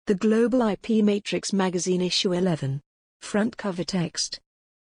The Global IP Matrix Magazine Issue 11. Front cover text.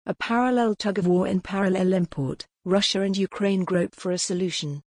 A parallel tug-of-war in parallel import, Russia and Ukraine grope for a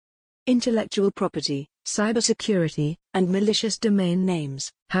solution. Intellectual property, cybersecurity, and malicious domain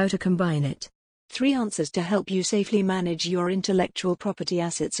names, how to combine it. 3 answers to help you safely manage your intellectual property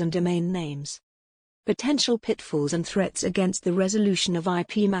assets and domain names. Potential pitfalls and threats against the resolution of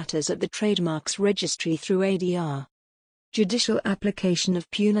IP matters at the Trademarks Registry through ADR. Judicial application of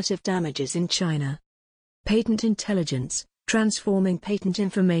punitive damages in China. Patent intelligence, transforming patent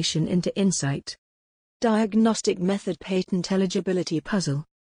information into insight. Diagnostic method patent eligibility puzzle.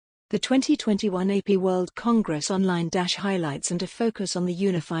 The 2021 AP World Congress online highlights and a focus on the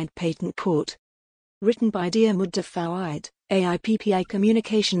Unified Patent Court. Written by Diarmuid Fawait, AIPPI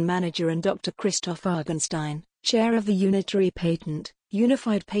Communication Manager, and Dr. Christoph Argenstein, Chair of the Unitary Patent,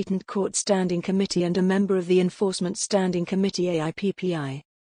 Unified Patent Court Standing Committee and a member of the Enforcement Standing Committee AIPPI.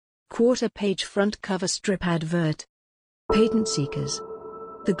 Quarter-page front cover strip advert. Patent seekers.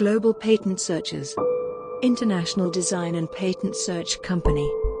 The Global Patent Searchers. International Design and Patent Search Company.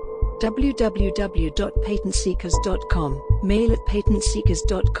 www.patentseekers.com, mail at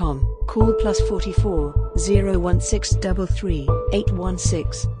patentseekers.com, call +44 01633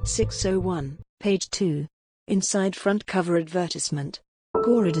 816 601, page 2. Inside front cover advertisement.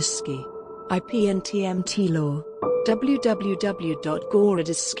 Gorodisky. IPNTMT law.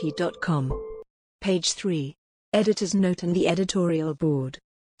 www.gorodisky.com. Page 3. Editor's note and the editorial board.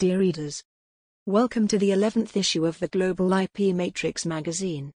 Dear readers, welcome to the 11th issue of the Global IP Matrix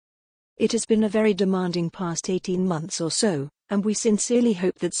magazine. It has been a very demanding past 18 months or so, and we sincerely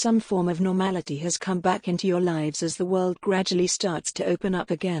hope that some form of normality has come back into your lives as the world gradually starts to open up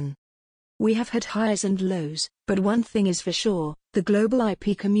again. We have had highs and lows, but one thing is for sure, the global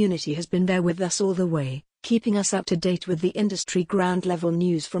IP community has been there with us all the way, keeping us up to date with the industry ground-level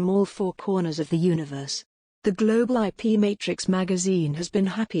news from all 4 corners of the universe. The Global IP Matrix magazine has been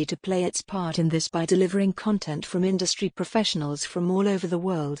happy to play its part in this by delivering content from industry professionals from all over the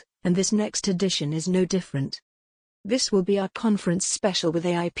world, and this next edition is no different. This will be our conference special with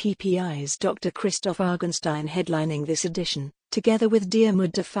AIPPI's Dr. Christoph Argenstein headlining this edition, together with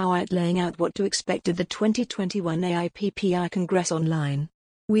Diarmuid Fawait laying out what to expect at the 2021 AIPPI Congress online.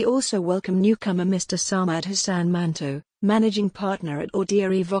 We also welcome newcomer Mr. Samad Hassan Manto, Managing Partner at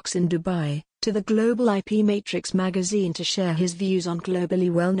Audieri Vox in Dubai, to the Global IP Matrix magazine to share his views on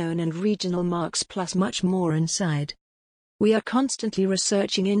globally well-known and regional marks plus much more inside. We are constantly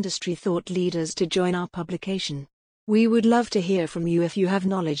researching industry thought leaders to join our publication. We would love to hear from you if you have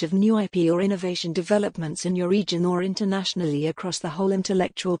knowledge of new IP or innovation developments in your region or internationally across the whole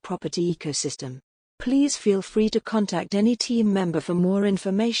intellectual property ecosystem. Please feel free to contact any team member for more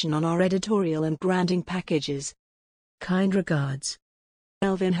information on our editorial and branding packages. Kind regards.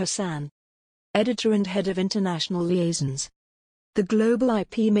 Elvin Hassan, Editor and Head of International Liaisons. The Global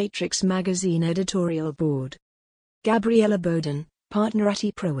IP Matrix Magazine Editorial Board. Gabriela Bowden, Partner at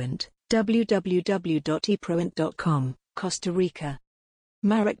eProint, www.eProint.com, Costa Rica.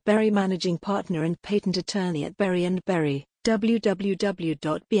 Marek Berry, Managing Partner and Patent Attorney at Berry & Berry,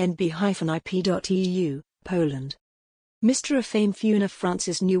 www.bnb-ip.eu, Poland. Mr. Afame Funa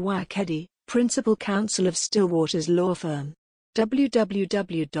Francis Nowak-Eddy, Principal Counsel of Stillwaters Law Firm,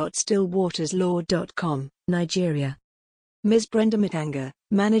 www.stillwaterslaw.com, Nigeria. Ms. Brenda Matanga,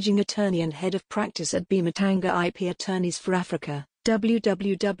 Managing Attorney and Head of Practice at B. Matanga IP Attorneys for Africa,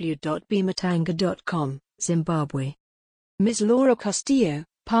 www.bmatanga.com, Zimbabwe. Ms. Laura Castillo,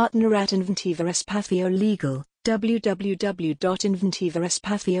 Partner at Inventiva Espacio Legal,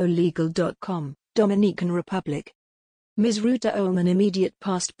 www.inventivaespaciolegal.com, Dominican Republic. Ms. Ruta Ullman, Immediate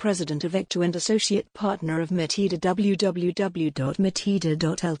Past President of ECTO and Associate Partner of Metida,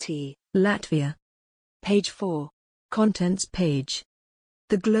 www.metida.lt, Latvia. Page 4. Contents page.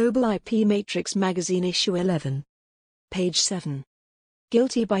 The Global IP Matrix Magazine Issue 11. Page 7.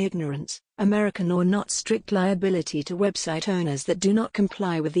 Guilty by ignorance, American or not strict liability to website owners that do not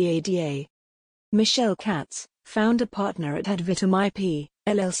comply with the ADA. Michelle Katz, Founder Partner at Advitum IP,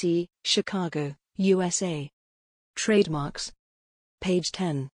 LLC, Chicago, USA. Trademarks. Page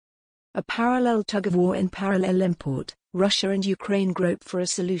 10. A parallel tug-of-war in parallel import, Russia and Ukraine grope for a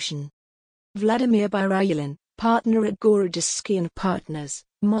solution. Vladimir Byryulin, Partner at Gorodisky & Partners,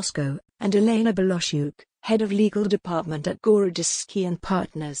 Moscow, and Elena Boloshuk, Head of Legal Department at Gorodisky &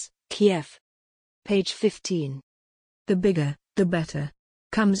 Partners, Kiev. Page 15. The bigger, the better.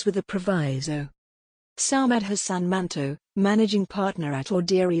 Comes with a proviso. Samad Hassan Manto, Managing Partner at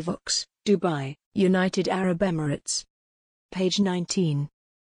Audieri Vox, Dubai, United Arab Emirates. Page 19.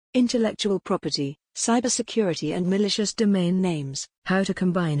 Intellectual property, Cybersecurity and malicious domain names, how to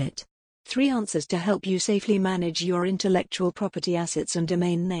combine it. 3 answers to help you safely manage your intellectual property assets and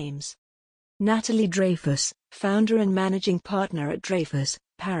domain names. Nathalie Dreyfus, founder and managing partner at Dreyfus,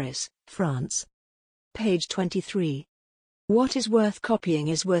 Paris, France. Page 23. What is worth copying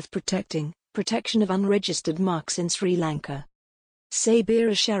is worth protecting. Protection of unregistered marks in Sri Lanka.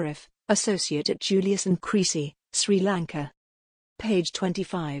 Sabira Sharif, associate at Julius & Creasy, Sri Lanka. Page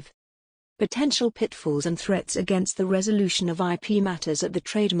 25. Potential pitfalls and threats against the resolution of IP matters at the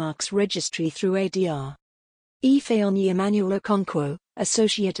Trademarks Registry through ADR. Ifeanyi Emmanuel Okonkwo,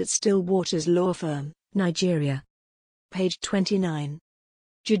 associate at Still Waters Law Firm, Nigeria. Page 29.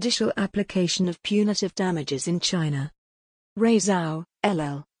 Judicial application of punitive damages in China. Ray Zhao,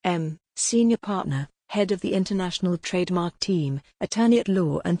 LL.M., senior partner, head of the International Trademark Team, attorney at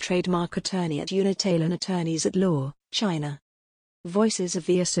law and trademark attorney at Unitalon Attorneys at Law, China. Voices of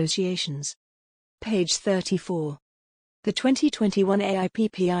the Associations. Page 34. The 2021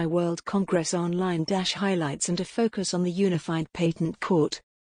 AIPPI World Congress online highlights and a focus on the Unified Patent Court.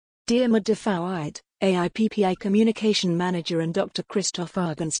 Diermund de Fouweit, AIPPI Communication Manager, and Dr. Christoph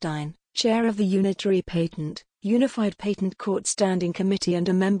Argenstein, Chair of the Unitary Patent, Unified Patent Court Standing Committee and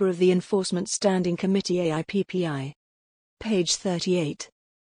a member of the Enforcement Standing Committee AIPPI. Page 38.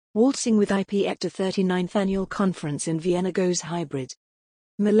 Waltzing with IP ECTA 39th Annual Conference in Vienna goes hybrid.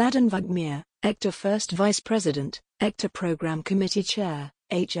 Mladen Vugmir, ECTA First Vice President, ECTA Program Committee Chair,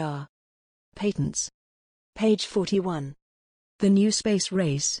 HR. Patents. Page 41. The New Space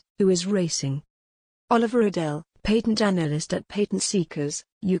Race, Who is Racing? Oliver Adele, Patent Analyst at Patent Seekers,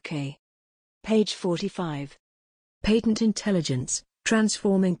 UK. Page 45. Patent Intelligence,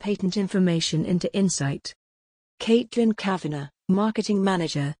 Transforming Patent Information into Insight. Caitlin Kavanagh, Marketing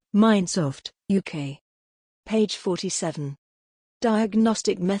Manager, Mindsoft, UK. Page 47.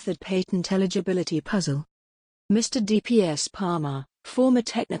 Diagnostic Method Patent Eligibility Puzzle. Mr. D.P.S. Parmar, former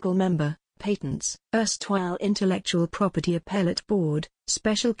technical member, Patents, erstwhile Intellectual Property Appellate Board,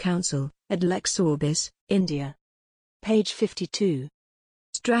 Special Counsel, at Lex Orbis, India. Page 52.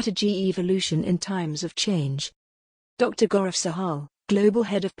 Strategy Evolution in Times of Change. Dr. Gaurav Sahal, Global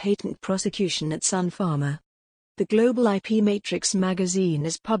Head of Patent Prosecution at Sun Pharma. The Global IP Matrix magazine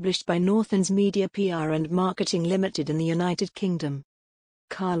is published by Northons Media PR and Marketing Limited in the United Kingdom.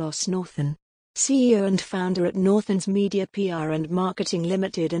 Carlos Northon, CEO and founder at Northons Media PR and Marketing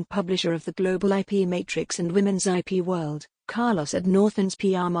Limited and publisher of the Global IP Matrix and Women's IP World, Carlos at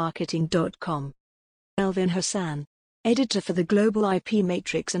northonsprmarketing.com. Elvin Hassan, editor for the Global IP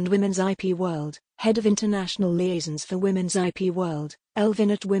Matrix and Women's IP World, head of international liaisons for Women's IP World,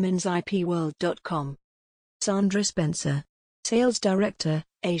 Elvin at womensipworld.com. Sandra Spencer, Sales Director,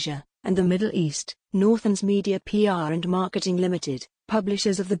 Asia, and the Middle East, Northons Media PR and Marketing Limited,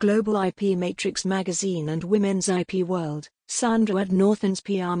 publishers of the Global IP Matrix magazine and Women's IP World, Sandra at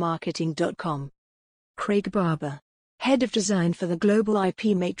northonsprmarketing.com. Craig Barber, Head of Design for the Global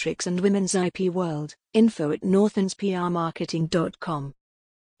IP Matrix and Women's IP World, info at northonsprmarketing.com.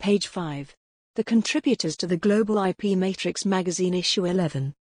 Page 5. The contributors to the Global IP Matrix magazine issue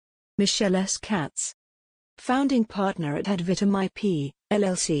 11. Michelle S. Katz, founding partner at Advitam IP,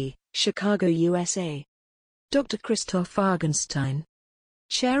 LLC, Chicago, USA. Dr. Christoph Argenstein,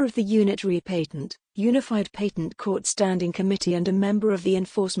 Chair of the Unitary Patent, Unified Patent Court Standing Committee and a member of the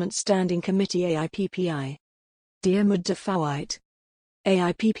Enforcement Standing Committee AIPPI. Diermund de Fouweit,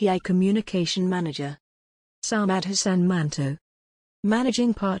 AIPPI Communication Manager. Samad Hassan Manto,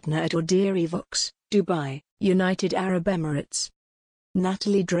 Managing Partner at Ordiri Vox, Dubai, United Arab Emirates.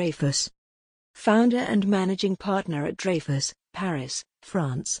 Nathalie Dreyfus, Founder and Managing Partner at Dreyfus, Paris,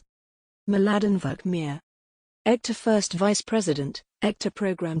 France. Mladen Vugmir, ECTA First Vice President, ECTA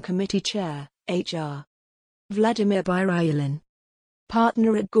Program Committee Chair, HR. Vladimir Byryulin,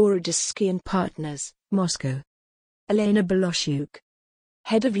 Partner at Gorodisky & Partners, Moscow. Elena Boloshuk,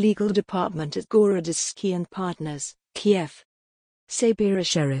 Head of Legal Department at Gorodisky & Partners, Kiev. Sabira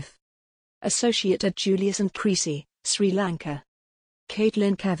Sharif, Associate at Julius & Creasy, Sri Lanka.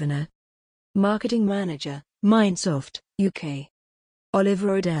 Caitlin Kavanagh, Marketing Manager, Mindsoft, UK.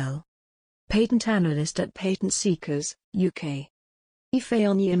 Oliver Odell, Patent Analyst at Patent Seekers, UK.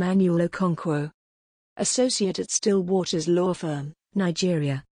 Ifeanyi Emmanuel Okonkwo, Associate at Still Waters Law Firm,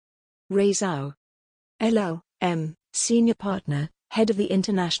 Nigeria. Ray Zhao, LL.M., Senior Partner, Head of the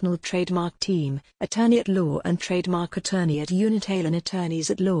International Trademark Team, Attorney at Law and Trademark Attorney at Unitalon Attorneys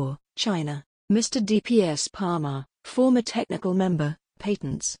at Law, China. Mr. D.P.S. Parmar, former technical member,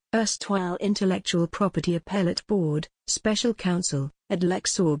 Patents, erstwhile Intellectual Property Appellate Board, Special Counsel, at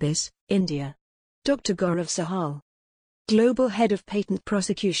Lex Orbis, India. Dr. Gaurav Sahal, Global Head of Patent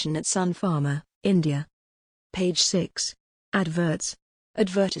Prosecution at Sun Pharma, India. Page 6. Adverts.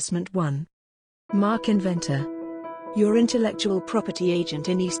 Advertisement 1. Mark Inventor. Your intellectual property agent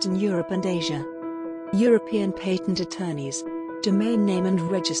in Eastern Europe and Asia. European patent attorneys. Domain name and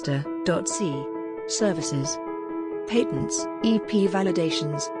register. .c. Services. Patents, EP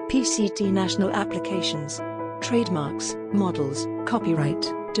validations, PCT national applications. Trademarks, models,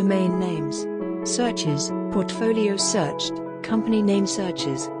 copyright, domain names. Searches, portfolio searched, company name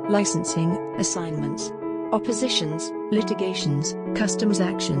searches, licensing, assignments. Oppositions, litigations, customs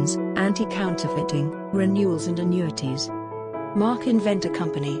actions, anti-counterfeiting, renewals and annuities. Mark Inventor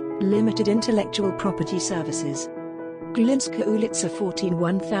Company, Limited Intellectual Property Services. Glinska ulica 14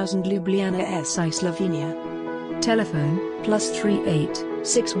 1000 Ljubljana SI Slovenia. Telephone, +38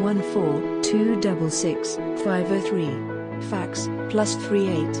 614 266 503. Fax,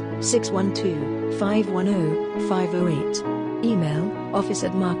 +38 612 510 508. Email,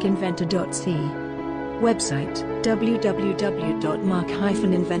 office@markinventor.c. Website,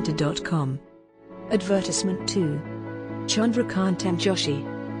 www.mark-inventor.com. Advertisement 2. Chandrakant M. Joshi.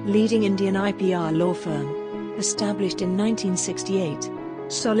 Leading Indian IPR law firm. Established in 1968.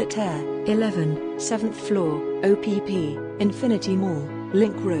 Solitaire, 11, 7th floor, OPP, Infinity Mall,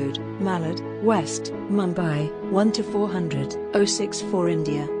 Link Road, Malad, West, Mumbai, 1-400, 064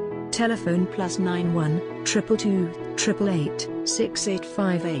 India. Telephone +91 222 888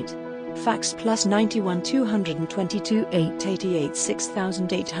 6858. Fax +91 222 888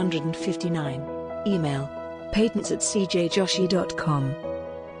 6859. Email, patents@cjjoshi.com.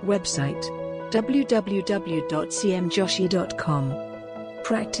 Website, www.cmjoshi.com.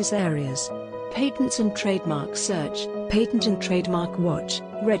 Practice areas: Patents and Trademark Search, Patent and Trademark Watch,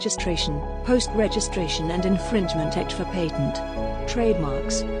 Registration, Post-Registration and Infringement Act for Patent.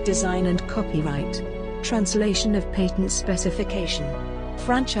 Trademarks, Design and Copyright. Translation of Patent Specification.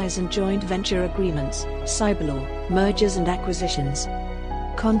 Franchise and Joint Venture Agreements, Cyberlaw, Mergers and Acquisitions.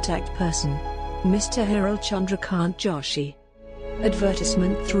 Contact Person: Mr. Hiral Chandrakant Joshi.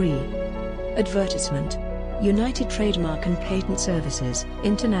 Advertisement 3. Advertisement. United Trademark and Patent Services,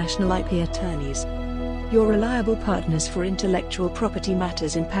 International IP Attorneys. Your reliable partners for intellectual property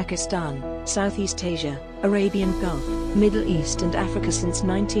matters in Pakistan, Southeast Asia, Arabian Gulf, Middle East and Africa since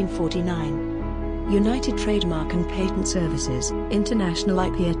 1949. United Trademark and Patent Services, International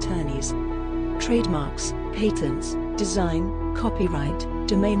IP Attorneys. Trademarks, patents, design, copyright,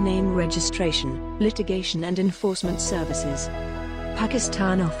 domain name registration, litigation and enforcement services.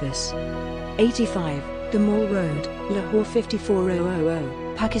 Pakistan Office. 85, The Mall Road, Lahore 54000,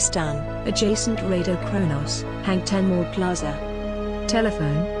 Pakistan, adjacent Radio Kronos, Hang Ten Mall Plaza.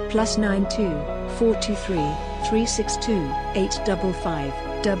 Telephone, +92 423 362 855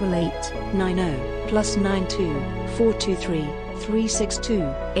 8890, +92 423 362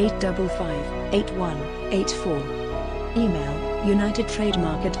 855 8184. Email,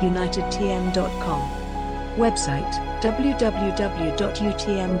 unitedtrademark@unitedtm.com. Website,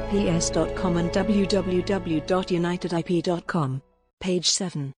 www.utmps.com and www.unitedip.com. Page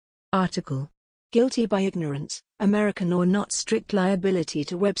 7. Article. Guilty by Ignorance, American or Not Strict Liability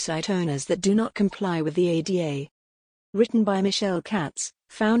to Website Owners That Do Not Comply with the ADA. Written by Michelle Katz,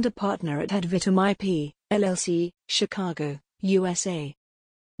 founder partner at Advitum IP, LLC, Chicago, USA.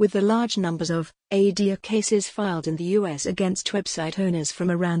 With the large numbers of ADA cases filed in the U.S. against website owners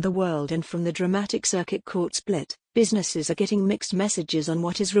from around the world and from the dramatic circuit court split, businesses are getting mixed messages on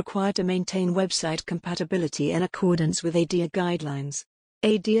what is required to maintain website compatibility in accordance with ADA guidelines.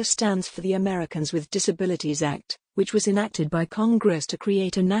 ADA stands for the Americans with Disabilities Act, which was enacted by Congress to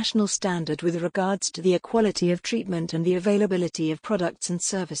create a national standard with regards to the equality of treatment and the availability of products and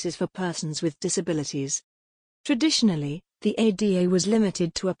services for persons with disabilities. Traditionally, the ADA was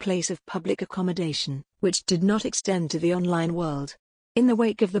limited to a place of public accommodation, which did not extend to the online world. In the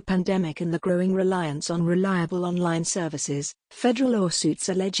wake of the pandemic and the growing reliance on reliable online services, federal lawsuits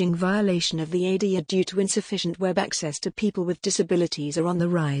alleging violation of the ADA due to insufficient web access to people with disabilities are on the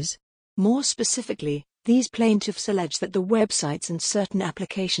rise. More specifically, these plaintiffs allege that the websites and certain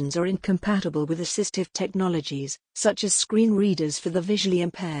applications are incompatible with assistive technologies, such as screen readers for the visually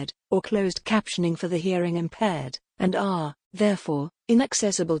impaired, or closed captioning for the hearing impaired, and are, therefore,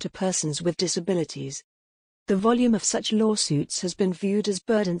 inaccessible to persons with disabilities. The volume of such lawsuits has been viewed as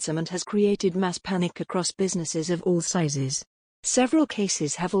burdensome and has created mass panic across businesses of all sizes. Several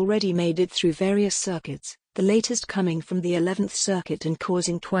cases have already made it through various circuits, the latest coming from the 11th Circuit and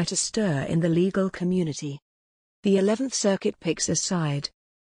causing quite a stir in the legal community. The 11th Circuit picks a side.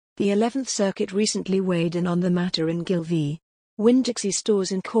 The 11th Circuit recently weighed in on the matter in Gill v. Winn-Dixie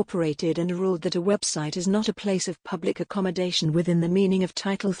Stores Incorporated and ruled that a website is not a place of public accommodation within the meaning of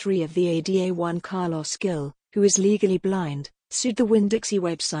Title III of the ADA. Carlos Gil, who is legally blind, sued the Winn-Dixie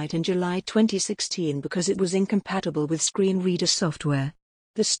website in July 2016 because it was incompatible with screen reader software.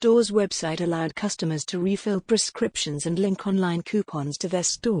 The store's website allowed customers to refill prescriptions and link online coupons to their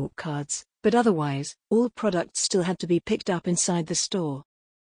store cards, but otherwise, all products still had to be picked up inside the store.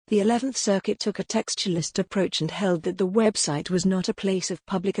 The 11th Circuit took a textualist approach and held that the website was not a place of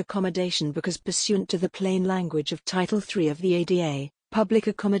public accommodation because, pursuant to the plain language of Title III of the ADA, public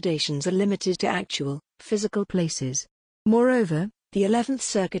accommodations are limited to actual, physical places. Moreover, the 11th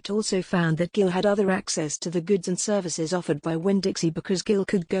Circuit also found that Gil had other access to the goods and services offered by Winn-Dixie because Gil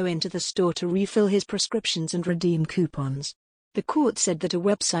could go into the store to refill his prescriptions and redeem coupons. The court said that a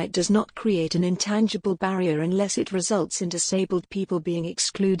website does not create an intangible barrier unless it results in disabled people being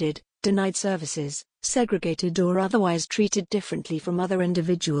excluded, denied services, segregated or otherwise treated differently from other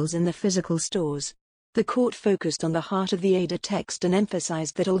individuals in the physical stores. The court focused on the heart of the ADA text and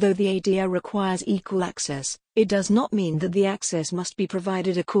emphasized that although the ADA requires equal access, it does not mean that the access must be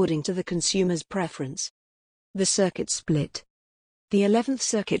provided according to the consumer's preference. The circuit split. The 11th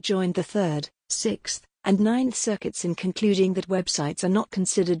Circuit joined the 3rd, 6th, and 9th Circuits in concluding that websites are not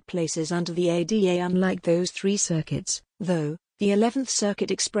considered places under the ADA unlike those three circuits, though the 11th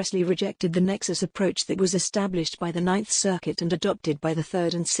Circuit expressly rejected the nexus approach that was established by the 9th Circuit and adopted by the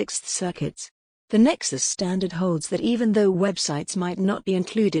 3rd and 6th Circuits. The nexus standard holds that even though websites might not be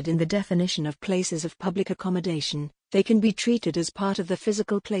included in the definition of places of public accommodation, they can be treated as part of the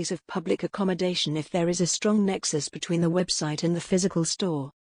physical place of public accommodation if there is a strong nexus between the website and the physical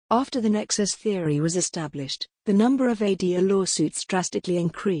store. After the nexus theory was established, the number of ADA lawsuits drastically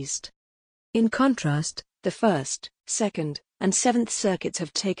increased. In contrast, the 1st, 2nd, and 7th Circuits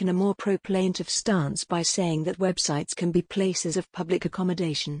have taken a more pro-plaintiff stance by saying that websites can be places of public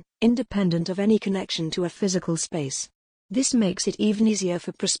accommodation, independent of any connection to a physical space. This makes it even easier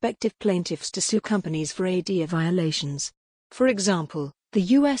for prospective plaintiffs to sue companies for ADA violations. For example, the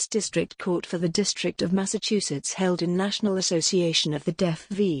U.S. District Court for the District of Massachusetts held in National Association of the Deaf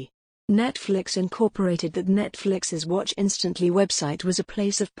v. Netflix Incorporated that Netflix's Watch Instantly website was a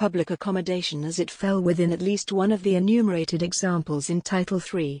place of public accommodation as it fell within at least one of the enumerated examples in Title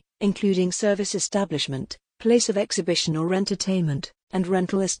III, including service establishment, place of exhibition or entertainment, and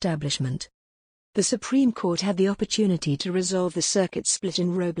rental establishment. The Supreme Court had the opportunity to resolve the circuit split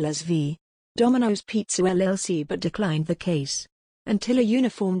in Robles v. Domino's Pizza LLC but declined the case. Until a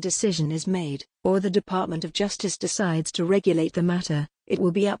uniform decision is made, or the Department of Justice decides to regulate the matter, it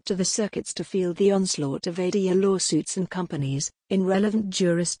will be up to the circuits to field the onslaught of ADA lawsuits and companies, in relevant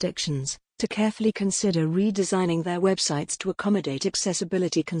jurisdictions, to carefully consider redesigning their websites to accommodate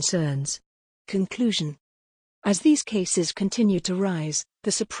accessibility concerns. Conclusion. As these cases continue to rise,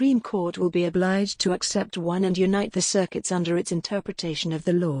 the Supreme Court will be obliged to accept one and unite the circuits under its interpretation of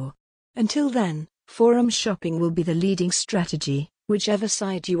the law. Until then, forum shopping will be the leading strategy, whichever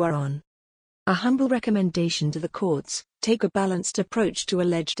side you are on. A humble recommendation to the courts: take a balanced approach to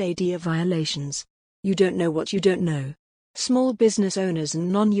alleged ADA violations. You don't know what you don't know. Small business owners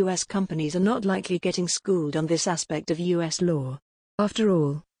and non-US companies are not likely getting schooled on this aspect of US law. After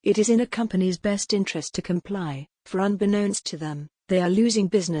all, it is in a company's best interest to comply, for unbeknownst to them, they are losing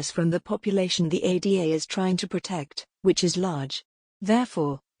business from the population the ADA is trying to protect, which is large.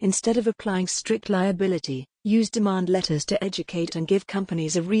 Therefore, instead of applying strict liability, use demand letters to educate and give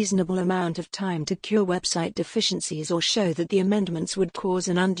companies a reasonable amount of time to cure website deficiencies or show that the amendments would cause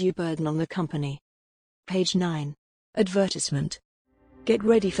an undue burden on the company. Page 9. Advertisement. Get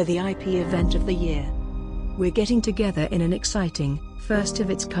ready for the IP event of the year. We're getting together in an exciting,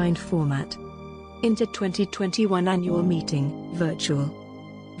 first-of-its-kind format. Inter 2021 Annual Meeting, Virtual.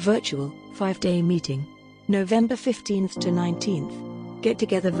 Virtual, 5-day meeting. November 15th to 19th. Get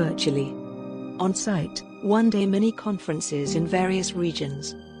together virtually. On-site, 1-day mini-conferences in various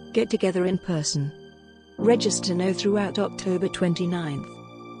regions. Get together in person. Register now throughout October 29th.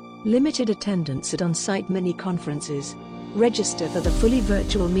 Limited attendance at on-site mini-conferences. Register for the fully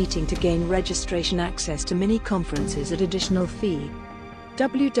virtual meeting to gain registration access to mini-conferences at additional fee.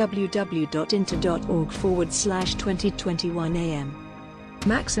 www.inter.org/2021am.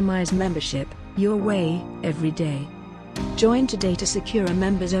 Maximize membership, your way, every day. Join today to secure a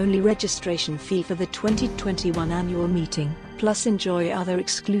members-only registration fee for the 2021 annual meeting, plus enjoy other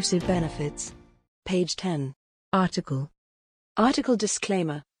exclusive benefits. Page 10. Article. Article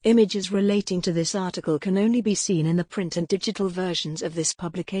disclaimer. Images relating to this article can only be seen in the print and digital versions of this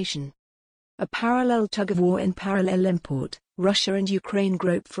publication. A parallel tug-of-war in parallel import, Russia and Ukraine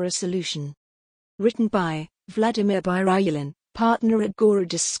grope for a solution. Written by Vladimir Byryulin, partner at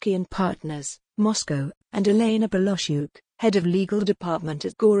Gorodisky & Partners, Moscow, and Elena Boloshuk, head of legal department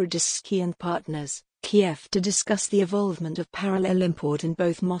at Gorodisky & Partners, Kiev, to discuss the evolvement of parallel import in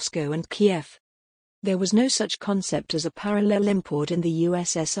both Moscow and Kiev. There was no such concept as a parallel import in the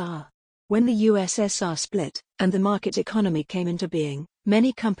USSR. When the USSR split, and the market economy came into being,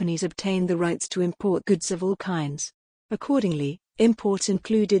 many companies obtained the rights to import goods of all kinds. Accordingly, imports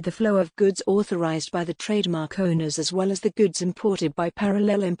included the flow of goods authorized by the trademark owners as well as the goods imported by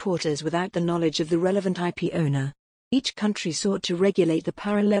parallel importers without the knowledge of the relevant IP owner. Each country sought to regulate the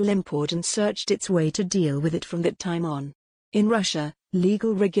parallel import and searched its way to deal with it from that time on. In Russia,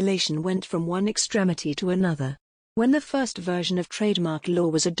 legal regulation went from one extremity to another. When the first version of trademark law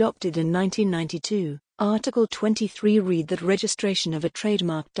was adopted in 1992, Article 23 read that registration of a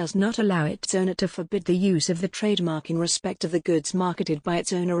trademark does not allow its owner to forbid the use of the trademark in respect of the goods marketed by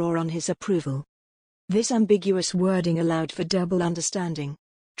its owner or on his approval. This ambiguous wording allowed for double understanding.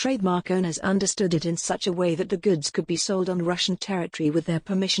 Trademark owners understood it in such a way that the goods could be sold on Russian territory with their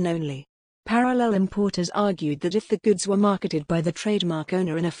permission only. Parallel importers argued that if the goods were marketed by the trademark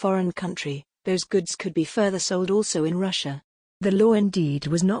owner in a foreign country, those goods could be further sold also in Russia. The law indeed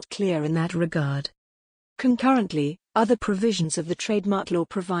was not clear in that regard. Concurrently, other provisions of the trademark law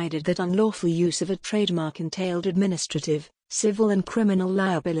provided that unlawful use of a trademark entailed administrative, civil and criminal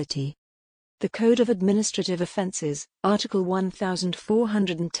liability. The Code of Administrative Offences, Article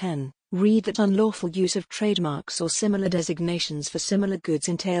 1410, read that unlawful use of trademarks or similar designations for similar goods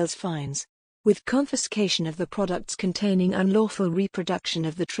entails fines, with confiscation of the products containing unlawful reproduction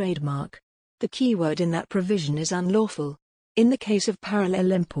of the trademark. The keyword in that provision is unlawful. In the case of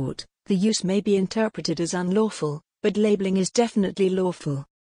parallel import, the use may be interpreted as unlawful, but labeling is definitely lawful.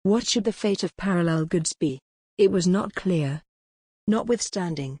 What should the fate of parallel goods be? It was not clear.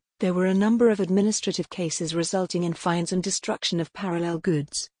 Notwithstanding, there were a number of administrative cases resulting in fines and destruction of parallel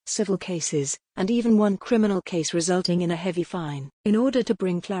goods, civil cases, and even one criminal case resulting in a heavy fine. In order to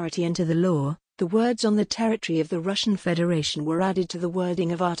bring clarity into the law, the words "on the territory of the Russian Federation" were added to the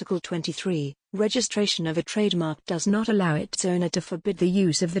wording of Article 23. Registration of a trademark does not allow its owner to forbid the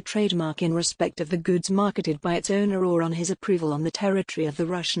use of the trademark in respect of the goods marketed by its owner or on his approval on the territory of the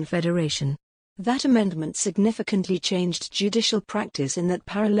Russian Federation. That amendment significantly changed judicial practice in that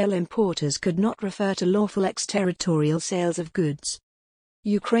parallel importers could not refer to lawful exterritorial sales of goods.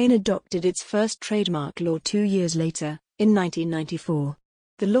 Ukraine adopted its first trademark law 2 years later, in 1994.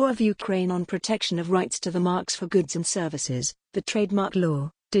 The Law of Ukraine on Protection of Rights to the Marks for Goods and Services, the trademark law,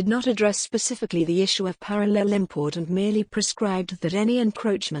 did not address specifically the issue of parallel import and merely prescribed that any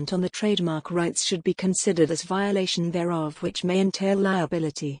encroachment on the trademark rights should be considered as violation thereof which may entail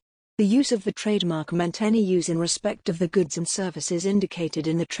liability. The use of the trademark meant any use in respect of the goods and services indicated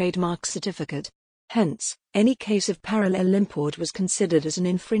in the trademark certificate. Hence, any case of parallel import was considered as an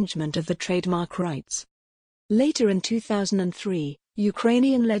infringement of the trademark rights. Later in 2003,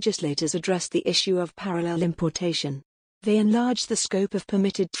 Ukrainian legislators addressed the issue of parallel importation. They enlarged the scope of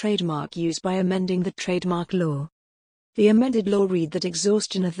permitted trademark use by amending the trademark law. The amended law read that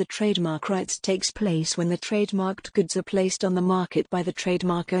exhaustion of the trademark rights takes place when the trademarked goods are placed on the market by the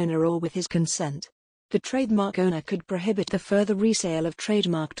trademark owner or with his consent. The trademark owner could prohibit the further resale of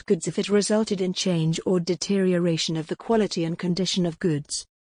trademarked goods if it resulted in change or deterioration of the quality and condition of goods.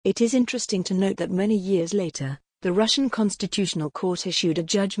 It is interesting to note that many years later, the Russian Constitutional Court issued a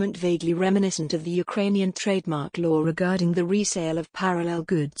judgment vaguely reminiscent of the Ukrainian trademark law regarding the resale of parallel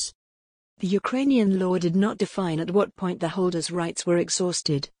goods. The Ukrainian law did not define at what point the holder's rights were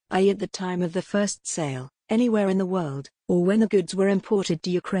exhausted, i.e. at the time of the first sale, anywhere in the world, or when the goods were imported to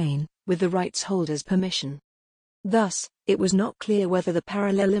Ukraine, with the rights holder's permission. Thus, it was not clear whether the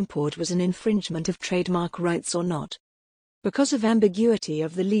parallel import was an infringement of trademark rights or not. Because of ambiguity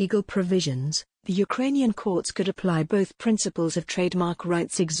of the legal provisions, the Ukrainian courts could apply both principles of trademark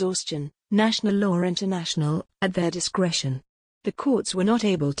rights exhaustion, national law or international, at their discretion. The courts were not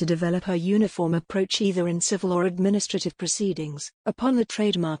able to develop a uniform approach either in civil or administrative proceedings. Upon the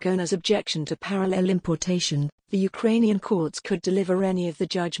trademark owner's objection to parallel importation, the Ukrainian courts could deliver any of the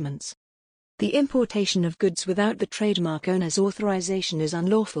judgments. The importation of goods without the trademark owner's authorization is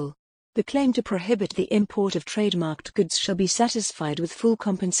unlawful. The claim to prohibit the import of trademarked goods shall be satisfied with full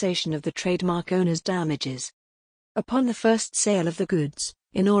compensation of the trademark owner's damages. Upon the first sale of the goods,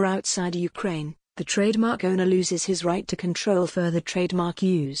 in or outside Ukraine, the trademark owner loses his right to control further trademark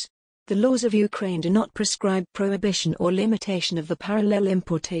use. The laws of Ukraine do not prescribe prohibition or limitation of the parallel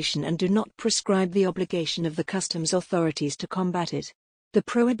importation and do not prescribe the obligation of the customs authorities to combat it. The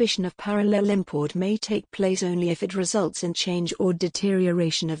prohibition of parallel import may take place only if it results in change or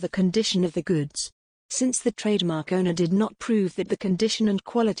deterioration of the condition of the goods. Since the trademark owner did not prove that the condition and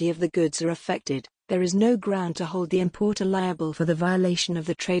quality of the goods are affected, there is no ground to hold the importer liable for the violation of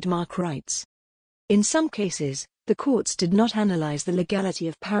the trademark rights. In some cases, the courts did not analyze the legality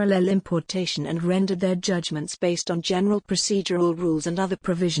of parallel importation and rendered their judgments based on general procedural rules and other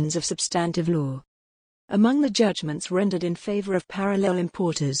provisions of substantive law. Among the judgments rendered in favor of parallel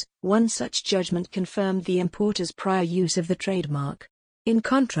importers, one such judgment confirmed the importer's prior use of the trademark. In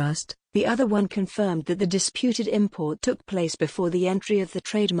contrast, the other one confirmed that the disputed import took place before the entry of the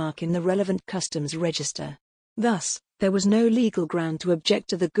trademark in the relevant customs register. Thus, there was no legal ground to object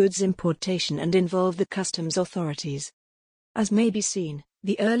to the goods' importation and involve the customs authorities. As may be seen,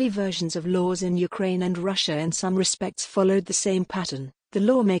 the early versions of laws in Ukraine and Russia in some respects followed the same pattern. The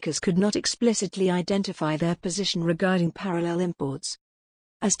lawmakers could not explicitly identify their position regarding parallel imports.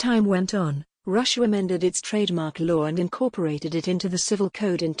 As time went on, Russia amended its trademark law and incorporated it into the Civil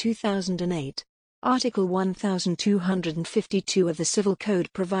Code in 2008. Article 1252 of the Civil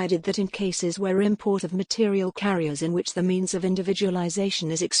Code provided that in cases where import of material carriers in which the means of individualization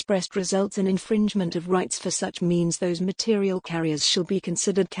is expressed results in infringement of rights for such means, those material carriers shall be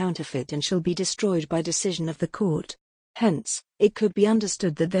considered counterfeit and shall be destroyed by decision of the court. Hence, it could be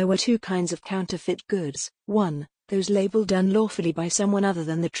understood that there were two kinds of counterfeit goods: 1, those labeled unlawfully by someone other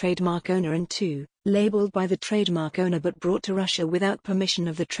than the trademark owner, and 2, labeled by the trademark owner but brought to Russia without permission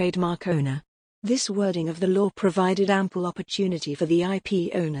of the trademark owner. This wording of the law provided ample opportunity for the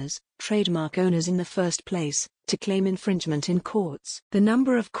IP owners, trademark owners in the first place, to claim infringement in courts. The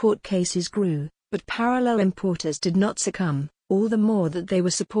number of court cases grew, but parallel importers did not succumb, all the more that they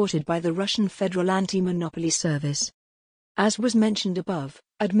were supported by the Russian Federal Anti-Monopoly Service. As was mentioned above,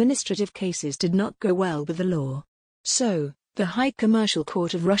 administrative cases did not go well with the law. So, the High Commercial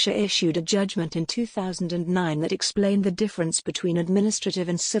Court of Russia issued a judgment in 2009 that explained the difference between administrative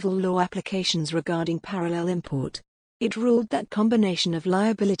and civil law applications regarding parallel import. It ruled that combination of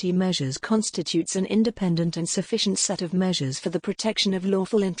liability measures constitutes an independent and sufficient set of measures for the protection of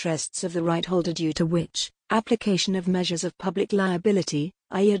lawful interests of the right holder, due to which, application of measures of public liability,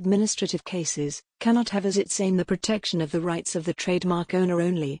 i.e. administrative cases, cannot have as its aim the protection of the rights of the trademark owner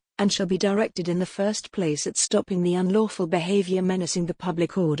only, and shall be directed in the first place at stopping the unlawful behavior menacing the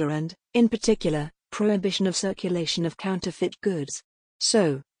public order and, in particular, prohibition of circulation of counterfeit goods.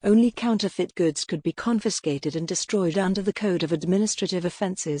 So, only counterfeit goods could be confiscated and destroyed under the Code of Administrative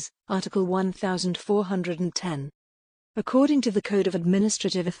Offences, Article 1410. According to the Code of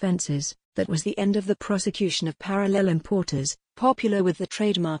Administrative Offences, that was the end of the prosecution of parallel importers, popular with the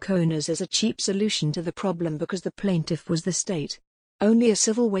trademark owners as a cheap solution to the problem because the plaintiff was the state. Only a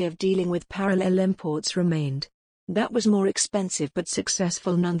civil way of dealing with parallel imports remained. That was more expensive but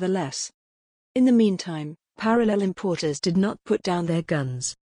successful nonetheless. In the meantime, parallel importers did not put down their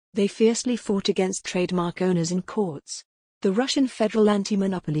guns. They fiercely fought against trademark owners in courts. The Russian Federal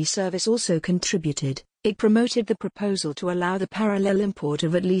Anti-Monopoly Service also contributed. It promoted the proposal to allow the parallel import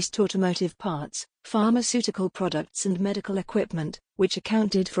of at least automotive parts, pharmaceutical products and medical equipment, which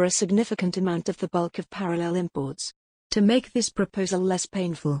accounted for a significant amount of the bulk of parallel imports. To make this proposal less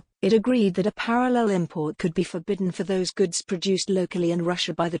painful, it agreed that a parallel import could be forbidden for those goods produced locally in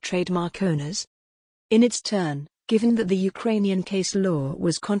Russia by the trademark owners. In its turn, given that the Ukrainian case law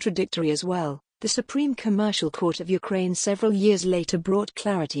was contradictory as well, the Supreme Commercial Court of Ukraine several years later brought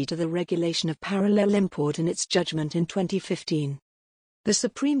clarity to the regulation of parallel import in its judgment in 2015. The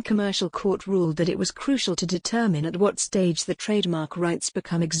Supreme Commercial Court ruled that it was crucial to determine at what stage the trademark rights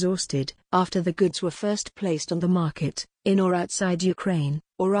become exhausted: after the goods were first placed on the market, in or outside Ukraine,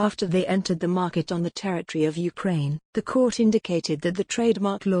 or after they entered the market on the territory of Ukraine. The court indicated that the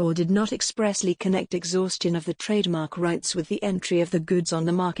trademark law did not expressly connect exhaustion of the trademark rights with the entry of the goods on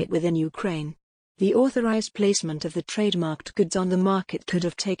the market within Ukraine. The authorized placement of the trademarked goods on the market could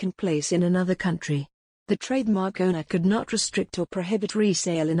have taken place in another country. The trademark owner could not restrict or prohibit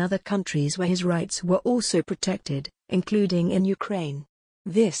resale in other countries where his rights were also protected, including in Ukraine.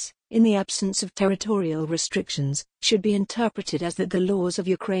 This, in the absence of territorial restrictions, should be interpreted as that the laws of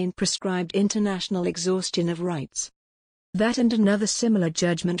Ukraine prescribed international exhaustion of rights. That and another similar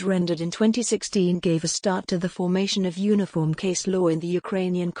judgment rendered in 2016 gave a start to the formation of uniform case law in the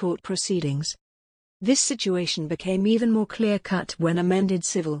Ukrainian court proceedings. This situation became even more clear-cut when amended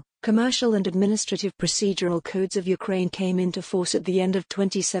civil, commercial and administrative procedural codes of Ukraine came into force at the end of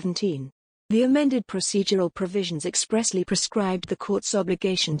 2017. The amended procedural provisions expressly prescribed the court's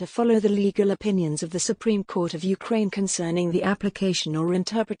obligation to follow the legal opinions of the Supreme Court of Ukraine concerning the application or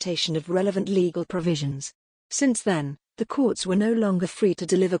interpretation of relevant legal provisions. Since then, The courts were no longer free to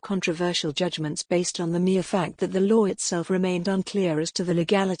deliver controversial judgments based on the mere fact that the law itself remained unclear as to the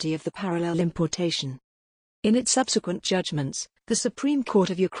legality of the parallel importation. In its subsequent judgments, the Supreme Court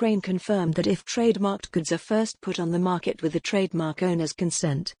of Ukraine confirmed that if trademarked goods are first put on the market with the trademark owner's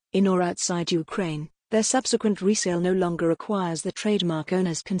consent, in or outside Ukraine, their subsequent resale no longer requires the trademark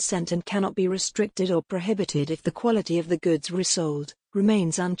owner's consent and cannot be restricted or prohibited if the quality of the goods resold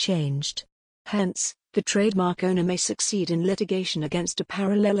remains unchanged. Hence, the trademark owner may succeed in litigation against a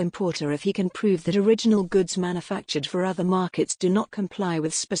parallel importer if he can prove that original goods manufactured for other markets do not comply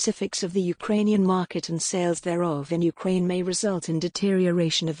with specifics of the Ukrainian market and sales thereof in Ukraine may result in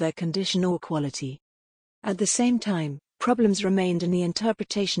deterioration of their condition or quality. At the same time, problems remained in the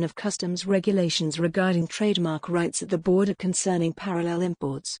interpretation of customs regulations regarding trademark rights at the border concerning parallel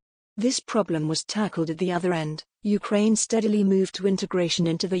imports. This problem was tackled at the other end. Ukraine steadily moved to integration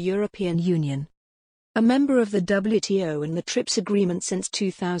into the European Union. A member of the WTO and the TRIPS agreement since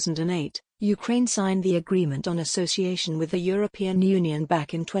 2008, Ukraine signed the Agreement on Association with the European Union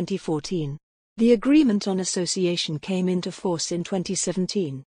back in 2014. The Agreement on Association came into force in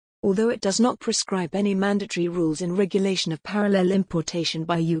 2017. Although it does not prescribe any mandatory rules and regulation of parallel importation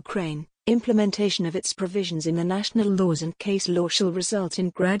by Ukraine, implementation of its provisions in the national laws and case law shall result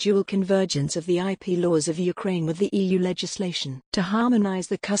in gradual convergence of the IP laws of Ukraine with the EU legislation. To harmonize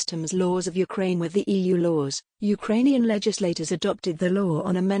the customs laws of Ukraine with the EU laws, Ukrainian legislators adopted the Law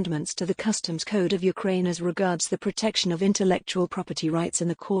on Amendments to the Customs Code of Ukraine as regards the protection of intellectual property rights in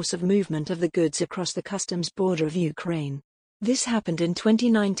the course of movement of the goods across the customs border of Ukraine. This happened in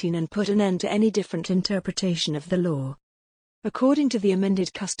 2019 and put an end to any different interpretation of the law. According to the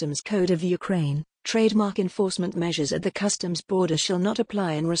amended Customs Code of Ukraine, trademark enforcement measures at the customs border shall not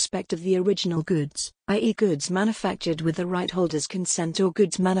apply in respect of the original goods, i.e. goods manufactured with the right holder's consent or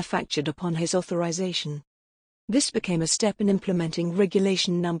goods manufactured upon his authorization. This became a step in implementing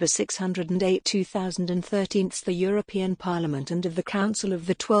Regulation No. 608/2013 of the European Parliament and of the Council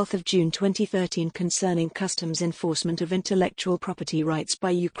of 12 June 2013 concerning customs enforcement of intellectual property rights by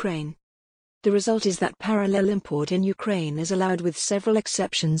Ukraine. The result is that parallel import in Ukraine is allowed with several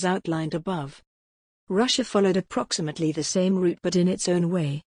exceptions outlined above. Russia followed approximately the same route but in its own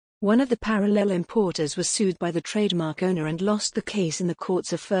way. One of the parallel importers was sued by the trademark owner and lost the case in the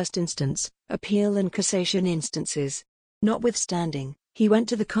courts of first instance, appeal and cassation instances. Notwithstanding, he went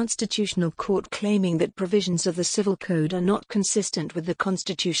to the Constitutional Court claiming that provisions of the Civil Code are not consistent with the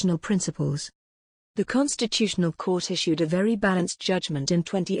constitutional principles. The Constitutional Court issued a very balanced judgment in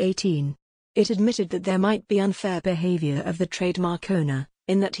 2018. It admitted that there might be unfair behavior of the trademark owner,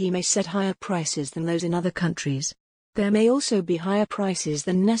 in that he may set higher prices than those in other countries. There may also be higher prices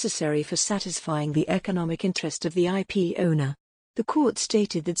than necessary for satisfying the economic interest of the IP owner. The court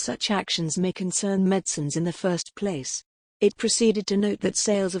stated that such actions may concern medicines in the first place. It proceeded to note that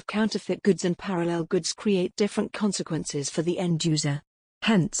sales of counterfeit goods and parallel goods create different consequences for the end user.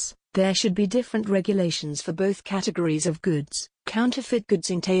 Hence, there should be different regulations for both categories of goods. Counterfeit goods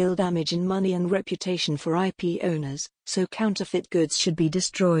entail damage in money and reputation for IP owners, so counterfeit goods should be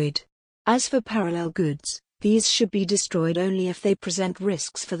destroyed. As for parallel goods, these should be destroyed only if they present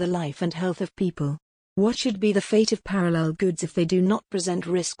risks for the life and health of people. What should be the fate of parallel goods if they do not present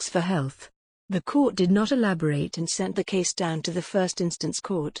risks for health? The court did not elaborate and sent the case down to the first instance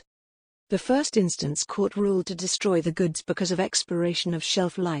court. The first instance court ruled to destroy the goods because of expiration of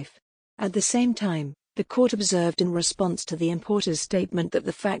shelf life. At the same time, the court observed in response to the importer's statement that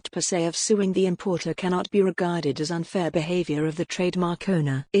the fact per se of suing the importer cannot be regarded as unfair behavior of the trademark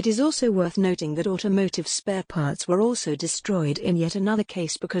owner. It is also worth noting that automotive spare parts were also destroyed in yet another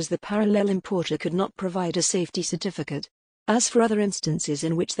case because the parallel importer could not provide a safety certificate. As for other instances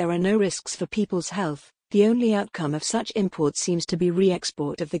in which there are no risks for people's health, the only outcome of such import seems to be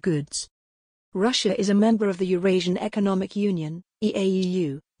re-export of the goods. Russia is a member of the Eurasian Economic Union,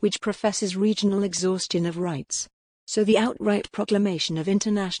 EAEU, which professes regional exhaustion of rights. So the outright proclamation of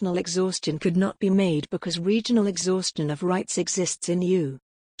international exhaustion could not be made because regional exhaustion of rights exists in EU.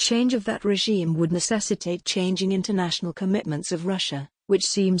 Change of that regime would necessitate changing international commitments of Russia, which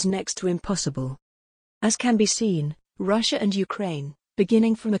seems next to impossible. As can be seen, Russia and Ukraine,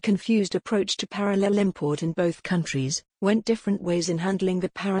 beginning from a confused approach to parallel import in both countries, went different ways in handling the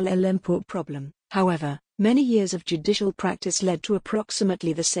parallel import problem. However, many years of judicial practice led to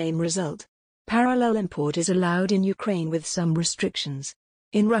approximately the same result. Parallel import is allowed in Ukraine with some restrictions.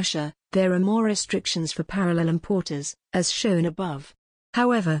 In Russia, there are more restrictions for parallel importers, as shown above.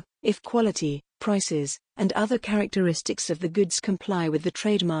 However, if quality, prices, and other characteristics of the goods comply with the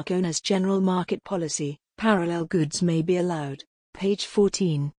trademark owner's general market policy, parallel goods may be allowed. Page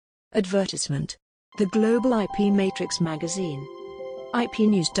 14. Advertisement. The Global IP Matrix Magazine. IP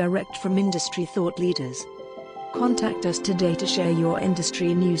news direct from industry thought leaders. Contact us today to share your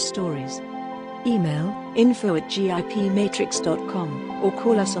industry news stories. Email info@gipmatrix.com or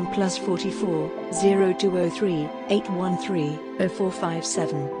call us on +44 0203 813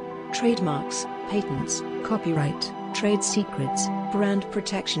 0457. Trademarks, patents, copyright, trade secrets, brand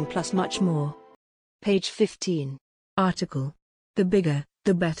protection plus much more. Page 15. Article. The bigger,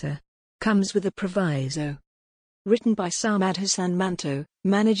 the better. Comes with a proviso. Written by Samad Hassan Manto,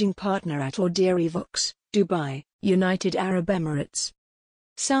 Managing Partner at Ordiri Vox, Dubai, United Arab Emirates.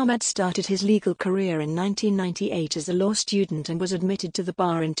 Samad started his legal career in 1998 as a law student and was admitted to the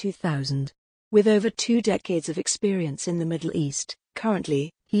bar in 2000. With over 2 decades of experience in the Middle East,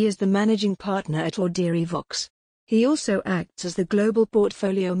 currently, he is the managing partner at Ordiri Vox. He also acts as the global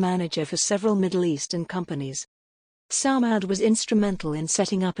portfolio manager for several Middle Eastern companies. Samad was instrumental in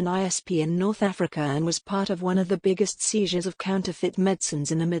setting up an ISP in North Africa and was part of one of the biggest seizures of counterfeit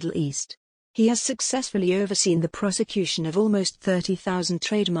medicines in the Middle East. He has successfully overseen the prosecution of almost 30,000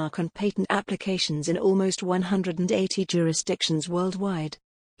 trademark and patent applications in almost 180 jurisdictions worldwide.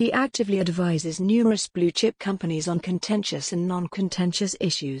 He actively advises numerous blue-chip companies on contentious and non-contentious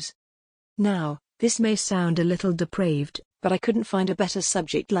issues. Now, this may sound a little depraved, but I couldn't find a better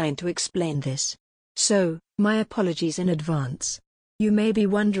subject line to explain this. So, my apologies in advance. You may be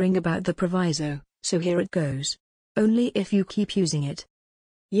wondering about the proviso, so here it goes. Only if you keep using it.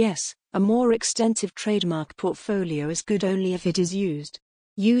 Yes, a more extensive trademark portfolio is good only if it is used.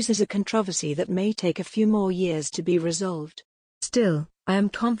 Use is a controversy that may take a few more years to be resolved. Still, I am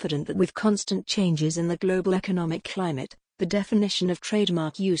confident that with constant changes in the global economic climate, the definition of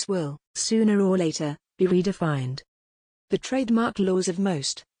trademark use will, sooner or later, be redefined. The trademark laws of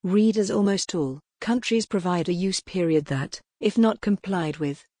most, readers almost all, countries provide a use period that, if not complied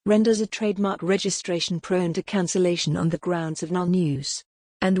with, renders a trademark registration prone to cancellation on the grounds of non-use.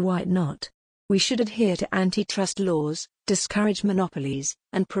 And why not? We should adhere to antitrust laws, discourage monopolies,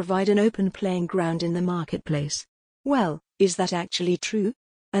 and provide an open playing ground in the marketplace. Well, is that actually true?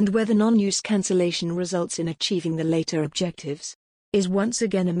 And whether non-use cancellation results in achieving the later objectives is once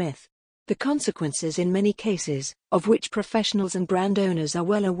again a myth. The consequences in many cases, of which professionals and brand owners are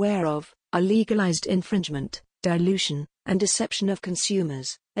well aware of, are legalized infringement, dilution, and deception of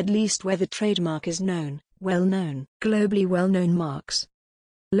consumers, at least where the trademark is known, well-known, globally well-known marks.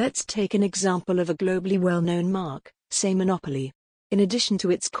 Let's take an example of a globally well-known mark, say Monopoly. In addition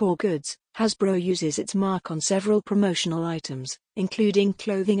to its core goods, Hasbro uses its mark on several promotional items, including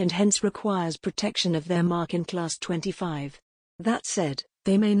clothing, and hence requires protection of their mark in Class 25. That said,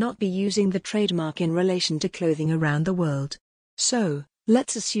 they may not be using the trademark in relation to clothing around the world. So,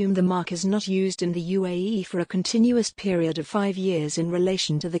 let's assume the mark is not used in the UAE for a continuous period of 5 years in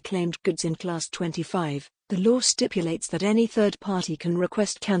relation to the claimed goods in Class 25. The law stipulates that any third party can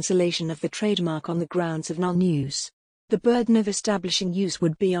request cancellation of the trademark on the grounds of non-use. The burden of establishing use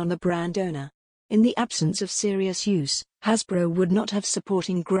would be on the brand owner. In the absence of serious use, Hasbro would not have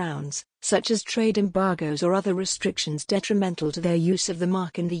supporting grounds, such as trade embargoes or other restrictions detrimental to their use of the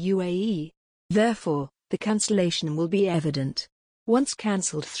mark in the UAE. Therefore, the cancellation will be evident. Once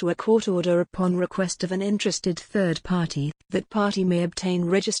cancelled through a court order upon request of an interested third party, that party may obtain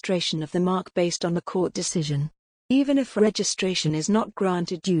registration of the mark based on the court decision. Even if registration is not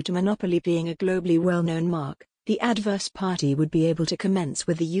granted due to Monopoly being a globally well-known mark, the adverse party would be able to commence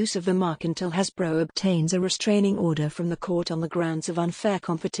with the use of the mark until Hasbro obtains a restraining order from the court on the grounds of unfair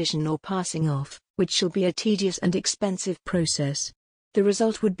competition or passing off, which shall be a tedious and expensive process. The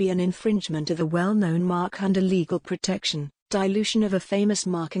result would be an infringement of a well-known mark under legal protection, dilution of a famous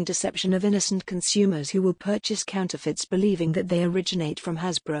mark, and deception of innocent consumers who will purchase counterfeits believing that they originate from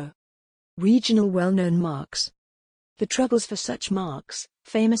Hasbro. Regional well-known marks. The troubles for such marks,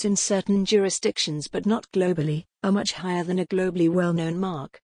 famous in certain jurisdictions but not globally, are much higher than a globally well-known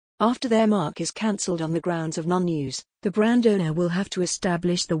mark. After their mark is cancelled on the grounds of non-use, the brand owner will have to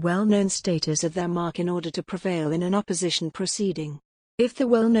establish the well-known status of their mark in order to prevail in an opposition proceeding. If the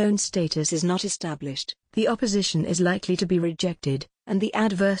well-known status is not established, the opposition is likely to be rejected, and the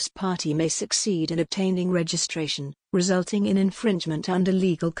adverse party may succeed in obtaining registration, resulting in infringement under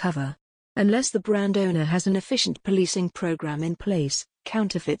legal cover. Unless the brand owner has an efficient policing program in place,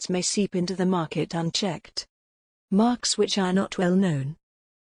 counterfeits may seep into the market unchecked. Marks which are not well known.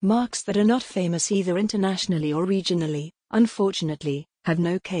 Marks that are not famous either internationally or regionally, unfortunately, have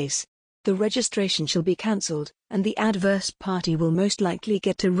no case. The registration shall be cancelled, and the adverse party will most likely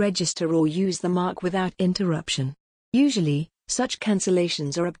get to register or use the mark without interruption. Usually, Such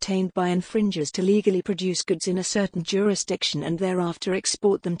cancellations are obtained by infringers to legally produce goods in a certain jurisdiction and thereafter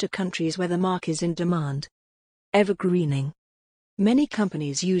export them to countries where the mark is in demand. Evergreening. Many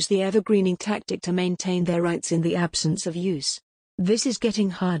companies use the evergreening tactic to maintain their rights in the absence of use. This is getting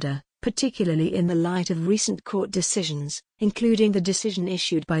harder, particularly in the light of recent court decisions, including the decision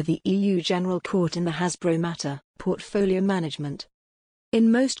issued by the EU General Court in the Hasbro matter, portfolio management.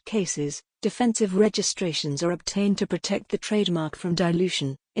 In most cases, defensive registrations are obtained to protect the trademark from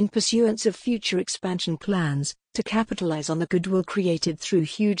dilution, in pursuance of future expansion plans, to capitalize on the goodwill created through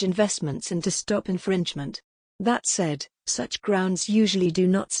huge investments and to stop infringement. That said, such grounds usually do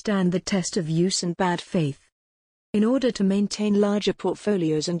not stand the test of use and bad faith. In order to maintain larger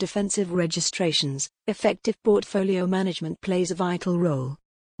portfolios and defensive registrations, effective portfolio management plays a vital role.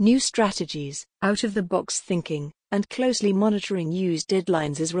 New strategies, out-of-the-box thinking, and closely monitoring use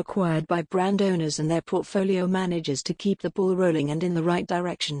deadlines is required by brand owners and their portfolio managers to keep the ball rolling and in the right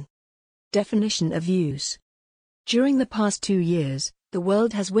direction. Definition of use. During the past 2 years, the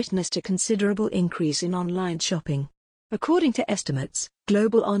world has witnessed a considerable increase in online shopping. According to estimates,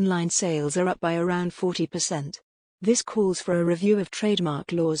 global online sales are up by around 40%. This calls for a review of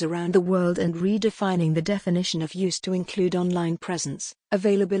trademark laws around the world and redefining the definition of use to include online presence,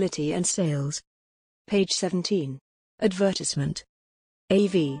 availability and sales. Page 17. Advertisement.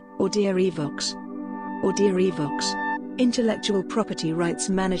 AV, or Dear Evox. Or Dear Evox. Intellectual Property Rights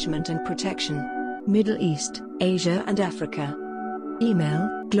Management and Protection. Middle East, Asia and Africa.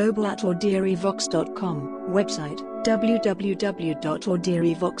 Email, global@ordearevox.com. Website,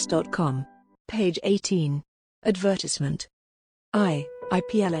 www.ordearevox.com. Page 18. Advertisement.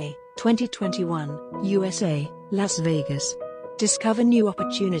 IPLA, 2021, USA, Las Vegas. Discover new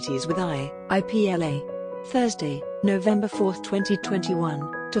opportunities with IPLA. Thursday, November 4,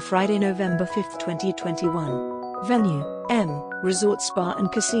 2021, to Friday, November 5, 2021. Venue, M Resort Spa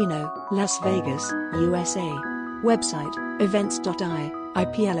and Casino, Las Vegas, USA. Website,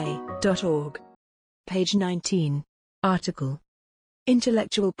 events.ipla.org. Page 19. Article.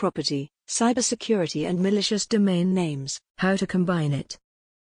 Intellectual Property, Cybersecurity and Malicious Domain Names, How to Combine It.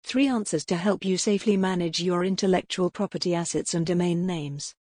 3 answers to help you safely manage your intellectual property assets and domain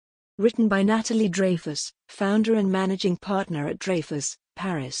names. Written by Natalie Dreyfus, founder and managing partner at Dreyfus,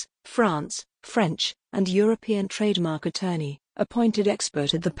 Paris, France, French, and European trademark attorney, appointed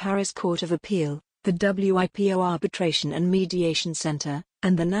expert at the Paris Court of Appeal, the WIPO Arbitration and Mediation Center,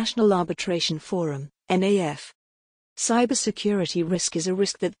 and the National Arbitration Forum, NAF. Cybersecurity risk is a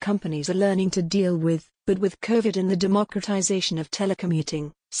risk that companies are learning to deal with, but with COVID and the democratization of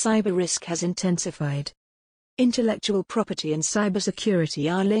telecommuting, cyber risk has intensified. Intellectual property and cybersecurity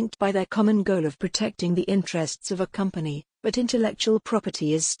are linked by their common goal of protecting the interests of a company, but intellectual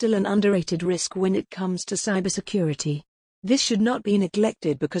property is still an underrated risk when it comes to cybersecurity. This should not be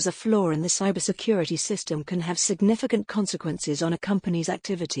neglected because a flaw in the cybersecurity system can have significant consequences on a company's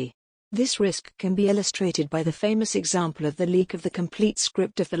activity. This risk can be illustrated by the famous example of the leak of the complete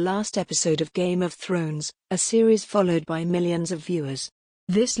script of the last episode of Game of Thrones, a series followed by millions of viewers.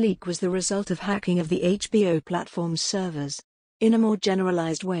 This leak was the result of hacking of the HBO platform's servers. In a more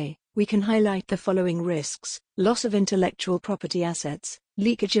generalized way, we can highlight the following risks: loss of intellectual property assets,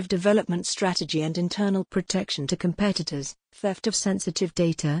 leakage of development strategy and internal protection to competitors, theft of sensitive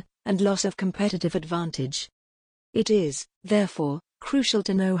data, and loss of competitive advantage. It is, therefore, crucial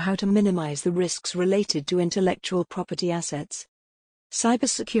to know how to minimize the risks related to intellectual property assets.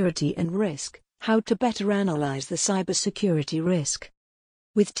 Cybersecurity and risk: how to better analyze the cybersecurity risk.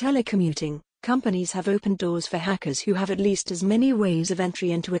 With telecommuting, companies have opened doors for hackers who have at least as many ways of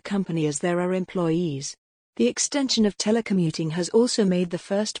entry into a company as there are employees. The extension of telecommuting has also made the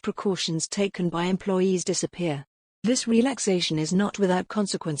first precautions taken by employees disappear. This relaxation is not without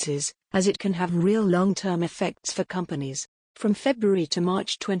consequences, as it can have real long-term effects for companies. From February to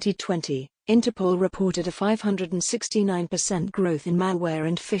March 2020, Interpol reported a 569% growth in malware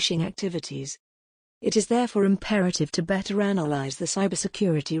and phishing activities. It is therefore imperative to better analyze the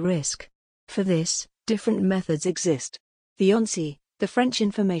cybersecurity risk. For this, different methods exist. The ANSSI, the French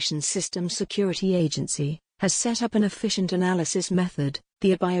Information Systems Security Agency, has set up an efficient analysis method,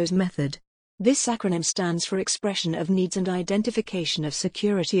 the EBIOS method. This acronym stands for Expression of Needs and Identification of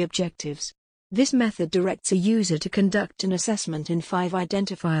Security Objectives. This method directs a user to conduct an assessment in 5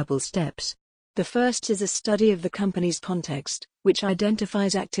 identifiable steps. The first is a study of the company's context, which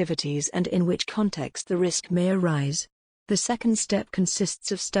identifies activities and in which context the risk may arise. The second step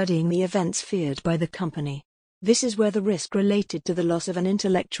consists of studying the events feared by the company. This is where the risk related to the loss of an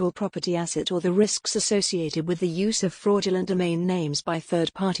intellectual property asset or the risks associated with the use of fraudulent domain names by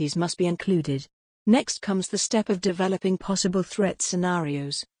third parties must be included. Next comes the step of developing possible threat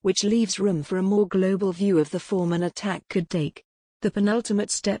scenarios, which leaves room for a more global view of the form an attack could take. The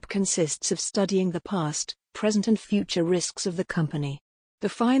penultimate step consists of studying the past, present and future risks of the company. The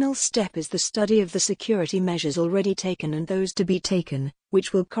final step is the study of the security measures already taken and those to be taken,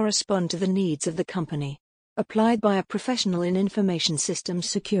 which will correspond to the needs of the company. Applied by a professional in information systems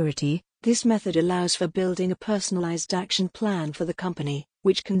security, this method allows for building a personalized action plan for the company,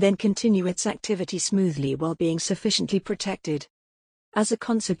 which can then continue its activity smoothly while being sufficiently protected. As a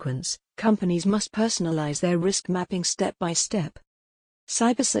consequence, companies must personalize their risk mapping step by step.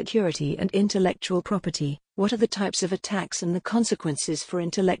 Cybersecurity and intellectual property. What are the types of attacks and the consequences for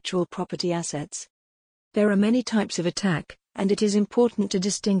intellectual property assets? There are many types of attack, and it is important to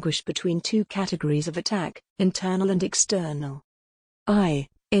distinguish between two categories of attack, internal and external.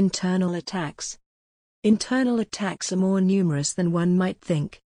 Internal attacks. Internal attacks are more numerous than one might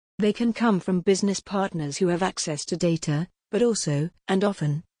think. They can come from business partners who have access to data, but also, and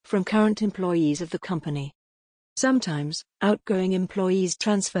often, from current employees of the company. Sometimes, outgoing employees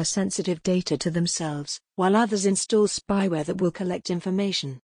transfer sensitive data to themselves, while others install spyware that will collect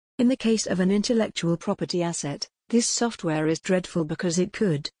information. In the case of an intellectual property asset, this software is dreadful because it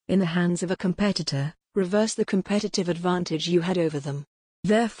could, in the hands of a competitor, reverse the competitive advantage you had over them.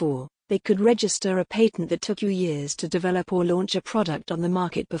 Therefore, they could register a patent that took you years to develop or launch a product on the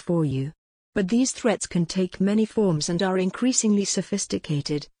market before you. But these threats can take many forms and are increasingly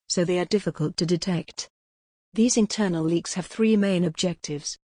sophisticated, so they are difficult to detect. These internal leaks have three main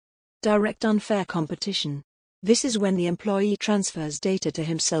objectives. Direct unfair competition. This is when the employee transfers data to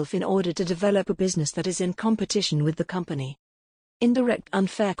himself in order to develop a business that is in competition with the company. Indirect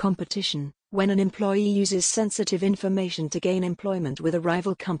unfair competition, when an employee uses sensitive information to gain employment with a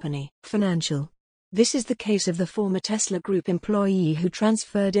rival company. Financial. This is the case of the former Tesla Group employee who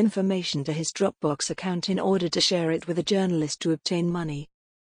transferred information to his Dropbox account in order to share it with a journalist to obtain money.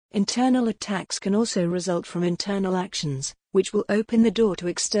 Internal attacks can also result from internal actions, which will open the door to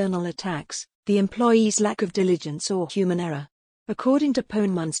external attacks, the employee's lack of diligence or human error. According to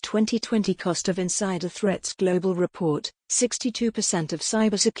Ponemann's 2020 Cost of Insider Threats Global Report, 62% of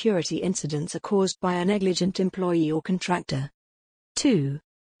cybersecurity incidents are caused by a negligent employee or contractor. 2.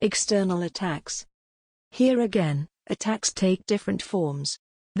 External attacks. Here again, attacks take different forms.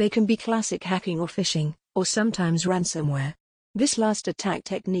 They can be classic hacking or phishing, or sometimes ransomware. This last attack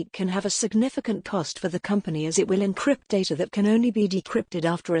technique can have a significant cost for the company as it will encrypt data that can only be decrypted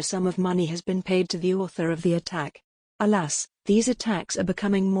after a sum of money has been paid to the author of the attack. Alas, these attacks are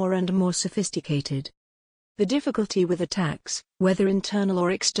becoming more and more sophisticated. The difficulty with attacks, whether internal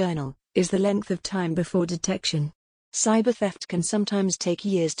or external, is the length of time before detection. Cyber theft can sometimes take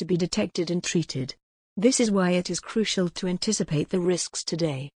years to be detected and treated. This is why it is crucial to anticipate the risks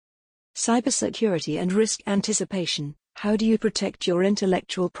today. Cybersecurity and risk anticipation. How do you protect your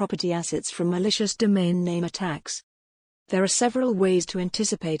intellectual property assets from malicious domain name attacks? There are several ways to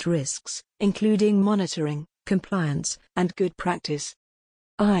anticipate risks, including monitoring, compliance, and good practice.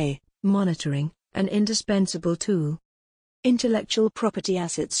 Monitoring, an indispensable tool. Intellectual property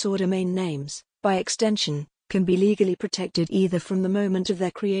assets or domain names, by extension, can be legally protected either from the moment of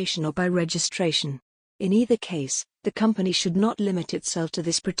their creation or by registration. In either case, the company should not limit itself to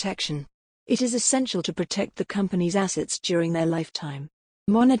this protection. It is essential to protect the company's assets during their lifetime.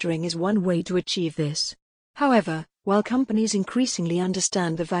 Monitoring is one way to achieve this. However, while companies increasingly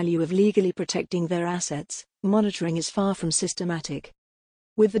understand the value of legally protecting their assets, monitoring is far from systematic.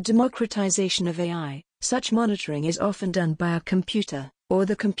 With the democratization of AI, such monitoring is often done by a computer, or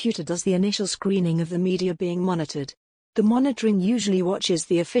the computer does the initial screening of the media being monitored. The monitoring usually watches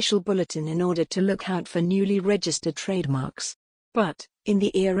the official bulletin in order to look out for newly registered trademarks. But, in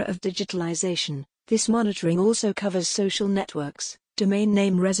the era of digitalization, this monitoring also covers social networks, domain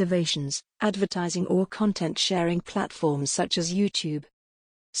name reservations, advertising or content sharing platforms such as YouTube.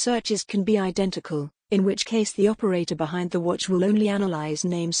 Searches can be identical, in which case the operator behind the watch will only analyze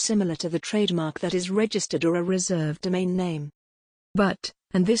names similar to the trademark that is registered or a reserved domain name. But,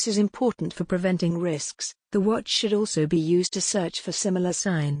 and this is important for preventing risks, the watch should also be used to search for similar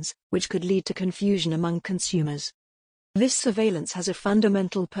signs, which could lead to confusion among consumers. This surveillance has a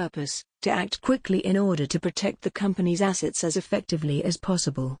fundamental purpose, to act quickly in order to protect the company's assets as effectively as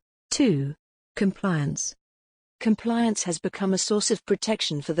possible. 2. Compliance. Compliance has become a source of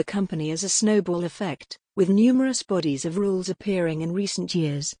protection for the company as a snowball effect, with numerous bodies of rules appearing in recent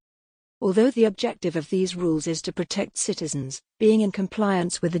years. Although the objective of these rules is to protect citizens, being in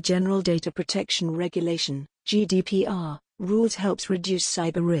compliance with the General Data Protection Regulation, GDPR, rules helps reduce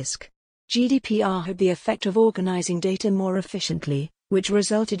cyber risk. GDPR had the effect of organizing data more efficiently, which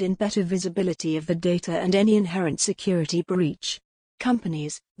resulted in better visibility of the data and any inherent security breach.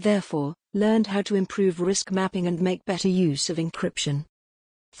 Companies, therefore, learned how to improve risk mapping and make better use of encryption.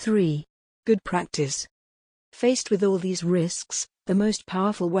 3. Good practice. Faced with all these risks, the most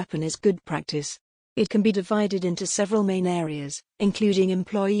powerful weapon is good practice. It can be divided into several main areas, including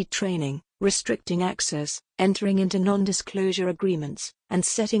employee training, restricting access, entering into non-disclosure agreements, and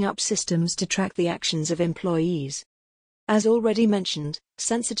setting up systems to track the actions of employees. As already mentioned,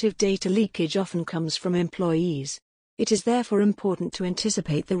 sensitive data leakage often comes from employees. It is therefore important to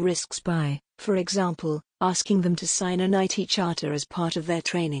anticipate the risks by, for example, asking them to sign an IT charter as part of their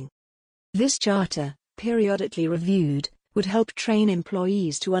training. This charter, periodically reviewed, would help train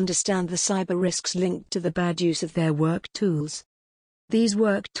employees to understand the cyber risks linked to the bad use of their work tools. These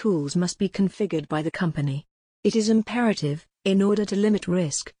work tools must be configured by the company. It is imperative, in order to limit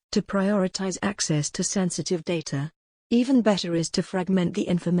risk, to prioritize access to sensitive data. Even better is to fragment the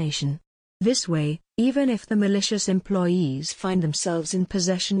information. This way, even if the malicious employees find themselves in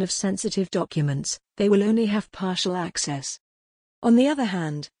possession of sensitive documents, they will only have partial access. On the other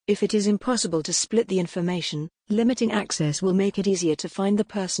hand, if it is impossible to split the information, limiting access will make it easier to find the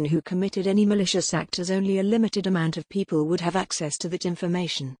person who committed any malicious act, as only a limited amount of people would have access to that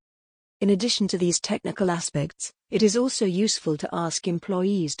information. In addition to these technical aspects, it is also useful to ask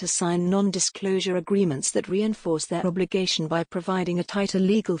employees to sign non-disclosure agreements that reinforce their obligation by providing a tighter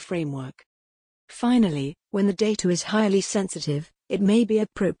legal framework. Finally, when the data is highly sensitive, it may be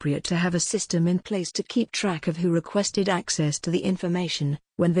appropriate to have a system in place to keep track of who requested access to the information,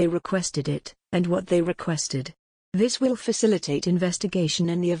 when they requested it, and what they requested. This will facilitate investigation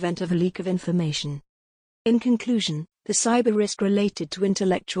in the event of a leak of information. In conclusion, the cyber risk related to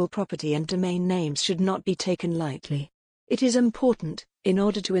intellectual property and domain names should not be taken lightly. It is important, in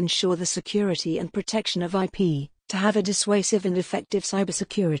order to ensure the security and protection of IP, to have a dissuasive and effective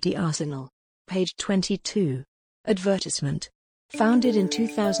cybersecurity arsenal. Page 22. Advertisement. Founded in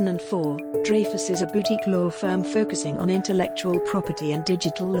 2004, Dreyfus is a boutique law firm focusing on intellectual property and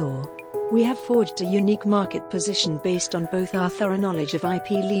digital law. We have forged a unique market position based on both our thorough knowledge of IP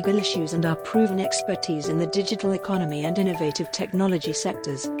legal issues and our proven expertise in the digital economy and innovative technology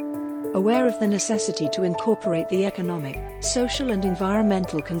sectors. Aware of the necessity to incorporate the economic, social and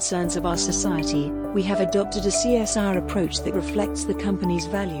environmental concerns of our society, we have adopted a CSR approach that reflects the company's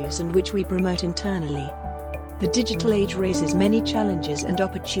values and which we promote internally. The digital age raises many challenges and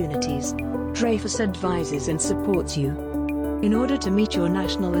opportunities. Dreyfus advises and supports you. In order to meet your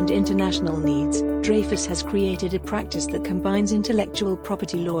national and international needs, Dreyfus has created a practice that combines intellectual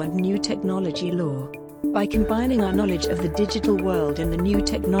property law and new technology law. By combining our knowledge of the digital world and the new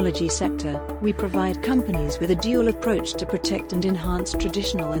technology sector, we provide companies with a dual approach to protect and enhance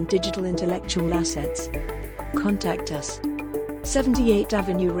traditional and digital intellectual assets. Contact us. 78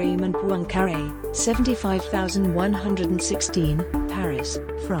 Avenue Raymond Poincaré, 75116, Paris,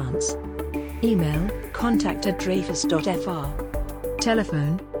 France. Email, contact@dreyfus.fr.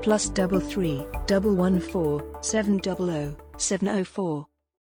 Telephone, +33 114 700 704.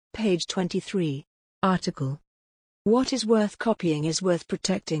 Page 23. Article. What is worth copying is worth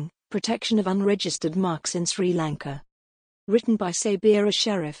protecting, protection of unregistered marks in Sri Lanka. Written by Sabira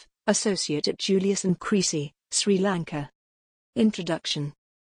Sharif, Associate at Julius & Creasy, Sri Lanka. Introduction.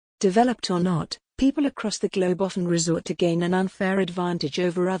 Developed or not, people across the globe often resort to gain an unfair advantage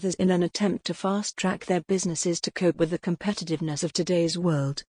over others in an attempt to fast-track their businesses to cope with the competitiveness of today's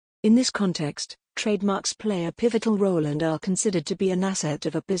world. In this context, trademarks play a pivotal role and are considered to be an asset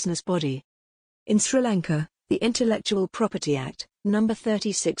of a business body. In Sri Lanka, the Intellectual Property Act, No.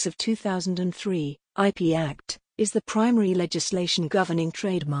 36 of 2003, IP Act, is the primary legislation governing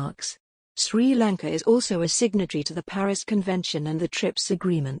trademarks. Sri Lanka is also a signatory to the Paris Convention and the TRIPS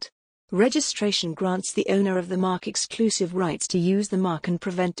Agreement. Registration grants the owner of the mark exclusive rights to use the mark and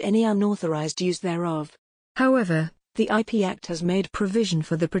prevent any unauthorized use thereof. However, the IP Act has made provision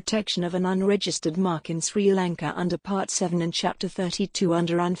for the protection of an unregistered mark in Sri Lanka under Part 7 and Chapter 32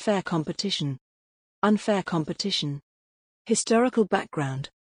 under Unfair Competition. Unfair competition. Historical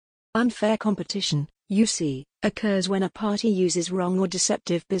background. Unfair competition, UC, occurs when a party uses wrong or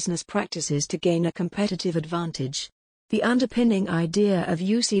deceptive business practices to gain a competitive advantage. The underpinning idea of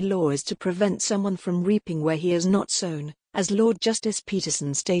UC law is to prevent someone from reaping where he has not sown, as Lord Justice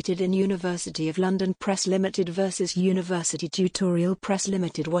Peterson stated in University of London Press Limited versus University Tutorial Press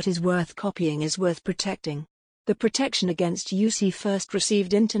Limited. What is worth copying is worth protecting. The protection against UC first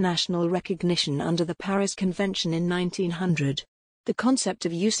received international recognition under the Paris Convention in 1900. The concept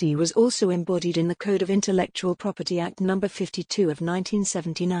of UC was also embodied in the Code of Intellectual Property Act No. 52 of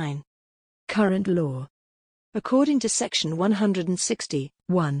 1979. Current law. According to Section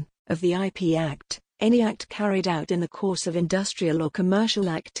 160(1) of the IP Act, any act carried out in the course of industrial or commercial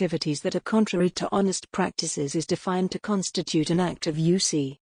activities that are contrary to honest practices is defined to constitute an act of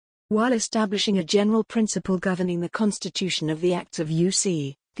UC. While establishing a general principle governing the constitution of the acts of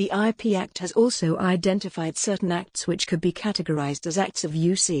UC, the IP Act has also identified certain acts which could be categorized as acts of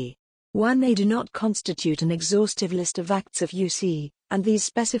UC. 1. They do not constitute an exhaustive list of acts of UC, and these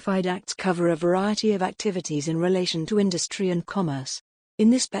specified acts cover a variety of activities in relation to industry and commerce. In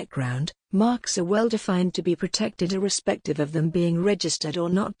this background, marks are well defined to be protected irrespective of them being registered or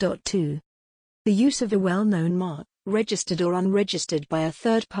not. 2. The use of a well-known mark, registered or unregistered by a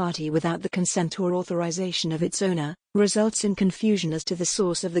third party without the consent or authorization of its owner, results in confusion as to the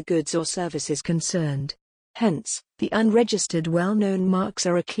source of the goods or services concerned. Hence, the unregistered well-known marks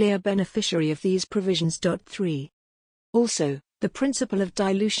are a clear beneficiary of these provisions. 3. Also, the principle of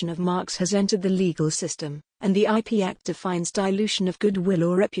dilution of marks has entered the legal system, and the IP Act defines dilution of goodwill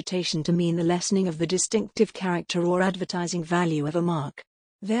or reputation to mean the lessening of the distinctive character or advertising value of a mark.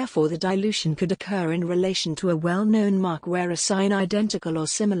 Therefore, the dilution could occur in relation to a well-known mark where a sign identical or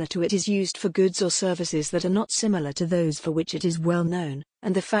similar to it is used for goods or services that are not similar to those for which it is well known,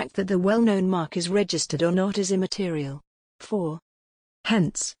 and the fact that the well-known mark is registered or not is immaterial. 4.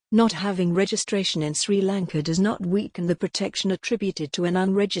 Hence, not having registration in Sri Lanka does not weaken the protection attributed to an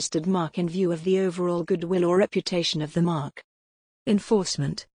unregistered mark in view of the overall goodwill or reputation of the mark.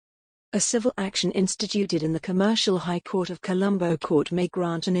 Enforcement. A civil action instituted in the Commercial High Court of Colombo Court may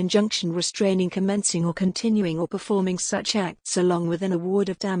grant an injunction restraining commencing or continuing or performing such acts along with an award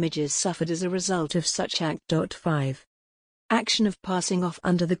of damages suffered as a result of such act. 5. Action of passing off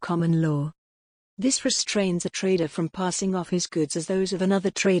under the common law. This restrains a trader from passing off his goods as those of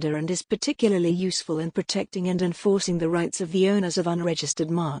another trader and is particularly useful in protecting and enforcing the rights of the owners of unregistered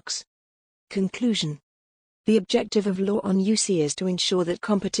marks. Conclusion. The objective of law on UC is to ensure that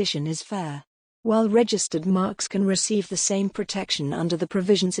competition is fair. While registered marks can receive the same protection under the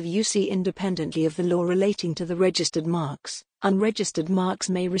provisions of UC independently of the law relating to the registered marks, unregistered marks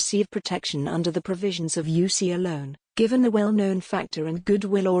may receive protection under the provisions of UC alone, given the well-known factor and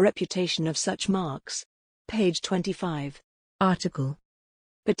goodwill or reputation of such marks. Page 25. Article.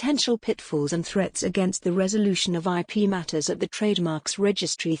 Potential pitfalls and threats against the resolution of IP matters at the Trademarks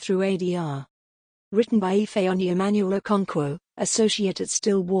Registry through ADR. Written by Ifeanyi Emmanuel Okonkwo, Associate at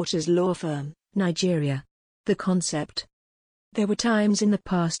Stillwater's Law Firm, Nigeria. The concept. There were times in the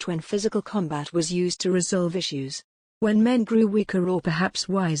past when physical combat was used to resolve issues. When men grew weaker or perhaps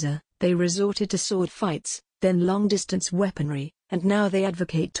wiser, they resorted to sword fights, then long-distance weaponry, and now they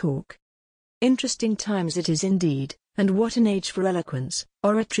advocate talk. Interesting times it is indeed, and what an age for eloquence,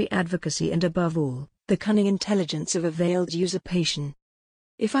 oratory advocacy and above all, the cunning intelligence of a veiled usurpation.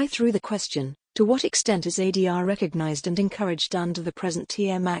 If I threw the question, to what extent is ADR recognized and encouraged under the present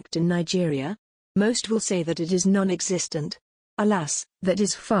TM Act in Nigeria? Most will say that it is non-existent. Alas, that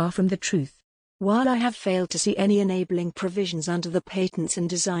is far from the truth. While I have failed to see any enabling provisions under the Patents and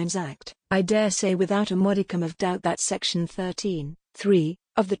Designs Act, I dare say without a modicum of doubt that Section 13(3)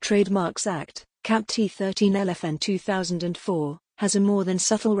 of the Trademarks Act, Cap T 13 LFN 2004, has a more than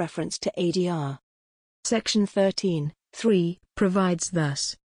subtle reference to ADR. Section 13(3) provides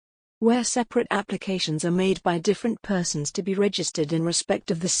thus. Where separate applications are made by different persons to be registered in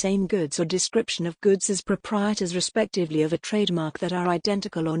respect of the same goods or description of goods as proprietors respectively of a trademark that are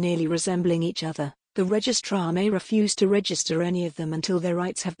identical or nearly resembling each other, the registrar may refuse to register any of them until their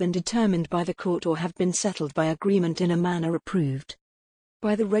rights have been determined by the court or have been settled by agreement in a manner approved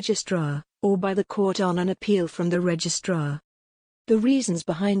by the registrar, or by the court on an appeal from the registrar. The reasons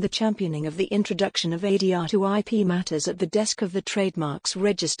behind the championing of the introduction of ADR to IP matters at the desk of the Trademarks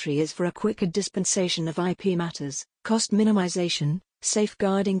Registry is for a quicker dispensation of IP matters, cost minimization,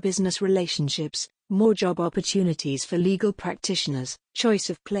 safeguarding business relationships, more job opportunities for legal practitioners, choice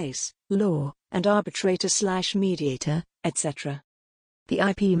of place, law, and arbitrator/mediator, etc. The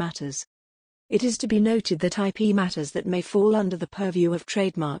IP matters. It is to be noted that IP matters that may fall under the purview of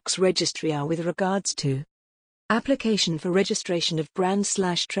Trademarks Registry are with regards to application for registration of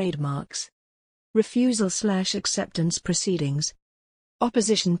brands/trademarks, refusal/acceptance proceedings,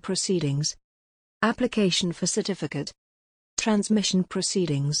 opposition proceedings, application for certificate, transmission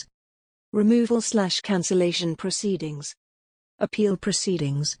proceedings, removal/cancellation proceedings, appeal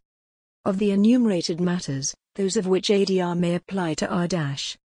proceedings. Of the enumerated matters, those of which ADR may apply to are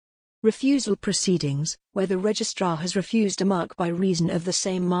refusal proceedings, where the registrar has refused a mark by reason of the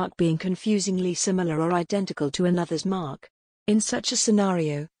same mark being confusingly similar or identical to another's mark. In such a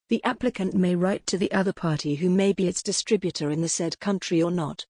scenario, the applicant may write to the other party who may be its distributor in the said country or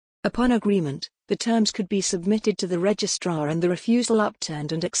not. Upon agreement, the terms could be submitted to the registrar and the refusal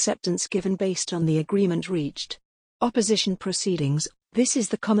upturned and acceptance given based on the agreement reached. Opposition proceedings. This is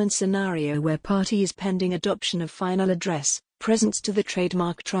the common scenario where parties pending adoption of final address presents to the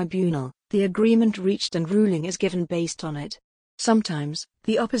Trademark Tribunal, the agreement reached and ruling is given based on it. Sometimes,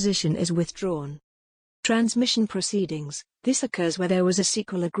 the opposition is withdrawn. Transmission proceedings. This occurs where there was a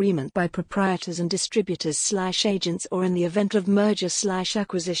sequel agreement by proprietors and distributors/agents, or in the event of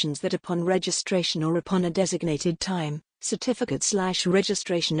merger/acquisitions that upon registration or upon a designated time,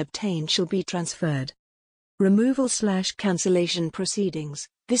 certificate/registration obtained shall be transferred. Removal/cancellation proceedings.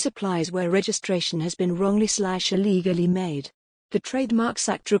 This applies where registration has been wrongly/illegally made. The Trademarks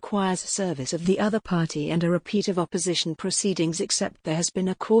Act requires service of the other party and a repeat of opposition proceedings except there has been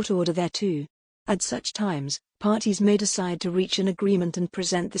a court order thereto. At such times, parties may decide to reach an agreement and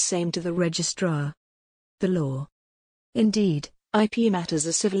present the same to the registrar. The law. Indeed, IP matters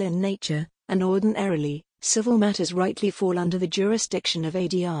are civil in nature, and ordinarily, civil matters rightly fall under the jurisdiction of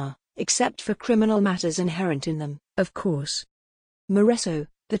ADR, except for criminal matters inherent in them, of course. Moreso,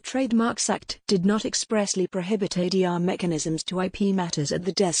 the Trademarks Act did not expressly prohibit ADR mechanisms to IP matters at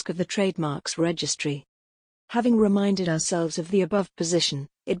the desk of the Trademarks Registry. Having reminded ourselves of the above position,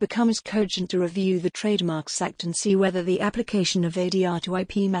 it becomes cogent to review the Trademarks Act and see whether the application of ADR to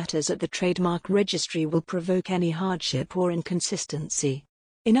IP matters at the Trademark Registry will provoke any hardship or inconsistency.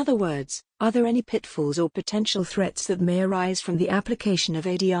 In other words, are there any pitfalls or potential threats that may arise from the application of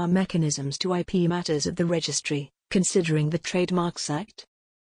ADR mechanisms to IP matters at the Registry, considering the Trademarks Act?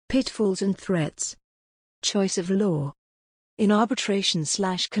 Pitfalls and threats. Choice of law. In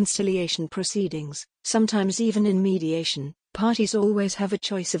arbitration/conciliation proceedings, sometimes even in mediation, parties always have a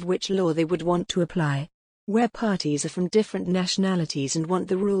choice of which law they would want to apply. Where parties are from different nationalities and want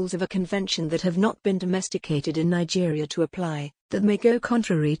the rules of a convention that have not been domesticated in Nigeria to apply, that may go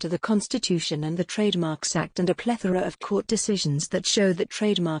contrary to the Constitution and the Trademarks Act and a plethora of court decisions that show that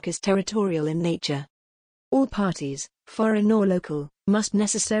trademark is territorial in nature. All parties, foreign or local, must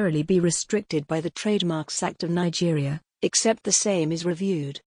necessarily be restricted by the Trademarks Act of Nigeria, except the same is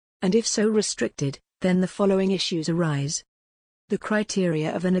reviewed. And if so restricted, then the following issues arise. The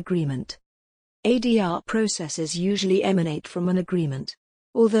criteria of an agreement. ADR processes usually emanate from an agreement.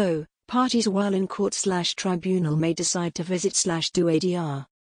 Although, parties while in court/tribunal may decide to visit/do ADR.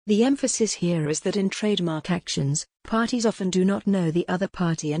 The emphasis here is that in trademark actions, parties often do not know the other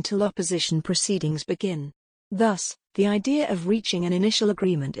party until opposition proceedings begin. Thus, the idea of reaching an initial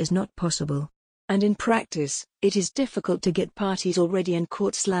agreement is not possible. And in practice, it is difficult to get parties already in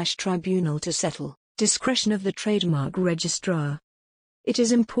court/tribunal to settle. Discretion of the trademark registrar. It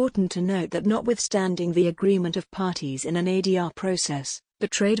is important to note that notwithstanding the agreement of parties in an ADR process, the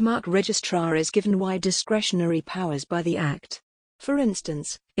trademark registrar is given wide discretionary powers by the Act. For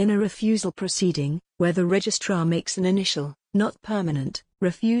instance, in a refusal proceeding, where the registrar makes an initial, not permanent,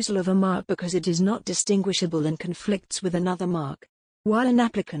 refusal of a mark because it is not distinguishable and conflicts with another mark. While an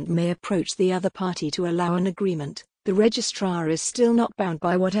applicant may approach the other party to allow an agreement, the registrar is still not bound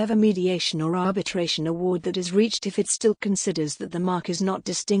by whatever mediation or arbitration award that is reached if it still considers that the mark is not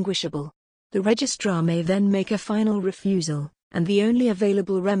distinguishable. The registrar may then make a final refusal, and the only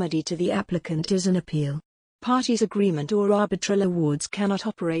available remedy to the applicant is an appeal. Parties' agreement or arbitral awards cannot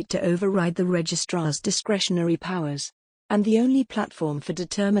operate to override the registrar's discretionary powers. And the only platform for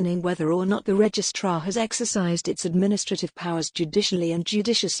determining whether or not the registrar has exercised its administrative powers judicially and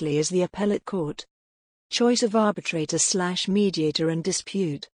judiciously is the appellate court. Choice of arbitrator/mediator and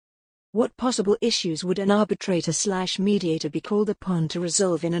dispute. What possible issues would an arbitrator/mediator be called upon to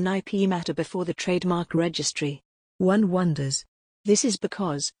resolve in an IP matter before the Trademark Registry? One wonders. This is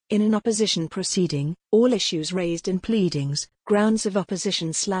because, in an opposition proceeding, all issues raised in pleadings, grounds of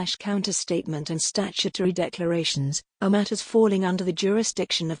opposition/counterstatement and statutory declarations, are matters falling under the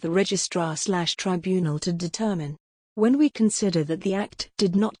jurisdiction of the registrar/tribunal to determine. When we consider that the Act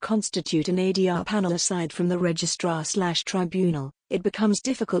did not constitute an ADR panel aside from the registrar/tribunal, it becomes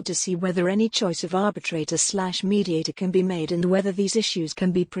difficult to see whether any choice of arbitrator/mediator can be made and whether these issues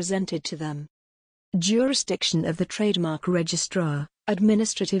can be presented to them. Jurisdiction of the Trademark Registrar,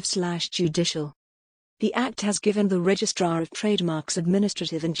 administrative/judicial. The Act has given the Registrar of Trademarks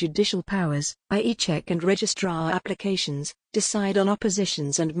administrative and judicial powers, i.e. check and registrar applications, decide on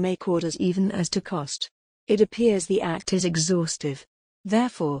oppositions and make orders even as to cost. It appears the Act is exhaustive.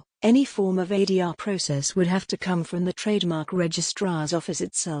 Therefore, any form of ADR process would have to come from the Trademark Registrar's office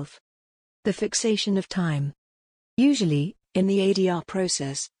itself. The fixation of time. Usually, in the ADR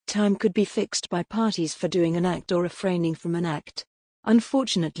process, time could be fixed by parties for doing an act or refraining from an act.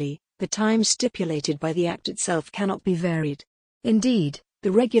 Unfortunately, the time stipulated by the Act itself cannot be varied. Indeed,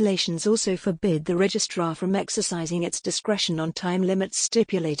 The regulations also forbid the registrar from exercising its discretion on time limits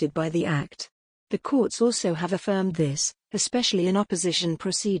stipulated by the Act. The courts also have affirmed this, especially in opposition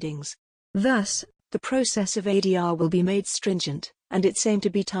proceedings. Thus, the process of ADR will be made stringent, and its aim to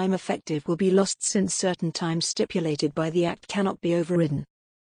be time-effective will be lost since certain times stipulated by the Act cannot be overridden.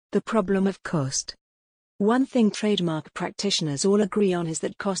 The problem of cost. One thing trademark practitioners all agree on is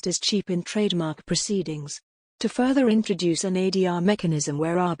that cost is cheap in trademark proceedings. To further introduce an ADR mechanism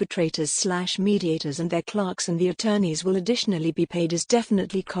where arbitrators/mediators and their clerks and the attorneys will additionally be paid is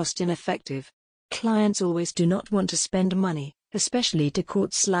definitely cost-ineffective. Clients always do not want to spend money, especially to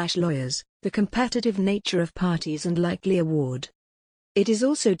courts/lawyers, the competitive nature of parties and likely award. It is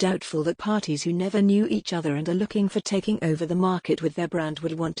also doubtful that parties who never knew each other and are looking for taking over the market with their brand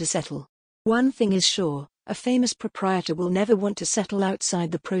would want to settle. One thing is sure, a famous proprietor will never want to settle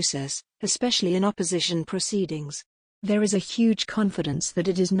outside the process, especially in opposition proceedings. There is a huge confidence that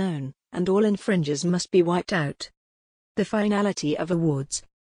it is known, and all infringers must be wiped out. The finality of awards.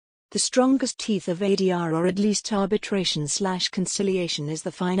 The strongest teeth of ADR, or at least arbitration/conciliation, is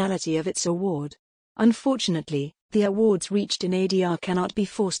the finality of its award. Unfortunately, the awards reached in ADR cannot be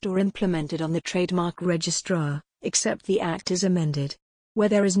forced or implemented on the trademark registrar, except the Act is amended. Where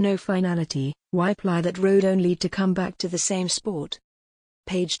there is no finality, why ply that road only to come back to the same sport?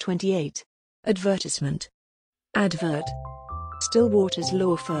 Page 28. Advertisement. Advert. Stillwater's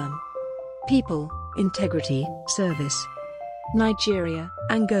Law Firm. People, Integrity, Service. Nigeria,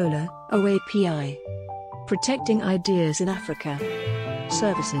 Angola, OAPI. Protecting Ideas in Africa.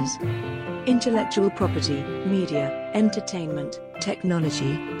 Services. Intellectual property, media, entertainment,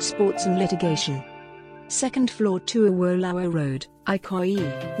 technology, sports and litigation. Second floor 2 Awolowo Road,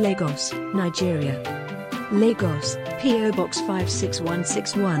 Ikoyi, Lagos, Nigeria. Lagos, P.O. Box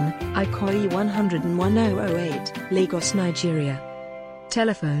 56161, Ikoyi 101008, Lagos, Nigeria.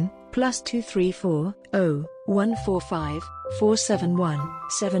 Telephone, +234 0145 471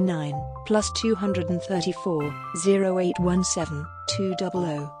 79, +234 0817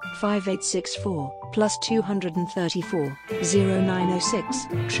 200 5864, +234 0906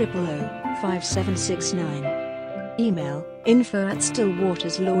 000 5769. Email,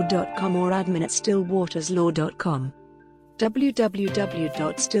 info@stillwaterslaw.com or admin@stillwaterslaw.com.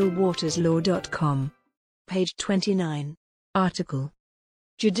 www.stillwaterslaw.com. Page 29. Article.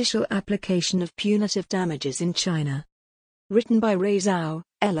 Judicial application of punitive damages in China. Written by Ray Zhao,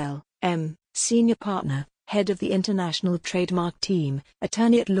 LL.M., Senior Partner, Head of the International Trademark Team,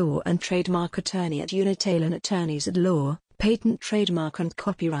 Attorney at Law and Trademark Attorney at Unitalon Attorneys at Law, Patent, Trademark and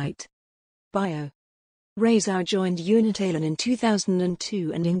Copyright. Bio. Ray Zhao joined Unitalon in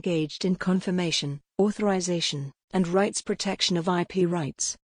 2002 and engaged in confirmation, authorization, and rights protection of IP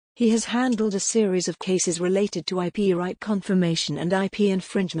rights. He has handled a series of cases related to IP right confirmation and IP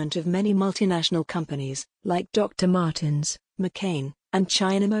infringement of many multinational companies, like Dr. Martens, McCain, and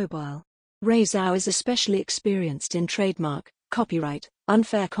China Mobile. Ray Zhao is especially experienced in trademark, copyright,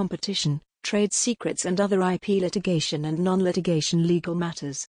 unfair competition, trade secrets and other IP litigation and non-litigation legal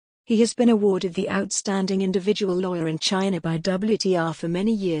matters. He has been awarded the Outstanding Individual Lawyer in China by WTR for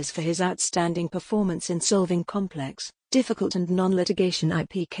many years for his outstanding performance in solving complex, difficult and non-litigation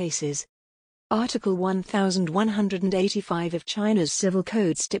IP cases. Article 1185 of China's Civil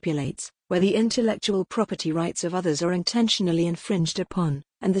Code stipulates, where the intellectual property rights of others are intentionally infringed upon,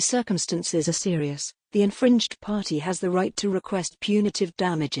 and the circumstances are serious, the infringed party has the right to request punitive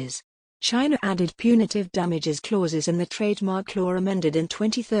damages. China added punitive damages clauses in the trademark law amended in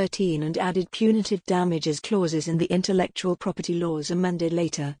 2013 and added punitive damages clauses in the intellectual property laws amended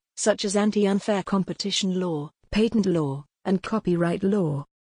later, such as anti-unfair competition law, patent law, and copyright law.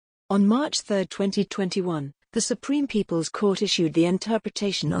 On March 3, 2021, the Supreme People's Court issued the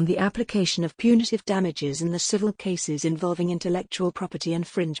interpretation on the application of punitive damages in the civil cases involving intellectual property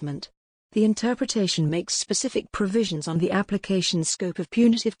infringement. The interpretation makes specific provisions on the application scope of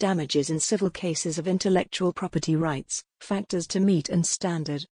punitive damages in civil cases of intellectual property rights, factors to meet and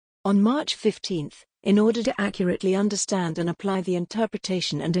standard. On March 15, in order to accurately understand and apply the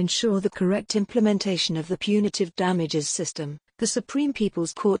interpretation and ensure the correct implementation of the punitive damages system, the Supreme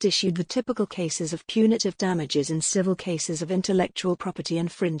People's Court issued the typical cases of punitive damages in civil cases of intellectual property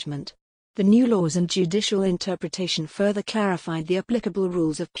infringement. The new laws and judicial interpretation further clarified the applicable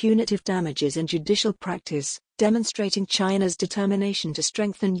rules of punitive damages in judicial practice, demonstrating China's determination to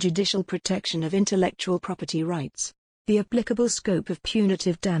strengthen judicial protection of intellectual property rights. The applicable scope of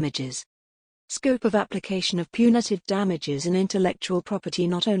punitive damages. Scope of application of punitive damages in intellectual property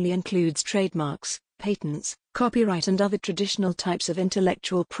not only includes trademarks, patents, copyright and other traditional types of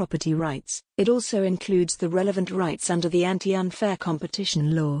intellectual property rights. It also includes the relevant rights under the Anti-Unfair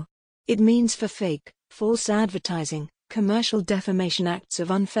Competition Law. It means for fake, false advertising, commercial defamation acts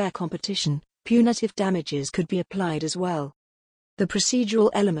of unfair competition, punitive damages could be applied as well. The procedural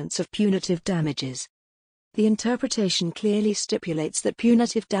elements of punitive damages. The interpretation clearly stipulates that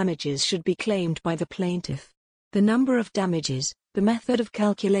punitive damages should be claimed by the plaintiff. The number of damages, the method of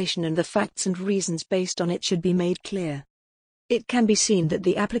calculation and the facts and reasons based on it should be made clear. It can be seen that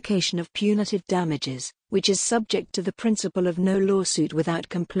the application of punitive damages, which is subject to the principle of no lawsuit without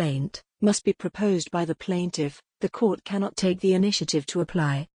complaint, must be proposed by the plaintiff. The court cannot take the initiative to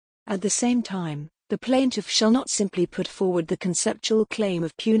apply. At the same time, the plaintiff shall not simply put forward the conceptual claim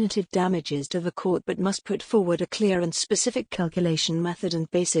of punitive damages to the court but must put forward a clear and specific calculation method and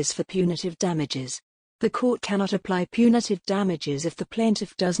basis for punitive damages. The court cannot apply punitive damages if the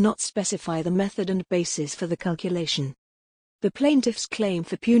plaintiff does not specify the method and basis for the calculation. The plaintiff's claim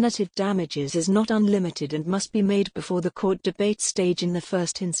for punitive damages is not unlimited and must be made before the court debate stage in the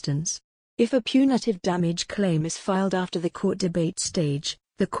first instance. If a punitive damage claim is filed after the court debate stage,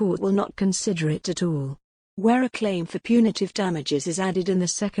 the court will not consider it at all. Where a claim for punitive damages is added in the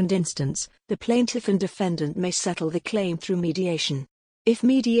second instance, the plaintiff and defendant may settle the claim through mediation. If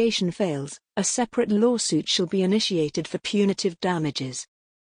mediation fails, a separate lawsuit shall be initiated for punitive damages.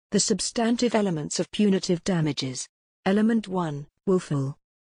 The substantive elements of punitive damages. Element 1, willful.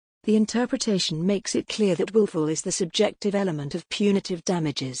 The interpretation makes it clear that willful is the subjective element of punitive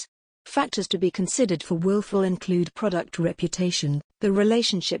damages. Factors to be considered for willful include product reputation, the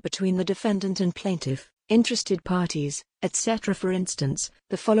relationship between the defendant and plaintiff, interested parties, etc. For instance,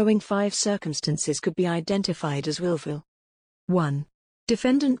 the following 5 circumstances could be identified as willful. 1.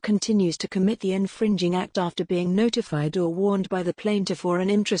 Defendant continues to commit the infringing act after being notified or warned by the plaintiff or an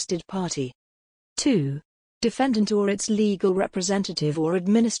interested party. 2. Defendant or its legal representative or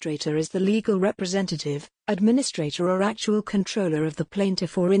administrator is the legal representative, administrator or actual controller of the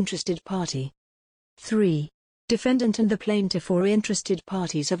plaintiff or interested party. 3. Defendant and the plaintiff or interested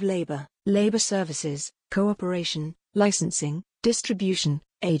parties have labor services, cooperation, licensing, distribution,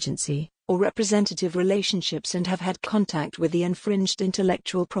 agency, or representative relationships and have had contact with the infringed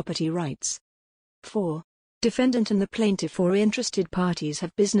intellectual property rights. 4. Defendant and the plaintiff or interested parties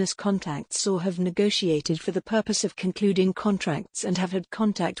have business contacts or have negotiated for the purpose of concluding contracts and have had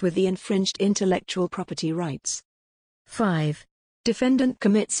contact with the infringed intellectual property rights. 5. Defendant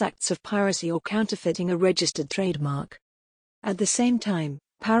commits acts of piracy or counterfeiting a registered trademark. At the same time,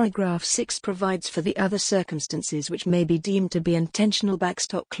 paragraph 6 provides for the other circumstances which may be deemed to be intentional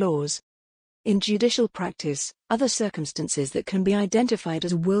backstop clause. In judicial practice, other circumstances that can be identified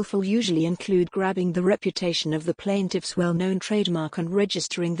as willful usually include grabbing the reputation of the plaintiff's well-known trademark and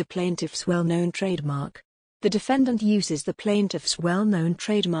registering the plaintiff's well-known trademark. The defendant uses the plaintiff's well-known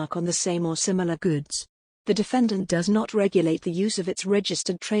trademark on the same or similar goods. The defendant does not regulate the use of its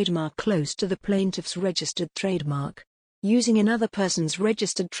registered trademark close to the plaintiff's registered trademark. Using another person's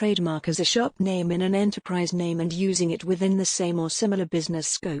registered trademark as a shop name in an enterprise name and using it within the same or similar business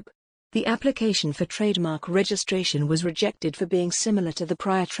scope. The application for trademark registration was rejected for being similar to the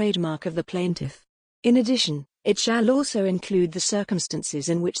prior trademark of the plaintiff. In addition, it shall also include the circumstances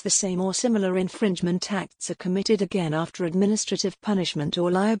in which the same or similar infringement acts are committed again after administrative punishment or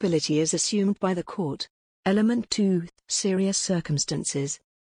liability is assumed by the court. Element 2, serious circumstances.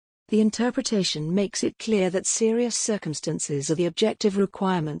 The interpretation makes it clear that serious circumstances are the objective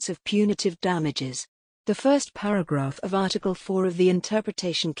requirements of punitive damages. The first paragraph of Article 4 of the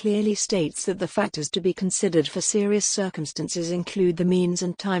interpretation clearly states that the factors to be considered for serious circumstances include the means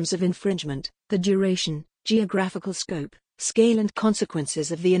and times of infringement, the duration, geographical scope, scale and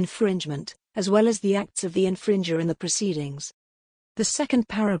consequences of the infringement, as well as the acts of the infringer in the proceedings. The second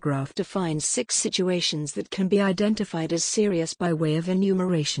paragraph defines 6 situations that can be identified as serious by way of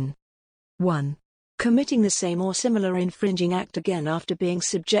enumeration. 1. Committing the same or similar infringing act again after being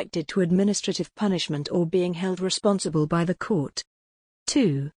subjected to administrative punishment or being held responsible by the court.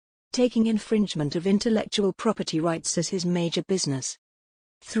 2. Taking infringement of intellectual property rights as his major business.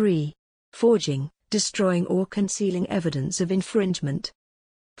 3. Forging, destroying or concealing evidence of infringement.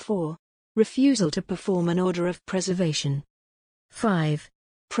 4. Refusal to perform an order of preservation. 5.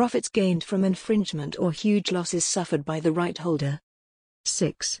 Profits gained from infringement or huge losses suffered by the right holder.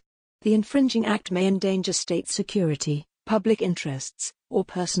 6. The infringing act may endanger state security, public interests, or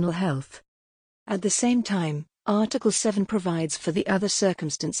personal health. At the same time, Article 7 provides for the other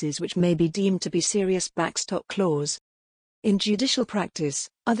circumstances which may be deemed to be serious backstop clause. In judicial practice,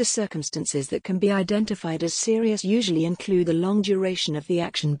 other circumstances that can be identified as serious usually include the long duration of the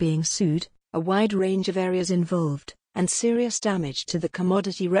action being sued, a wide range of areas involved, and serious damage to the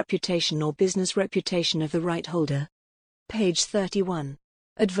commodity reputation or business reputation of the right holder. Page 31.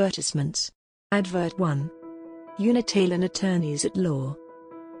 Advertisements. Advert 1. Unitalon Attorneys at Law.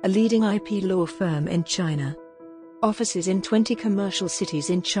 A leading IP law firm in China. Offices in 20 commercial cities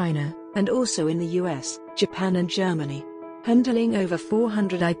in China, and also in the US, Japan and Germany. Handling over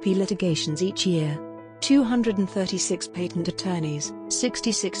 400 IP litigations each year. 236 patent attorneys,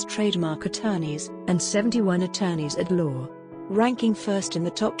 66 trademark attorneys, and 71 attorneys at law. Ranking first in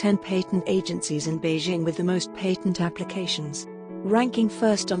the top 10 patent agencies in Beijing with the most patent applications. Ranking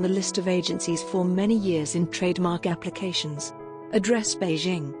first on the list of agencies for many years in trademark applications. Address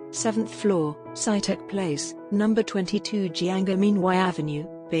Beijing, 7th floor, Sci-Tech Place, number 22 Jiangminwei Avenue,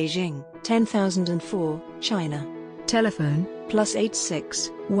 Beijing, 10004, China. Telephone,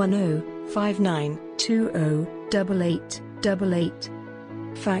 +86 10 59 20 8888.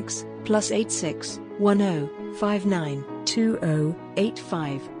 Fax, +86 10 59 20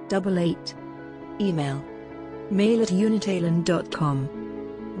 8588. Email, mail@unitalon.com.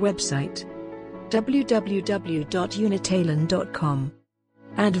 Website, www.unitalon.com.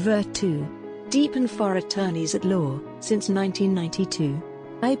 Advert 2. Deep and Far Attorneys at Law, since 1992.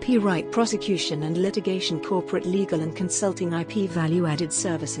 IP right prosecution and litigation, corporate legal and consulting, IP value-added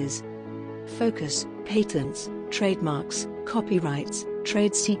services. Focus, patents, trademarks, copyrights,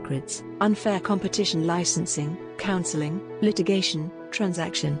 trade secrets, unfair competition, licensing, counseling, litigation,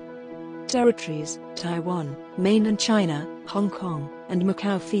 transaction. Territories, Taiwan, mainland China, Hong Kong, and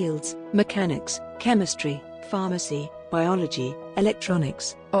Macau. Fields, mechanics, chemistry, pharmacy, biology,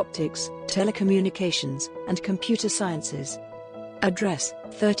 electronics, optics, telecommunications, and computer sciences. Address,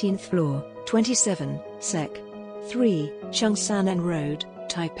 13th floor, 27, Sec. 3, Chengsanan Road,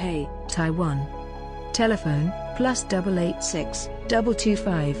 Taipei, Taiwan. Telephone, +886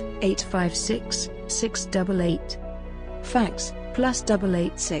 225 856 688. Fax,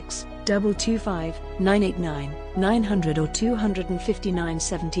 +886 225 989 900 or 259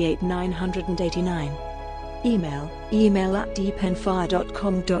 78 989. Email,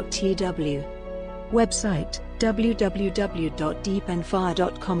 email@deepenfire.com.tw. Website,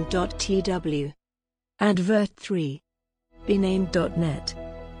 www.deepenfire.com.tw. Advert 3. Bname.net.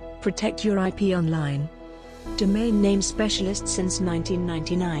 Protect your IP online. Domain name specialist since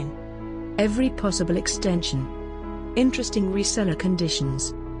 1999. Every possible extension. Interesting reseller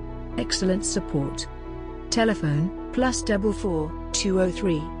conditions. Excellent support. Telephone, +44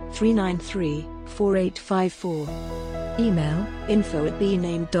 203 393 4854. Email,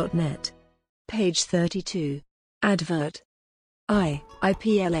 info@bname.net. Page 32. Advert.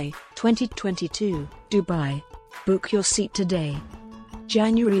 IPLA 2022, Dubai. Book your seat today.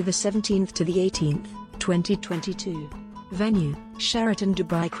 January the 17th to the 18th, 2022. Venue, Sheraton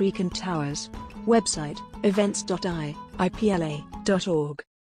Dubai Creek and Towers. Website, events.ipla.org.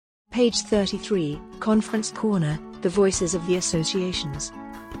 Page 33, Conference Corner, the voices of the associations.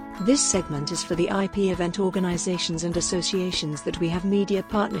 This segment is for the IP event organizations and associations that we have media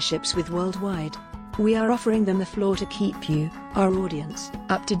partnerships with worldwide. We are offering them the floor to keep you, our audience,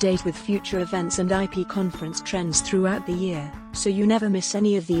 up to date with future events and IP conference trends throughout the year, so you never miss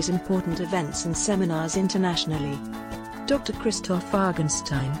any of these important events and seminars internationally. Dr. Christoph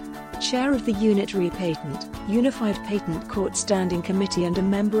Argenstein, Chair of the Unitary Patent, Unified Patent Court Standing Committee and a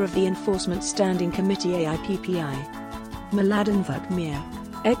member of the Enforcement Standing Committee AIPPI. Mladen Vukmir,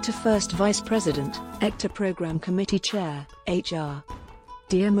 ECTA First Vice President, ECTA Program Committee Chair, HR.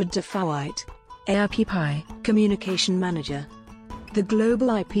 Diarmuid de Fawait, AIPPI, Communication Manager. The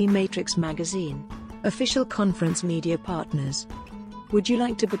Global IP Matrix Magazine. Official conference media partners. Would you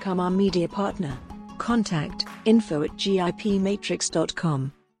like to become our media partner? Contact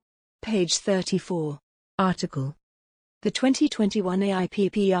info@gipmatrix.com. Page 34. Article. The 2021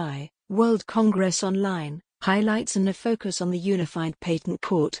 AIPPI, World Congress Online, Highlights and a Focus on the Unified Patent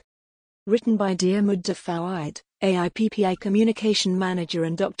Court. Written by Diarmuid de Fawait, AIPPI Communication Manager,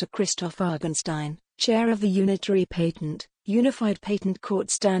 and Dr. Christoph Argenstein, Chair of the Unitary Patent, Unified Patent Court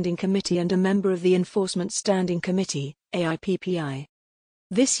Standing Committee and a member of the Enforcement Standing Committee, AIPPI.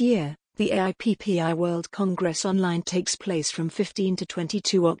 This year, the AIPPI World Congress Online takes place from 15 to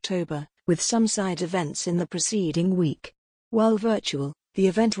 22 October, with some side events in the preceding week. While virtual, the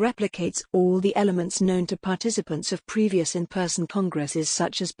event replicates all the elements known to participants of previous in-person congresses,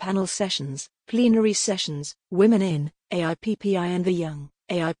 such as panel sessions, plenary sessions, Women in AIPPI and the Young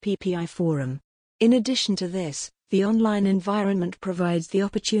AIPPI Forum. In addition to this, the online environment provides the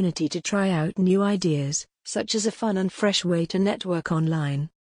opportunity to try out new ideas, such as a fun and fresh way to network online.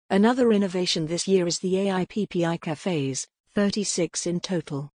 Another innovation this year is the AIPPI cafes, 36 in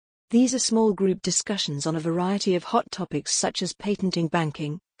total. These are small group discussions on a variety of hot topics such as patenting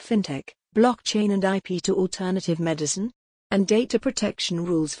banking, fintech, blockchain and IP to alternative medicine, and data protection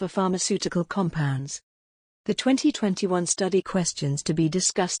rules for pharmaceutical compounds. The 2021 study questions to be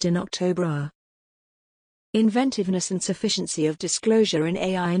discussed in October are inventiveness and sufficiency of disclosure in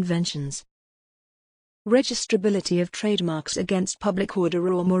AI inventions, registrability of trademarks against public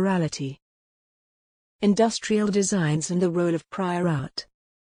order or morality, industrial designs and the role of prior art,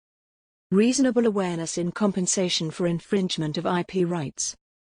 reasonable awareness in compensation for infringement of IP rights.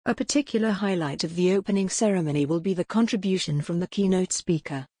 A particular highlight of the opening ceremony will be the contribution from the keynote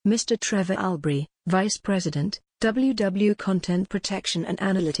speaker, Mr. Trevor Albury, Vice President, WW Content Protection and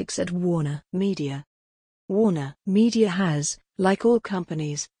Analytics at Warner Media. Warner Media has, like all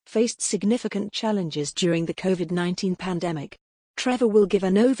companies, faced significant challenges during the COVID-19 pandemic. Trevor will give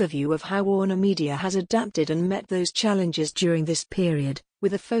an overview of how Warner Media has adapted and met those challenges during this period,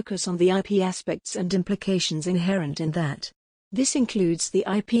 with a focus on the IP aspects and implications inherent in that. This includes the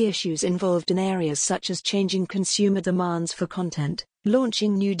IP issues involved in areas such as changing consumer demands for content,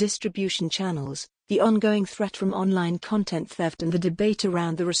 launching new distribution channels, the ongoing threat from online content theft and the debate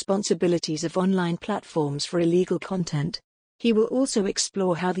around the responsibilities of online platforms for illegal content. He will also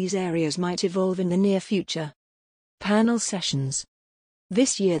explore how these areas might evolve in the near future. Panel sessions.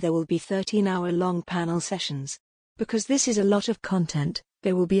 This year there will be 13-hour-long panel sessions. Because this is a lot of content,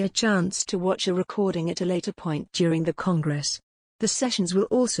 there will be a chance to watch a recording at a later point during the Congress. The sessions will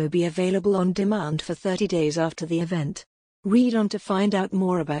also be available on demand for 30 days after the event. Read on to find out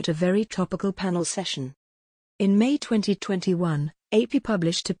more about a very topical panel session. In May 2021, AP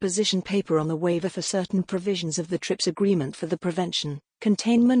published a position paper on the waiver for certain provisions of the TRIPS agreement for the prevention,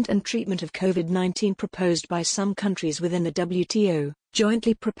 containment and treatment of COVID-19 proposed by some countries within the WTO,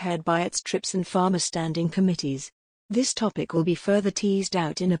 jointly prepared by its TRIPS and Pharma standing committees. This topic will be further teased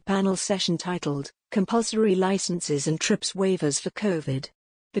out in a panel session titled, Compulsory Licenses and TRIPS Waivers for COVID.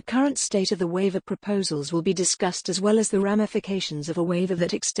 The current state of the waiver proposals will be discussed as well as the ramifications of a waiver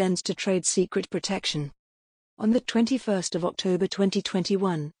that extends to trade secret protection. On the 21st of October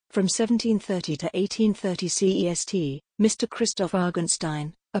 2021, from 17:30 to 18:30 CEST, Mr. Christoph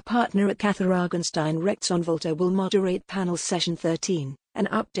Argenstein, a partner at Cather Argenstein Rechtsanwälte will moderate panel session 13, an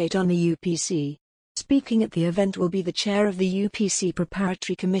update on the UPC. Speaking at the event will be the chair of the UPC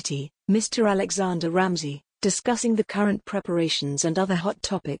Preparatory Committee, Mr. Alexander Ramsey, discussing the current preparations and other hot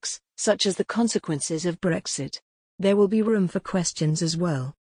topics, such as the consequences of Brexit. There will be room for questions as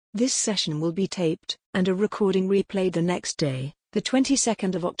well. This session will be taped, and a recording replayed the next day, the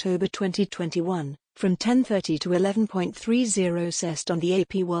 22nd of October 2021, from 10:30 to 11:30 CEST on the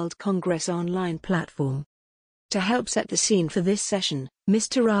AP World Congress online platform. To help set the scene for this session,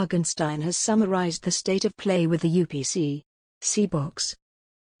 Mr. Argenstein has summarized the state of play with the UPC. See box.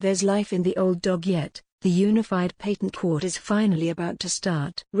 There's life in the old dog yet. The Unified Patent Court is finally about to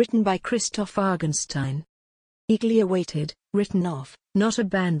start. Written by Christoph Argenstein. Eagerly awaited, written off, not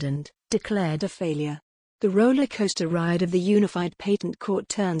abandoned, declared a failure. The roller coaster ride of the Unified Patent Court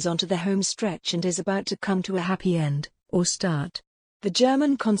turns onto the home stretch and is about to come to a happy end, or start. The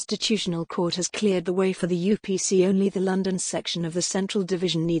German Constitutional Court has cleared the way for the UPC. Only the London section of the Central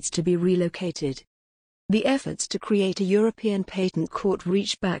Division needs to be relocated. The efforts to create a European Patent Court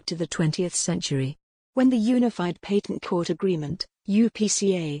reach back to the 20th century. When the Unified Patent Court Agreement,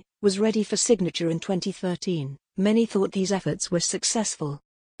 UPCA, was ready for signature in 2013, many thought these efforts were successful.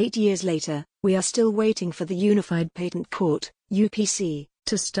 8 years later, we are still waiting for the Unified Patent Court, UPC,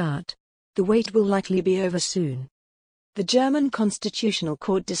 to start. The wait will likely be over soon. The German Constitutional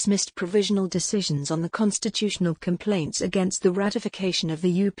Court dismissed provisional decisions on the constitutional complaints against the ratification of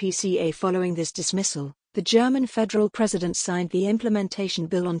the UPCA. Following this dismissal, the German federal president signed the implementation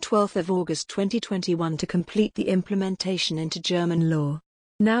bill on 12 August 2021 to complete the implementation into German law.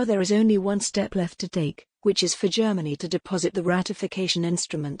 Now there is only one step left to take, which is for Germany to deposit the ratification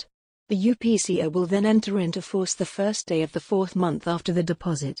instrument. The UPCA will then enter into force the first day of the fourth month after the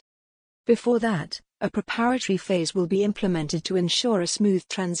deposit. Before that, a preparatory phase will be implemented to ensure a smooth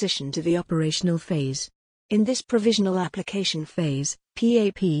transition to the operational phase. In this provisional application phase,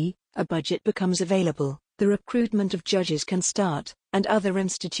 PAP, a budget becomes available, the recruitment of judges can start, and other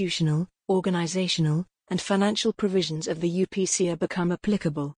institutional, organizational, and financial provisions of the UPCA become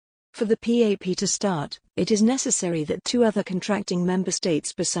applicable. For the PAP to start, it is necessary that 2 other contracting member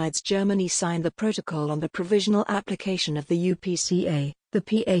states besides Germany sign the protocol on the provisional application of the UPCA, the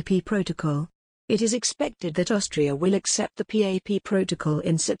PAP protocol. It is expected that Austria will accept the PAP protocol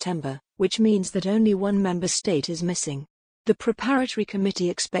in September, which means that only one member state is missing. The preparatory committee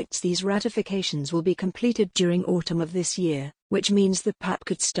expects these ratifications will be completed during autumn of this year, which means the PAP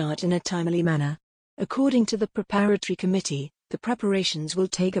could start in a timely manner. According to the preparatory committee, the preparations will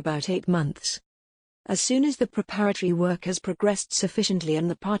take about 8 months. As soon as the preparatory work has progressed sufficiently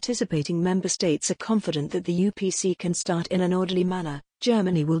and the participating member states are confident that the UPC can start in an orderly manner,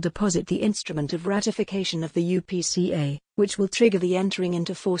 Germany will deposit the instrument of ratification of the UPCA, which will trigger the entering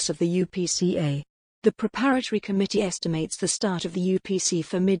into force of the UPCA. The preparatory committee estimates the start of the UPC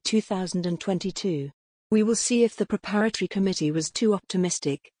for mid-2022. We will see if the preparatory committee was too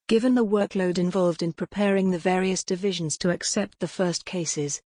optimistic, given the workload involved in preparing the various divisions to accept the first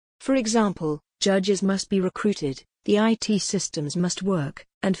cases. For example, judges must be recruited, the IT systems must work,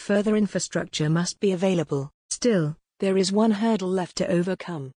 and further infrastructure must be available. Still, there is one hurdle left to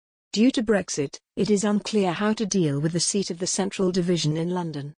overcome. Due to Brexit, it is unclear how to deal with the seat of the Central Division in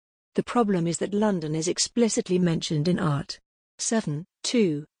London. The problem is that London is explicitly mentioned in Art.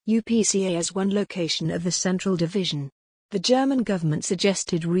 7.2, UPCA as one location of the Central Division. The German government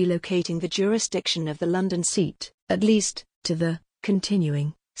suggested relocating the jurisdiction of the London seat, at least, to the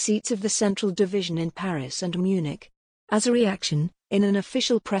continuing seats of the Central Division in Paris and Munich. As a reaction, in an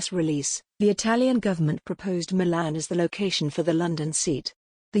official press release, the Italian government proposed Milan as the location for the London seat.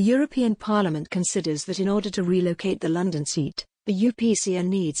 The European Parliament considers that in order to relocate the London seat, the UPCA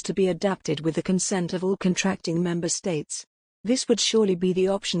needs to be adapted with the consent of all contracting member states. This would surely be the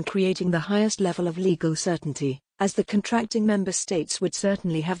option creating the highest level of legal certainty, as the contracting member states would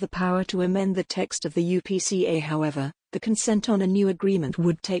certainly have the power to amend the text of the UPCA. However, the consent on a new agreement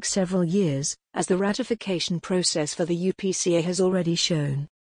would take several years, as the ratification process for the UPCA has already shown.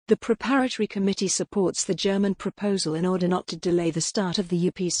 The preparatory committee supports the German proposal in order not to delay the start of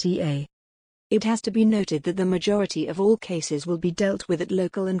the UPCA. It has to be noted that the majority of all cases will be dealt with at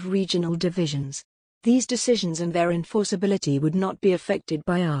local and regional divisions. These decisions and their enforceability would not be affected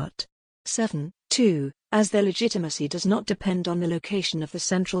by Art. 7.2, as their legitimacy does not depend on the location of the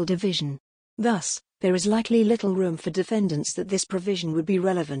Central Division. Thus, there is likely little room for defendants that this provision would be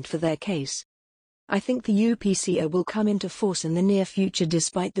relevant for their case. I think the UPCA will come into force in the near future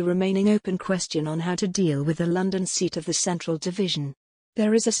despite the remaining open question on how to deal with the London seat of the Central Division.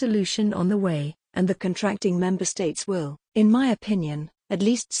 There is a solution on the way, and the contracting member states will, in my opinion, at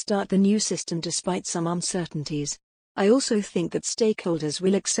least start the new system despite some uncertainties. I also think that stakeholders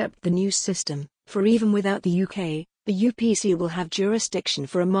will accept the new system, for even without the UK, the UPC will have jurisdiction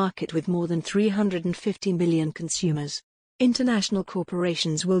for a market with more than 350 million consumers. International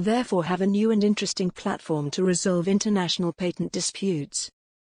corporations will therefore have a new and interesting platform to resolve international patent disputes.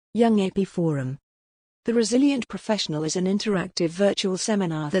 Young AP Forum. The Resilient Professional is an interactive virtual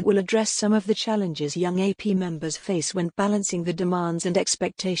seminar that will address some of the challenges young AP members face when balancing the demands and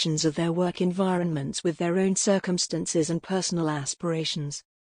expectations of their work environments with their own circumstances and personal aspirations.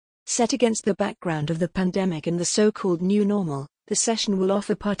 Set against the background of the pandemic and the so-called new normal, the session will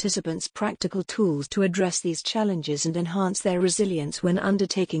offer participants practical tools to address these challenges and enhance their resilience when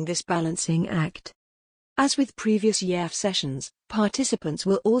undertaking this balancing act. As with previous YAF sessions, participants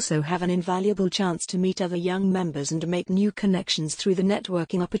will also have an invaluable chance to meet other young members and make new connections through the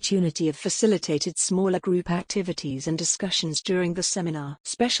networking opportunity of facilitated smaller group activities and discussions during the seminar.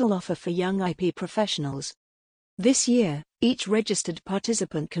 Special offer for young IP professionals. This year, each registered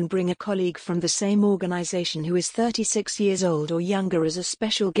participant can bring a colleague from the same organization who is 36 years old or younger as a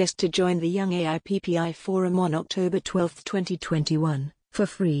special guest to join the Young AIPPI Forum on October 12, 2021, for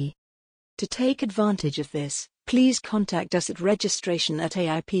free. To take advantage of this, please contact us at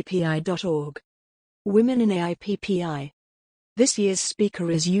registration@aippi.org. Women in AIPPI. This year's speaker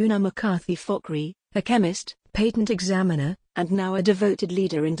is Una McCarthy-Fokri, a chemist, patent examiner, and now a devoted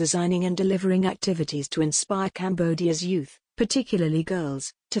leader in designing and delivering activities to inspire Cambodia's youth, particularly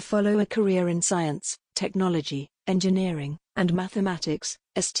girls, to follow a career in science, technology, engineering, and mathematics,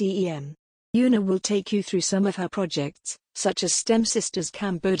 STEM. Una will take you through some of her projects, such as STEM Sisters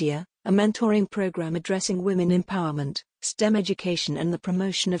Cambodia, a mentoring program addressing women empowerment, STEM education and the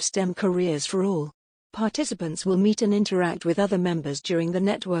promotion of STEM careers for all. Participants will meet and interact with other members during the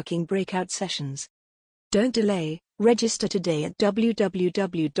networking breakout sessions. Don't delay, register today at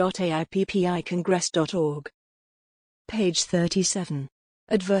www.aippicongress.org. Page 37.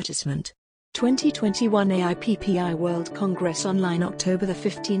 Advertisement. 2021 AIPPI World Congress Online October the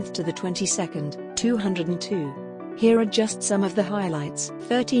 15th to the 22nd, 202. Here are just some of the highlights.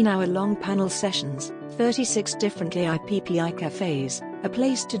 13-hour-long panel sessions, 36 different AIPPI cafes, a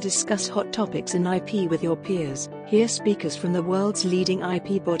place to discuss hot topics in IP with your peers, hear speakers from the world's leading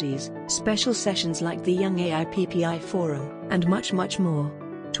IP bodies, special sessions like the Young AIPPI Forum, and much more.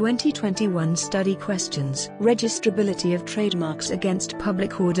 2021 study questions: registrability of trademarks against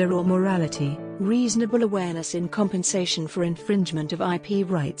public order or morality, reasonable awareness in compensation for infringement of IP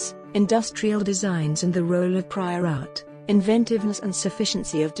rights, industrial designs and the role of prior art, inventiveness and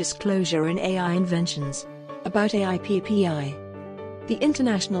sufficiency of disclosure in AI inventions. About AIPPI. The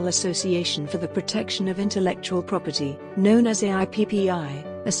International Association for the Protection of Intellectual Property, known as AIPPI,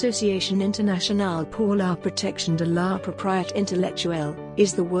 Association Internationale pour la Protection de la Propriété Intellectuelle,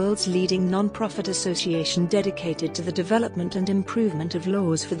 is the world's leading non-profit association dedicated to the development and improvement of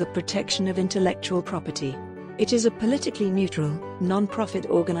laws for the protection of intellectual property. It is a politically neutral, non-profit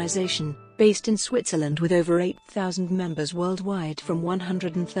organization, based in Switzerland with over 8,000 members worldwide from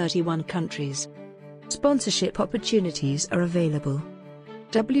 131 countries. Sponsorship opportunities are available.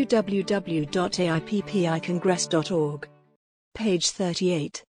 www.aippcongress.org. Page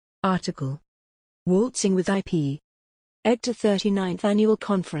 38. Article. Waltzing with IP. ECTA 39th Annual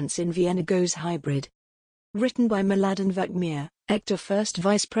Conference in Vienna goes hybrid. Written by Mladen Vukmir, ECTA First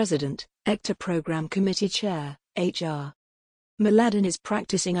Vice President, ECTA Program Committee Chair, HR. Mladen is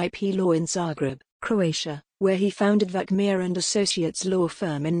practicing IP law in Zagreb, Croatia, where he founded Vukmir and Associates law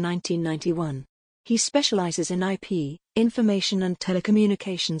firm in 1991. He specializes in IP, information and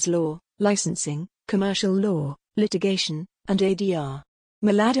telecommunications law, licensing, commercial law, litigation, and ADR.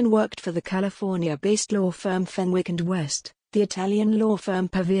 Mladen worked for the California-based law firm Fenwick & West, the Italian law firm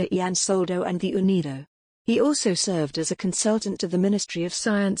Pavia e Ansaldo and the Unido. He also served as a consultant to the Ministry of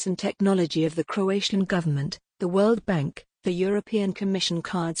Science and Technology of the Croatian government, the World Bank, the European Commission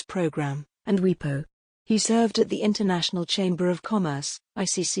Cards Program, and WIPO. He served at the International Chamber of Commerce,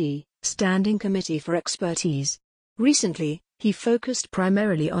 ICC, Standing Committee for Expertise. Recently, he focused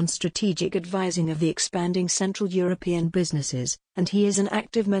primarily on strategic advising of the expanding Central European businesses, and he is an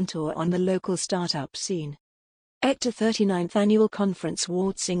active mentor on the local startup scene. ECTA 39th Annual Conference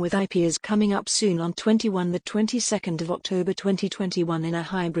Waltzing with IP is coming up soon on 22nd of October 2021 in a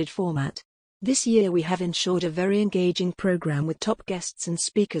hybrid format. This year we have ensured a very engaging program with top guests and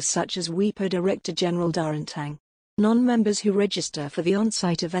speakers such as WIPO Director General Darentang. Non-members who register for the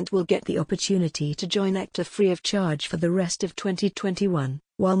on-site event will get the opportunity to join ECTA free of charge for the rest of 2021,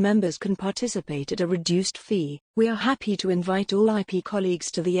 while members can participate at a reduced fee. We are happy to invite all IP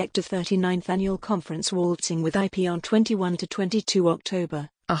colleagues to the ECTA 39th Annual Conference Waltzing with IP on 21 to 22 October,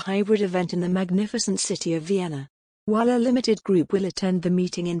 a hybrid event in the magnificent city of Vienna. While a limited group will attend the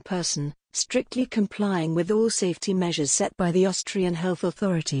meeting in person, strictly complying with all safety measures set by the Austrian health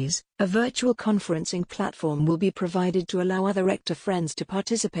authorities, a virtual conferencing platform will be provided to allow other ECTA friends to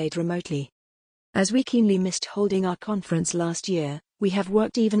participate remotely. As we keenly missed holding our conference last year, we have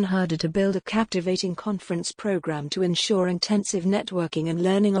worked even harder to build a captivating conference program to ensure intensive networking and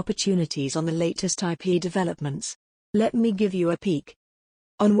learning opportunities on the latest IP developments. Let me give you a peek.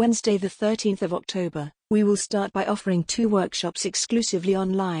 On Wednesday the 13th of October, we will start by offering 2 workshops exclusively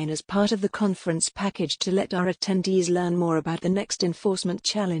online as part of the conference package to let our attendees learn more about the next enforcement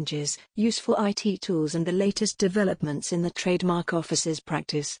challenges, useful IT tools and the latest developments in the trademark office's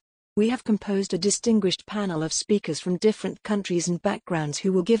practice. We have composed a distinguished panel of speakers from different countries and backgrounds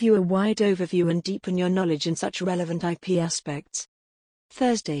who will give you a wide overview and deepen your knowledge in such relevant IP aspects.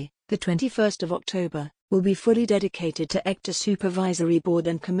 Thursday, the 21st of October, will be fully dedicated to ECTA Supervisory Board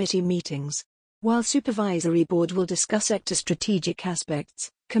and committee meetings. While Supervisory Board will discuss ECTA strategic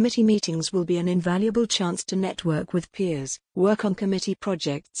aspects, committee meetings will be an invaluable chance to network with peers, work on committee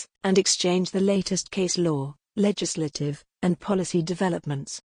projects, and exchange the latest case law, legislative, and policy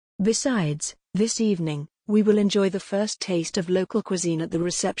developments. Besides, this evening, we will enjoy the first taste of local cuisine at the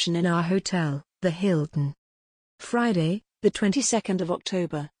reception in our hotel, the Hilton. Friday, the 22nd of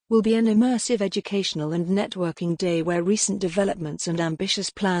October, will be an immersive educational and networking day where recent developments and ambitious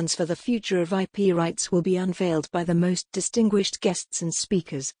plans for the future of IP rights will be unveiled by the most distinguished guests and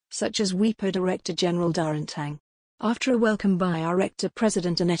speakers, such as WIPO Director General Darentang. After a welcome by our ECTA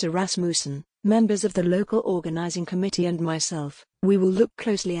President Annette Rasmussen, members of the local organizing committee and myself, we will look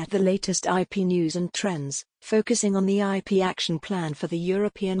closely at the latest IP news and trends, focusing on the IP action plan for the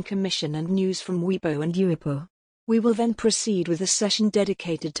European Commission and news from WIPO and UIPO. We will then proceed with a session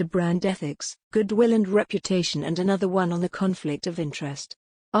dedicated to brand ethics, goodwill and reputation and another one on the conflict of interest.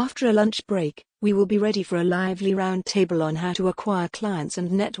 After a lunch break, we will be ready for a lively roundtable on how to acquire clients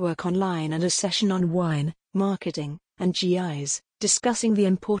and network online and a session on wine, marketing, and GIs, discussing the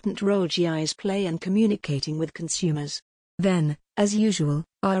important role GIs play in communicating with consumers. Then, as usual,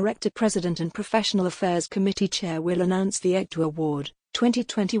 our ECTA President and Professional Affairs Committee Chair will announce the ECTA Award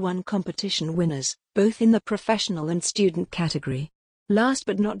 2021 competition winners, both in the professional and student category. Last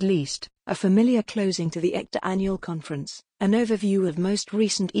but not least, a familiar closing to the ECTA annual conference, an overview of most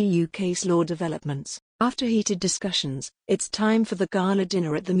recent EU case law developments. After heated discussions, it's time for the gala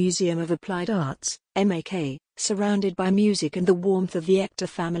dinner at the Museum of Applied Arts, MAK, surrounded by music and the warmth of the ECTA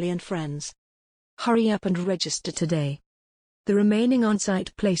family and friends. Hurry up and register today. The remaining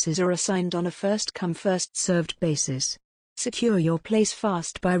on-site places are assigned on a first-come first-served basis. Secure your place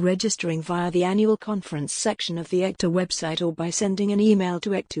fast by registering via the annual conference section of the ECTA website or by sending an email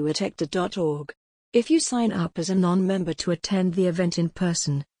to ecta@ecta.org. If you sign up as a non-member to attend the event in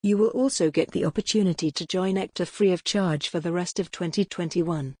person, you will also get the opportunity to join ECTA free of charge for the rest of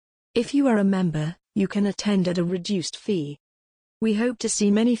 2021. If you are a member, you can attend at a reduced fee. We hope to see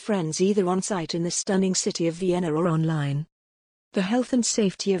many friends either on-site in the stunning city of Vienna or online. The health and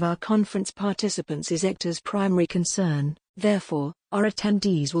safety of our conference participants is ECTA's primary concern, therefore, our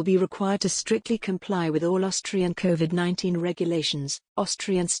attendees will be required to strictly comply with all Austrian COVID-19 regulations,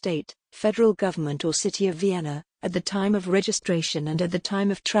 Austrian state, federal government or city of Vienna, at the time of registration and at the time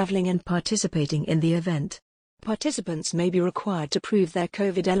of traveling and participating in the event. Participants may be required to prove their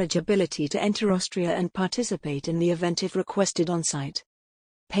COVID eligibility to enter Austria and participate in the event if requested on-site.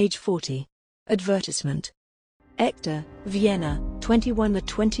 Page 40. Advertisement. ECTA, Vienna, 21 to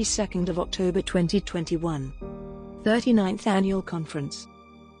 22nd of October 2021. 39th Annual Conference.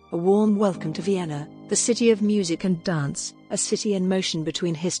 A warm welcome to Vienna, the city of music and dance, a city in motion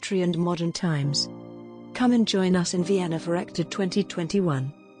between history and modern times. Come and join us in Vienna for ECTA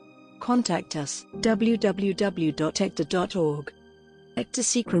 2021. Contact us, www.ecta.org. ECTA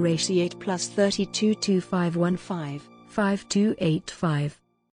Secretariat +32 2515 5285.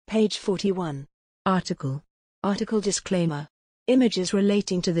 Page 41. Article. Article disclaimer. Images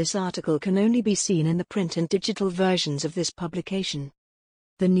relating to this article can only be seen in the print and digital versions of this publication.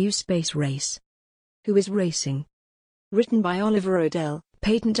 The New Space Race. Who is racing? Written by Oliver Odell,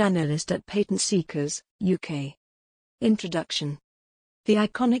 patent analyst at Patent Seekers, UK. Introduction. The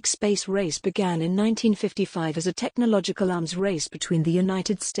iconic space race began in 1955 as a technological arms race between the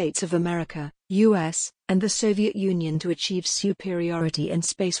United States of America, US, and the Soviet Union to achieve superiority in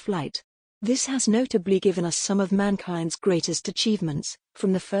spaceflight. This has notably given us some of mankind's greatest achievements,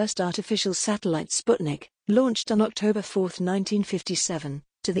 from the first artificial satellite Sputnik, launched on October 4, 1957,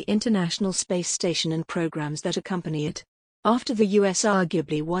 to the International Space Station and programs that accompany it. After the US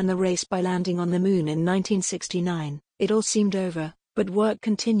arguably won the race by landing on the Moon in 1969, it all seemed over, but work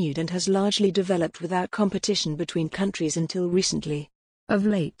continued and has largely developed without competition between countries until recently. Of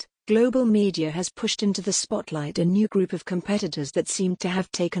late, global media has pushed into the spotlight a new group of competitors that seem to have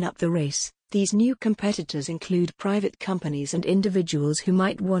taken up the race. These new competitors include private companies and individuals who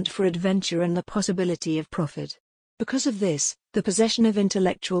might want for adventure and the possibility of profit. Because of this, the possession of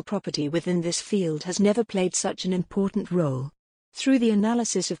intellectual property within this field has never played such an important role. Through the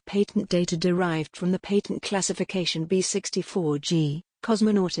analysis of patent data derived from the patent classification B64G,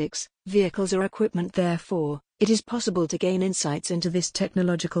 cosmonautics, vehicles or equipment therefore, it is possible to gain insights into this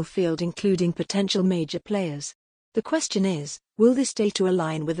technological field including potential major players. The question is, will this data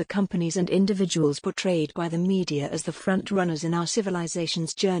align with the companies and individuals portrayed by the media as the front-runners in our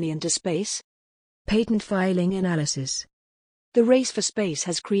civilization's journey into space? Patent filing analysis. The race for space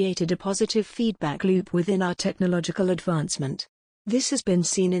has created a positive feedback loop within our technological advancement. This has been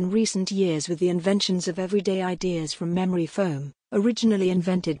seen in recent years with the inventions of everyday ideas from memory foam, originally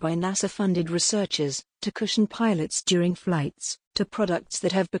invented by NASA-funded researchers, to cushion pilots during flights, to products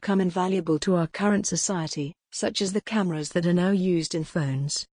that have become invaluable to our current society, such as the cameras that are now used in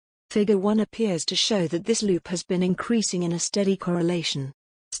phones. Figure 1 appears to show that this loop has been increasing in a steady correlation.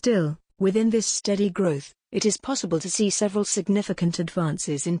 Still, within this steady growth, it is possible to see several significant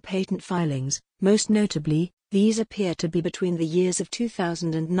advances in patent filings. Most notably, these appear to be between the years of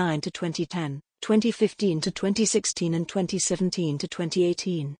 2009 to 2010, 2015 to 2016 and 2017 to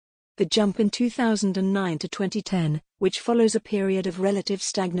 2018. The jump in 2009 to 2010, which follows a period of relative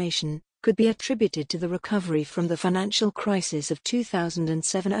stagnation, could be attributed to the recovery from the financial crisis of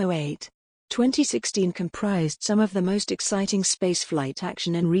 2007-08. 2016 comprised some of the most exciting spaceflight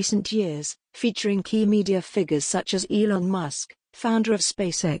action in recent years, featuring key media figures such as Elon Musk, founder of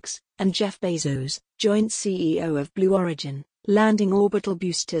SpaceX, and Jeff Bezos, joint CEO of Blue Origin, landing orbital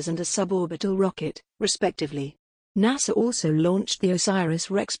boosters and a suborbital rocket, respectively. NASA also launched the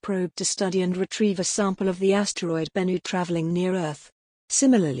OSIRIS-REx probe to study and retrieve a sample of the asteroid Bennu traveling near Earth.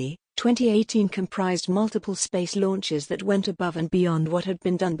 Similarly, 2018 comprised multiple space launches that went above and beyond what had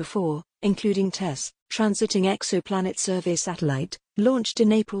been done before, including TESS, Transiting Exoplanet Survey Satellite, launched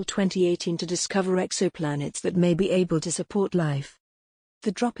in April 2018 to discover exoplanets that may be able to support life.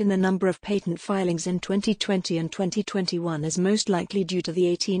 The drop in the number of patent filings in 2020 and 2021 is most likely due to the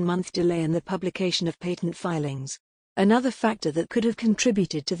 18-month delay in the publication of patent filings. Another factor that could have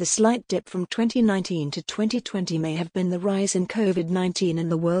contributed to the slight dip from 2019 to 2020 may have been the rise in COVID-19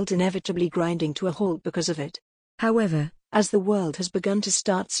 and the world inevitably grinding to a halt because of it. However, as the world has begun to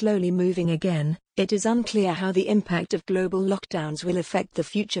start slowly moving again, it is unclear how the impact of global lockdowns will affect the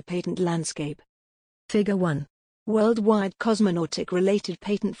future patent landscape. Figure 1. Worldwide cosmonautic-related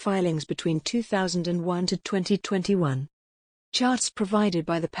patent filings between 2001 to 2021. Charts provided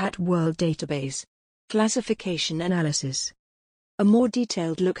by the PAT World Database. Classification analysis. A more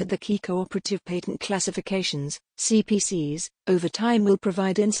detailed look at the key cooperative patent classifications, CPCs, over time will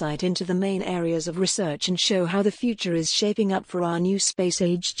provide insight into the main areas of research and show how the future is shaping up for our new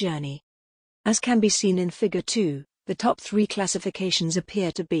space-age journey. As can be seen in Figure 2, the top 3 classifications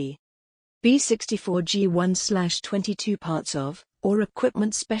appear to be B64G1/22 parts of, or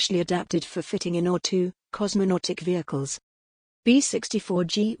equipment specially adapted for fitting in or to, cosmonautic vehicles.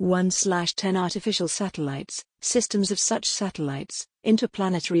 B64G1/10 artificial satellites, systems of such satellites,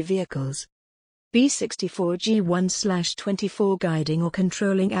 interplanetary vehicles. B64G1/24 guiding or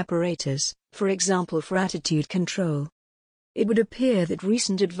controlling apparatus, for example for attitude control. It would appear that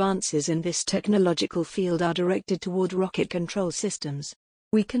recent advances in this technological field are directed toward rocket control systems.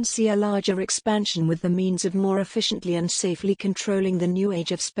 We can see a larger expansion with the means of more efficiently and safely controlling the new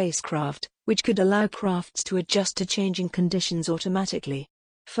age of spacecraft, which could allow crafts to adjust to changing conditions automatically.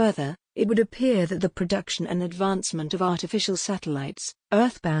 Further, it would appear that the production and advancement of artificial satellites,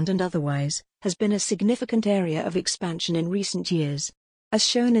 earthbound and otherwise, has been a significant area of expansion in recent years. As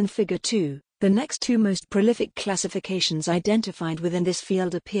shown in Figure 2, the next 2 most prolific classifications identified within this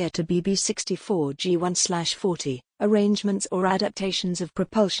field appear to be B64G1/40, arrangements or adaptations of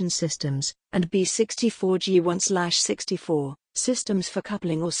propulsion systems, and B64G1/64, systems for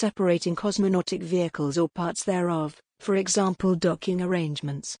coupling or separating cosmonautic vehicles or parts thereof, for example docking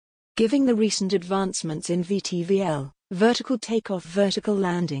arrangements. Given the recent advancements in VTVL, vertical takeoff, vertical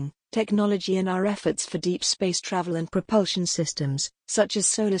landing, technology and our efforts for deep space travel and propulsion systems, such as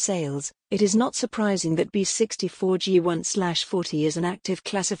solar sails, it is not surprising that B64G1/40 is an active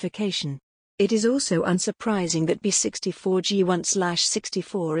classification. It is also unsurprising that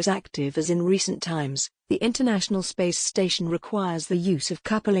B64G1/64 is active, as in recent times, the International Space Station requires the use of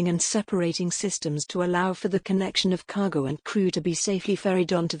coupling and separating systems to allow for the connection of cargo and crew to be safely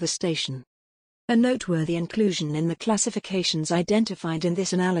ferried onto the station. A noteworthy inclusion in the classifications identified in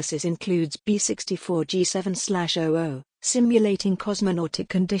this analysis includes B64G7/00, simulating cosmonautic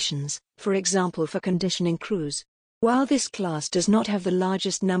conditions, for example for conditioning crews. While this class does not have the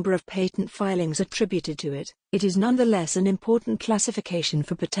largest number of patent filings attributed to it, it is nonetheless an important classification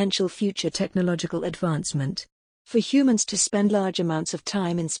for potential future technological advancement. For humans to spend large amounts of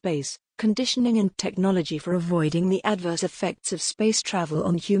time in space, conditioning and technology for avoiding the adverse effects of space travel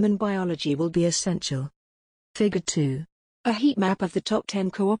on human biology will be essential. Figure 2. A heat map of the top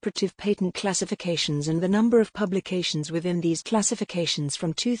 10 cooperative patent classifications and the number of publications within these classifications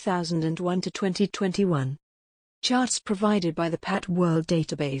from 2001 to 2021. Charts provided by the PAT World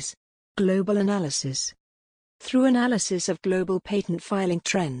Database. Global analysis. Through analysis of global patent filing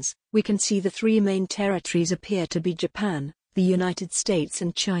trends, we can see the 3 main territories appear to be Japan, the United States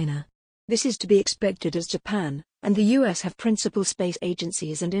and China. This is to be expected as Japan and the US have principal space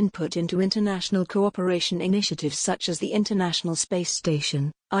agencies and input into international cooperation initiatives such as the International Space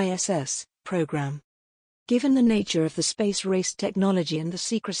Station (ISS) program. Given the nature of the space race technology and the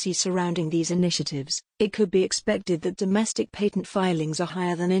secrecy surrounding these initiatives, it could be expected that domestic patent filings are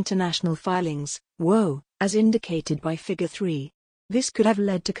higher than international filings, as indicated by Figure 3. This could have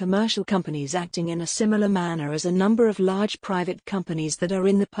led to commercial companies acting in a similar manner as a number of large private companies that are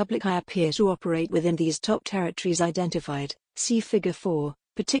in the public eye appear to operate within these top territories identified. See Figure 4,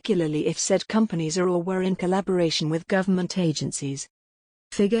 particularly if said companies are or were in collaboration with government agencies.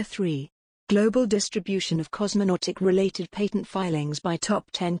 Figure 3. Global distribution of cosmonautic-related patent filings by top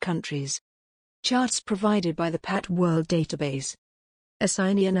 10 countries. Charts provided by the PAT World Database.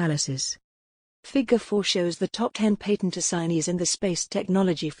 Assignee analysis. Figure 4 shows the top 10 patent assignees in the space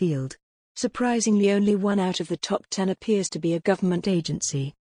technology field. Surprisingly, only 1 out of the top 10 appears to be a government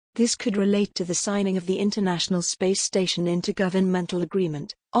agency. This could relate to the signing of the International Space Station Intergovernmental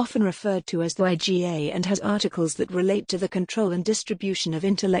Agreement, often referred to as the IGA, and has articles that relate to the control and distribution of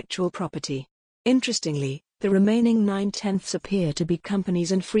intellectual property. Interestingly, the remaining 9/10 appear to be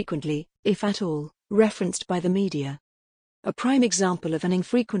companies and frequently, if at all, referenced by the media. A prime example of an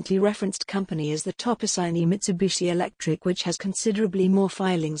infrequently referenced company is the top assignee Mitsubishi Electric, which has considerably more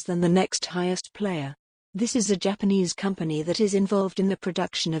filings than the next highest player. This is a Japanese company that is involved in the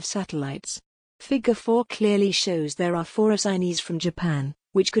production of satellites. Figure 4 clearly shows there are 4 assignees from Japan,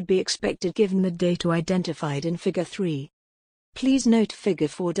 which could be expected given the data identified in Figure 3. Please note Figure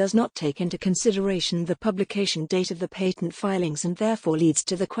 4 does not take into consideration the publication date of the patent filings and therefore leads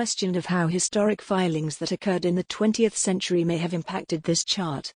to the question of how historic filings that occurred in the 20th century may have impacted this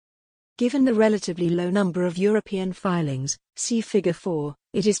chart. Given the relatively low number of European filings, see Figure 4,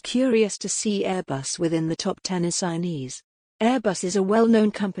 it is curious to see Airbus within the top 10 assignees. Airbus is a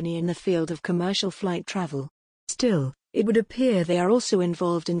well-known company in the field of commercial flight travel. Still, it would appear they are also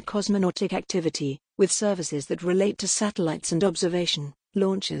involved in cosmonautic activity, with services that relate to satellites and observation,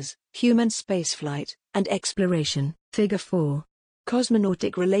 launches, human spaceflight, and exploration. Figure 4.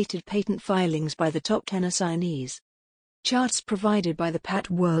 Cosmonautic-related patent filings by the top 10 assignees. Charts provided by the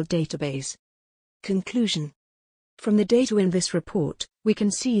PAT World Database. Conclusion. From the data in this report, we can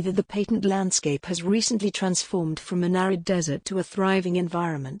see that the patent landscape has recently transformed from an arid desert to a thriving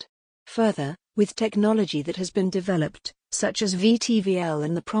environment. Further, with technology that has been developed, such as VTVL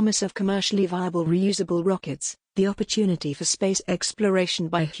and the promise of commercially viable reusable rockets, the opportunity for space exploration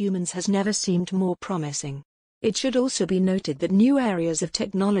by humans has never seemed more promising. It should also be noted that new areas of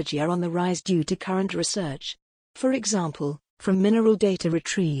technology are on the rise due to current research. For example, from mineral data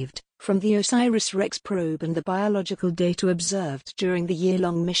retrieved from the OSIRIS-REx probe and the biological data observed during the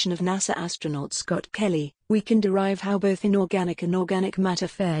year-long mission of NASA astronaut Scott Kelly, we can derive how both inorganic and organic matter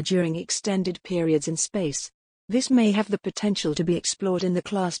fare during extended periods in space. This may have the potential to be explored in the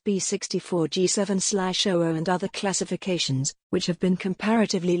Class B64G7/00 and other classifications, which have been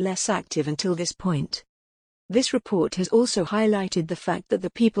comparatively less active until this point. This report has also highlighted the fact that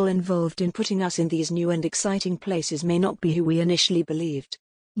the people involved in putting us in these new and exciting places may not be who we initially believed.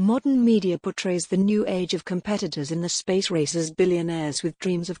 Modern media portrays the new age of competitors in the space race as billionaires with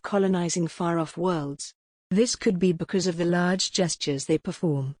dreams of colonizing far-off worlds. This could be because of the large gestures they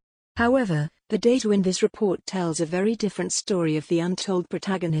perform. However, the data in this report tells a very different story of the untold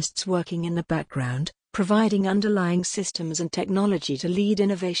protagonists working in the background, providing underlying systems and technology to lead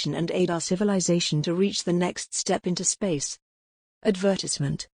innovation and aid our civilization to reach the next step into space.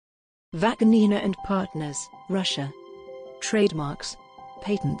 Advertisement. Vaknina and Partners, Russia. Trademarks.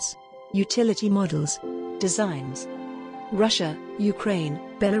 Patents. Utility models. Designs. Russia, Ukraine,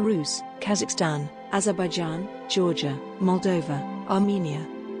 Belarus, Kazakhstan, Azerbaijan, Georgia, Moldova, Armenia.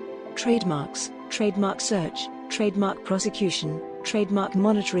 Trademarks, trademark search, trademark prosecution, trademark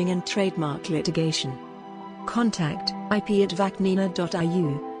monitoring and trademark litigation. Contact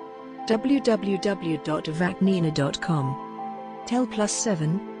ip@vaknina.iu. www.vaknina.com. Tel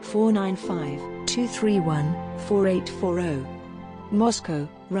 +7 495 231 4840. Moscow,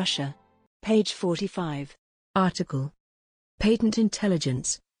 Russia. Page 45. Article. Patent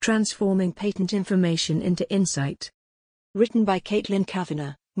Intelligence, Transforming Patent Information into Insight. Written by Caitlin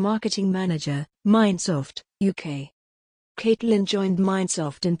Kavanagh, Marketing Manager, Mindsoft, UK. Caitlin joined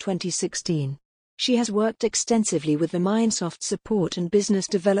Mindsoft in 2016. She has worked extensively with the Mindsoft support and business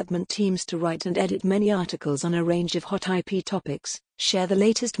development teams to write and edit many articles on a range of hot IP topics, share the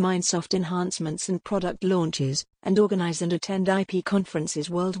latest Mindsoft enhancements and product launches, and organize and attend IP conferences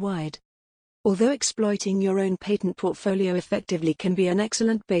worldwide. Although exploiting your own patent portfolio effectively can be an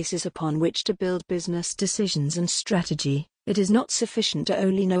excellent basis upon which to build business decisions and strategy, it is not sufficient to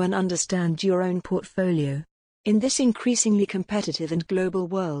only know and understand your own portfolio. In this increasingly competitive and global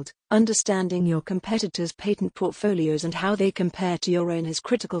world, understanding your competitors' patent portfolios and how they compare to your own is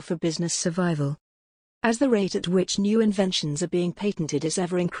critical for business survival. As the rate at which new inventions are being patented is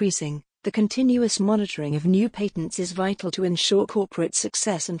ever increasing, the continuous monitoring of new patents is vital to ensure corporate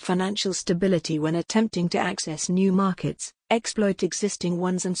success and financial stability when attempting to access new markets, exploit existing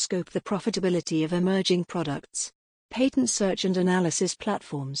ones and scope the profitability of emerging products. Patent search and analysis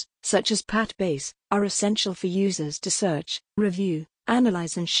platforms, such as PatBase, are essential for users to search, review,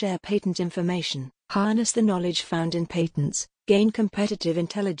 analyze and share patent information, harness the knowledge found in patents, gain competitive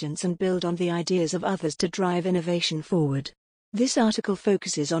intelligence and build on the ideas of others to drive innovation forward. This article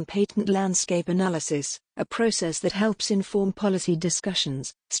focuses on patent landscape analysis, a process that helps inform policy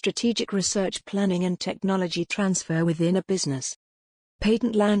discussions, strategic research planning and technology transfer within a business.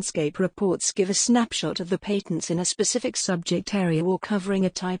 Patent landscape reports give a snapshot of the patents in a specific subject area or covering a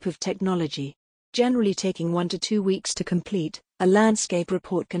type of technology. Generally taking 1 to 2 weeks to complete, a landscape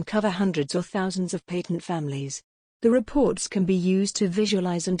report can cover hundreds or thousands of patent families. The reports can be used to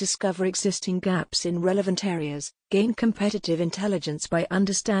visualize and discover existing gaps in relevant areas, gain competitive intelligence by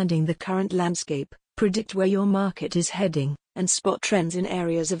understanding the current landscape, predict where your market is heading, and spot trends in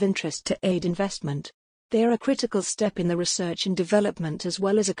areas of interest to aid investment. They are a critical step in the research and development as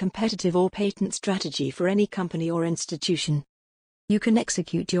well as a competitive or patent strategy for any company or institution. You can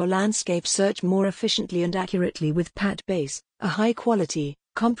execute your landscape search more efficiently and accurately with PatBase, a high-quality,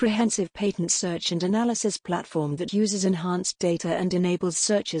 comprehensive patent search and analysis platform that uses enhanced data and enables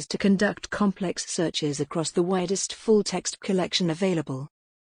searchers to conduct complex searches across the widest full-text collection available.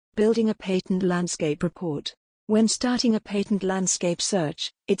 Building a patent landscape report. When starting a patent landscape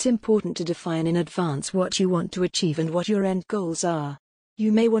search, it's important to define in advance what you want to achieve and what your end goals are.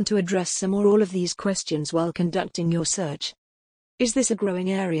 You may want to address some or all of these questions while conducting your search. Is this a growing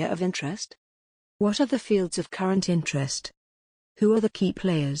area of interest? What are the fields of current interest? Who are the key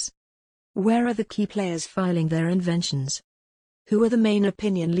players? Where are the key players filing their inventions? Who are the main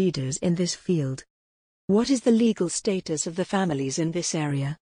opinion leaders in this field? What is the legal status of the families in this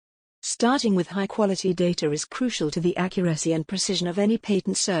area? Starting with high-quality data is crucial to the accuracy and precision of any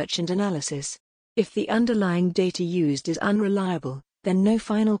patent search and analysis. If the underlying data used is unreliable, then no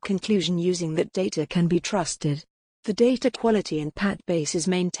final conclusion using that data can be trusted. The data quality in PatBase is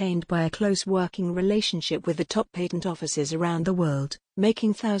maintained by a close working relationship with the top patent offices around the world,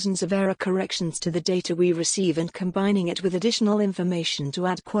 making thousands of error corrections to the data we receive and combining it with additional information to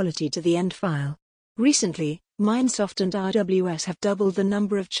add quality to the end file. Recently, Microsoft and AWS have doubled the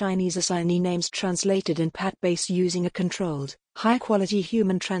number of Chinese assignee names translated in PatBase using a controlled, high-quality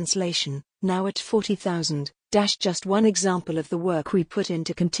human translation, now at 40,000. Just one example of the work we put in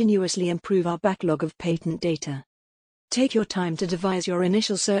to continuously improve our backlog of patent data. Take your time to devise your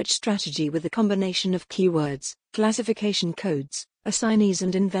initial search strategy with a combination of keywords, classification codes, assignees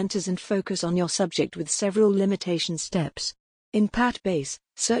and inventors, and focus on your subject with several limitation steps. In PatBase,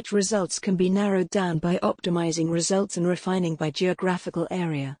 search results can be narrowed down by optimizing results and refining by geographical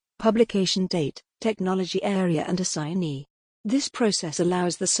area, publication date, technology area and assignee. This process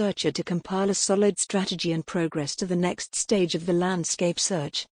allows the searcher to compile a solid strategy and progress to the next stage of the landscape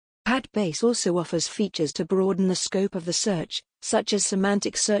search. PatBase also offers features to broaden the scope of the search, such as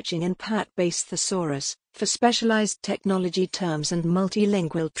semantic searching and PatBase Thesaurus, for specialized technology terms and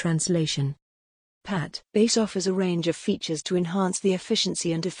multilingual translation. PatBase offers a range of features to enhance the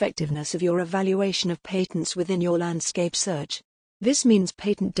efficiency and effectiveness of your evaluation of patents within your landscape search. This means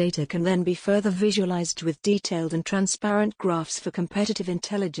patent data can then be further visualized with detailed and transparent graphs for competitive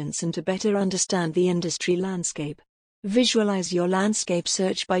intelligence and to better understand the industry landscape. Visualize your landscape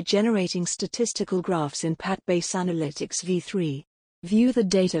search by generating statistical graphs in PatBase Analytics v3. View the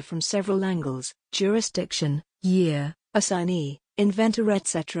data from several angles: jurisdiction, year, assignee, inventor,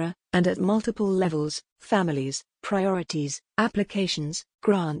 etc., and at multiple levels: families, priorities, applications,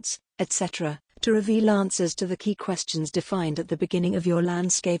 grants, etc., to reveal answers to the key questions defined at the beginning of your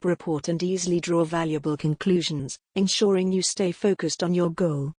landscape report and easily draw valuable conclusions, ensuring you stay focused on your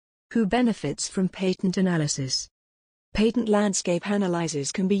goal. Who benefits from patent analysis? Patent landscape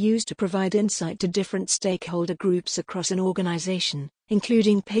analyses can be used to provide insight to different stakeholder groups across an organization,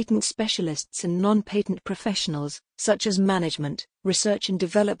 including patent specialists and non-patent professionals, such as management, research and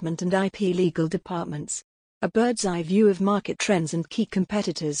development and IP legal departments. A bird's-eye view of market trends and key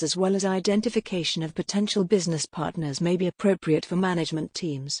competitors as well as identification of potential business partners may be appropriate for management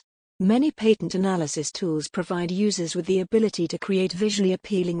teams. Many patent analysis tools provide users with the ability to create visually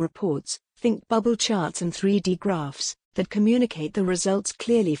appealing reports, think bubble charts and 3D graphs that communicate the results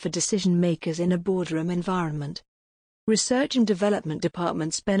clearly for decision makers in a boardroom environment. Research and development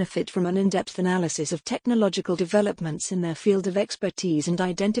departments benefit from an in-depth analysis of technological developments in their field of expertise and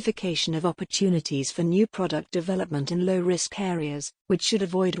identification of opportunities for new product development in low-risk areas, which should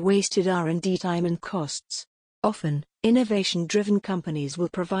avoid wasted R&D time and costs. Often, innovation-driven companies will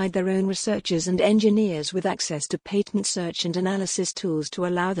provide their own researchers and engineers with access to patent search and analysis tools to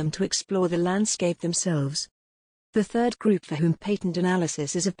allow them to explore the landscape themselves. The third group for whom patent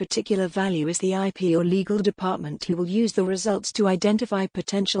analysis is of particular value is the IP or legal department, who will use the results to identify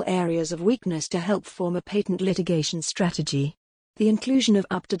potential areas of weakness to help form a patent litigation strategy. The inclusion of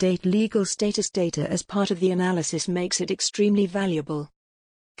up-to-date legal status data as part of the analysis makes it extremely valuable.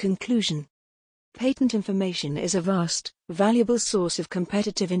 Conclusion: patent information is a vast, valuable source of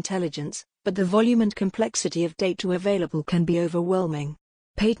competitive intelligence, but the volume and complexity of data available can be overwhelming.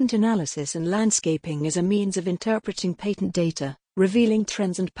 Patent analysis and landscaping is a means of interpreting patent data, revealing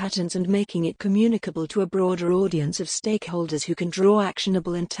trends and patterns and making it communicable to a broader audience of stakeholders who can draw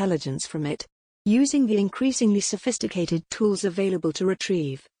actionable intelligence from it. Using the increasingly sophisticated tools available to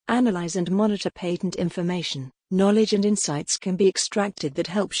retrieve, analyze and monitor patent information, knowledge and insights can be extracted that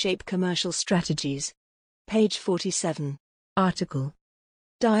help shape commercial strategies. Page 47. Article: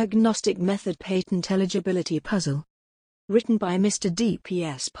 Diagnostic Method Patent Eligibility Puzzle. Written by Mr.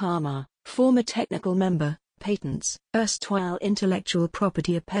 D.P.S. Palmer, Former technical member, Patents, erstwhile Intellectual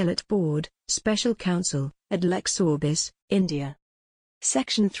Property Appellate Board, Special Counsel, at Lex Orbis, India.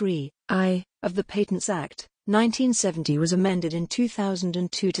 Section 3(I) of the Patents Act, 1970 was amended in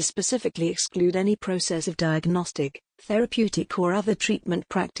 2002 to specifically exclude any process of diagnostic, therapeutic or other treatment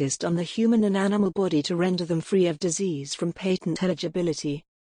practiced on the human and animal body to render them free of disease from patent eligibility.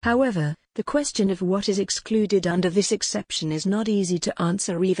 However, the question of what is excluded under this exception is not easy to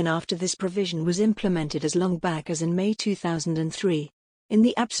answer even after this provision was implemented as long back as in May 2003. In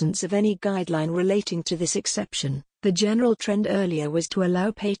the absence of any guideline relating to this exception, the general trend earlier was to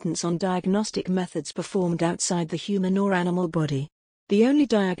allow patents on diagnostic methods performed outside the human or animal body. The only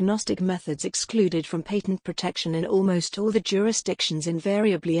diagnostic methods excluded from patent protection in almost all the jurisdictions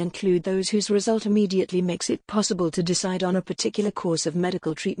invariably include those whose result immediately makes it possible to decide on a particular course of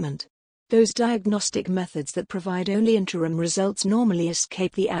medical treatment. Those diagnostic methods that provide only interim results normally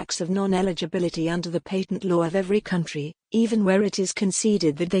escape the axe of non-eligibility under the patent law of every country, even where it is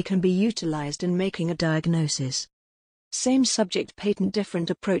conceded that they can be utilized in making a diagnosis. Same subject patent different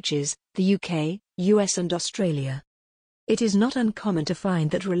approaches, the UK, US and Australia. It is not uncommon to find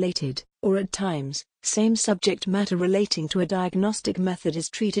that related, or at times, same subject matter relating to a diagnostic method is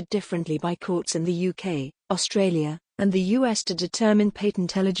treated differently by courts in the UK, Australia, and the US to determine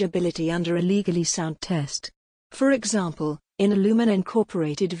patent eligibility under a legally sound test. For example, in Illumina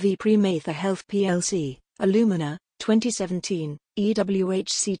Incorporated v. Premather Health plc, Illumina, 2017,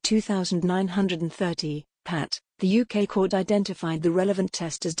 EWHC 2930, Pat. The UK court identified the relevant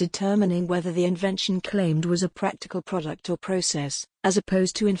test as determining whether the invention claimed was a practical product or process, as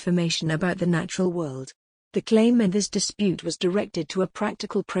opposed to information about the natural world. The claim in this dispute was directed to a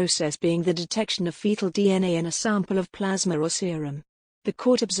practical process being the detection of fetal DNA in a sample of plasma or serum. The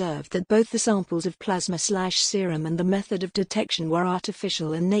court observed that both the samples of plasma/serum and the method of detection were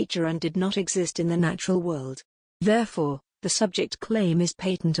artificial in nature and did not exist in the natural world. Therefore, the subject claim is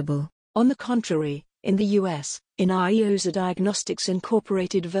patentable. On the contrary, in the US, in Ariosa Diagnostics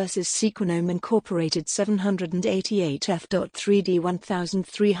Incorporated vs. Sequenom Incorporated 788 F.3d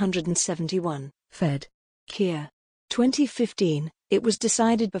 1371, Fed. Keir. 2015, it was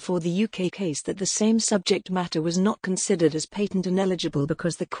decided before the UK case that the same subject matter was not considered as patent ineligible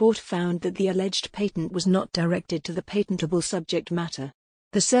because the court found that the alleged patent was not directed to the patentable subject matter.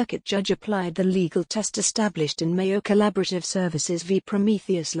 The circuit judge applied the legal test established in Mayo Collaborative Services v.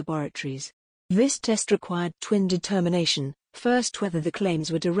 Prometheus Laboratories. This test required twin determination, first whether the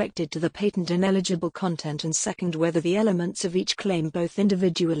claims were directed to the patent-ineligible content and second whether the elements of each claim both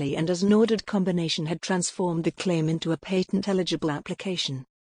individually and as an ordered combination had transformed the claim into a patent-eligible application.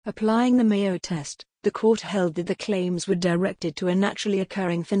 Applying the Mayo test, the court held that the claims were directed to a naturally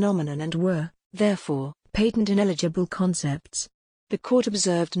occurring phenomenon and were, therefore, patent-ineligible concepts. The court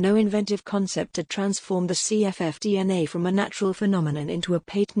observed no inventive concept had transformed the cfF-DNA from a natural phenomenon into a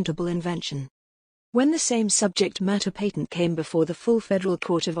patentable invention. When the same subject matter patent came before the full Federal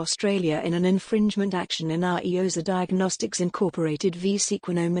Court of Australia in an infringement action in Ariosa Diagnostics Incorporated v.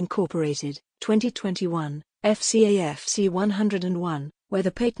 Sequenom Incorporated, 2021, FCAFC 101, where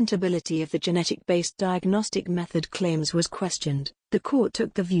the patentability of the genetic-based diagnostic method claims was questioned, the court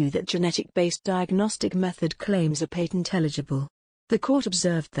took the view that genetic-based diagnostic method claims are patent eligible. The court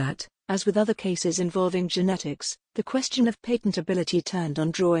observed that, as with other cases involving genetics, the question of patentability turned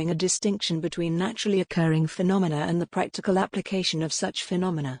on drawing a distinction between naturally occurring phenomena and the practical application of such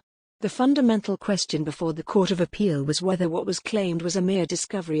phenomena. The fundamental question before the Court of Appeal was whether what was claimed was a mere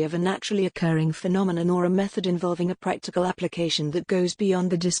discovery of a naturally occurring phenomenon or a method involving a practical application that goes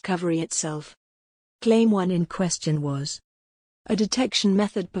beyond the discovery itself. Claim 1 in question was: a detection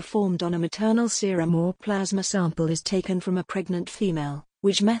method performed on a maternal serum or plasma sample is taken from a pregnant female,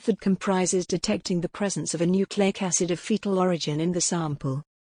 which method comprises detecting the presence of a nucleic acid of fetal origin in the sample.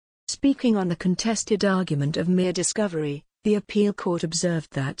 Speaking on the contested argument of mere discovery, the appeal court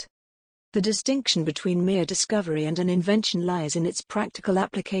observed that the distinction between mere discovery and an invention lies in its practical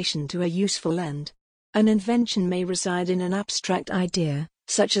application to a useful end. An invention may reside in an abstract idea,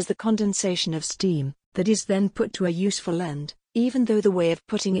 such as the condensation of steam, that is then put to a useful end, even though the way of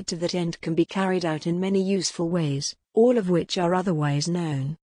putting it to that end can be carried out in many useful ways, all of which are otherwise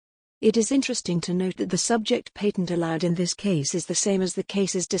known. It is interesting to note that the subject patent allowed in this case is the same as the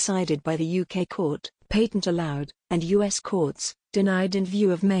cases decided by the UK court, patent allowed, and US courts, denied in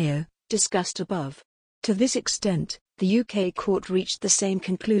view of Mayo, discussed above. To this extent, the UK court reached the same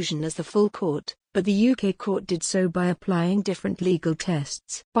conclusion as the full court, but the UK court did so by applying different legal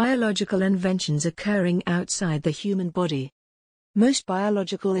tests. Biological inventions occurring outside the human body. Most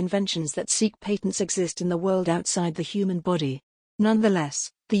biological inventions that seek patents exist in the world outside the human body.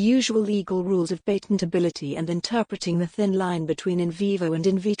 Nonetheless, The usual legal rules of patentability and interpreting the thin line between in vivo and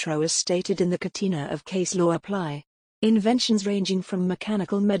in vitro as stated in the catena of case law apply. Inventions ranging from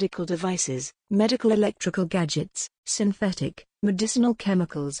mechanical medical devices, medical electrical gadgets, synthetic, medicinal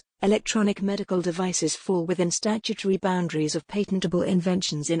chemicals, electronic medical devices fall within statutory boundaries of patentable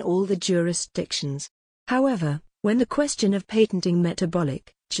inventions in all the jurisdictions. However, when the question of patenting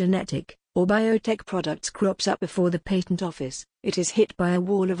metabolic, genetic, or biotech products crops up before the Patent Office, it is hit by a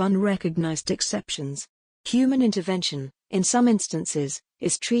wall of unrecognized exceptions. Human intervention, in some instances,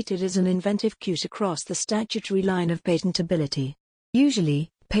 is treated as an inventive cue to cross the statutory line of patentability. Usually,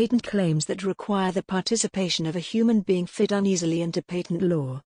 patent claims that require the participation of a human being fit uneasily into patent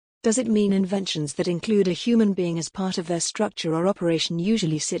law. Does it mean inventions that include a human being as part of their structure or operation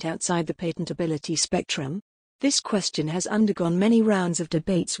usually sit outside the patentability spectrum? This question has undergone many rounds of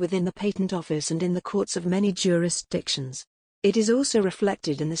debates within the Patent Office and in the courts of many jurisdictions. It is also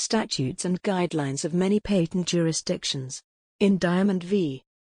reflected in the statutes and guidelines of many patent jurisdictions. In Diamond v.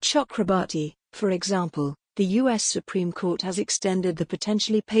 Chakrabarti, for example, the U.S. Supreme Court has extended the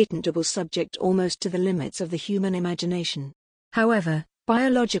potentially patentable subject almost to the limits of the human imagination. However,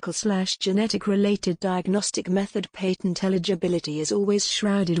 biological/genetic-related diagnostic method patent eligibility is always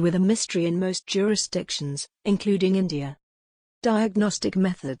shrouded with a mystery in most jurisdictions, including India. Diagnostic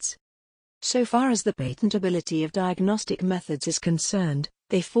methods. So far as the patentability of diagnostic methods is concerned,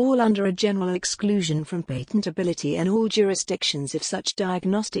 they fall under a general exclusion from patentability in all jurisdictions if such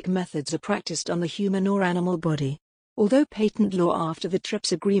diagnostic methods are practiced on the human or animal body. Although patent law after the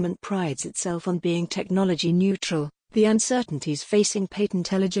TRIPS agreement prides itself on being technology neutral, the uncertainties facing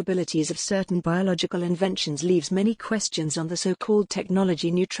patent eligibilities of certain biological inventions leaves many questions on the so-called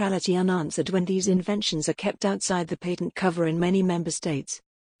technology neutrality unanswered when these inventions are kept outside the patent cover in many member states.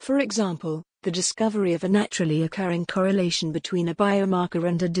 For example, the discovery of a naturally occurring correlation between a biomarker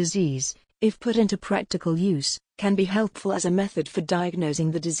and a disease, if put into practical use, can be helpful as a method for diagnosing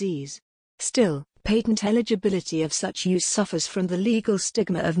the disease. Still, patent eligibility of such use suffers from the legal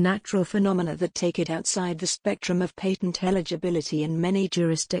stigma of natural phenomena that take it outside the spectrum of patent eligibility in many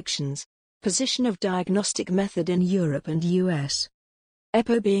jurisdictions. Position of diagnostic method in Europe and US.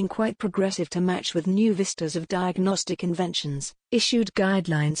 EPO, being quite progressive to match with new vistas of diagnostic inventions, issued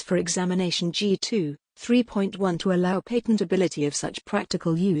guidelines for examination G2, 3.1 to allow patentability of such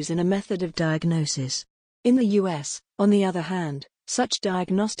practical use in a method of diagnosis. In the US, on the other hand, such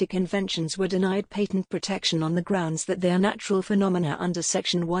diagnostic inventions were denied patent protection on the grounds that they are natural phenomena under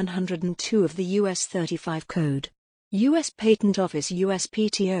Section 102 of the US 35 Code. US Patent Office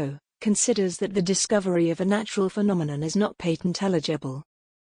USPTO considers that the discovery of a natural phenomenon is not patent eligible.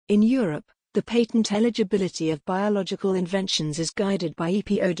 In Europe, the patent eligibility of biological inventions is guided by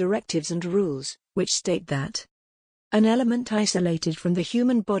EPO directives and rules, which state that an element isolated from the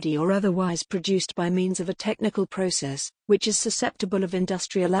human body or otherwise produced by means of a technical process, which is susceptible of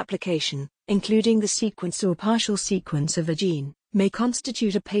industrial application, including the sequence or partial sequence of a gene, may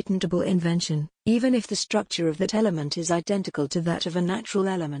constitute a patentable invention, even if the structure of that element is identical to that of a natural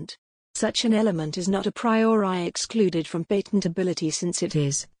element. Such an element is not a priori excluded from patentability since it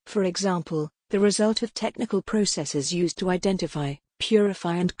is, for example, the result of technical processes used to identify,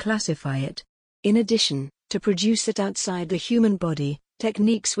 purify and classify it. In addition, to produce it outside the human body,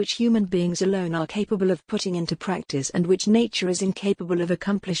 techniques which human beings alone are capable of putting into practice and which nature is incapable of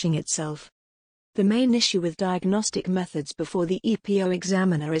accomplishing itself. The main issue with diagnostic methods before the EPO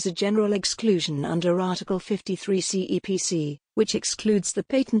examiner is a general exclusion under Article 53 CEPC, which excludes the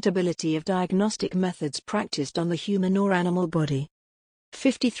patentability of diagnostic methods practiced on the human or animal body.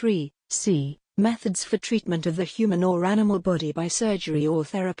 53. C. Methods for treatment of the human or animal body by surgery or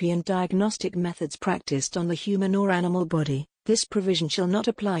therapy and diagnostic methods practiced on the human or animal body. This provision shall not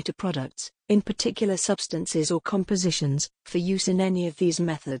apply to products, in particular substances or compositions, for use in any of these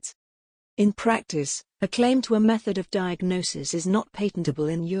methods. In practice, a claim to a method of diagnosis is not patentable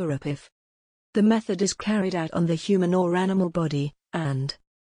in Europe if the method is carried out on the human or animal body, and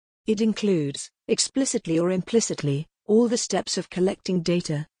it includes, explicitly or implicitly, all the steps of collecting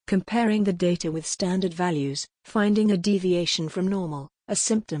data, comparing the data with standard values, finding a deviation from normal, a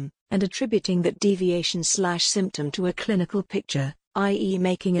symptom, and attributing that deviation/symptom to a clinical picture, i.e.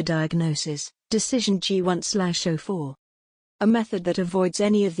 making a diagnosis. Decision G1/04. A method that avoids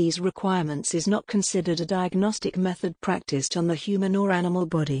any of these requirements is not considered a diagnostic method practiced on the human or animal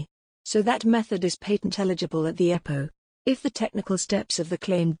body. So that method is patent eligible at the EPO. If the technical steps of the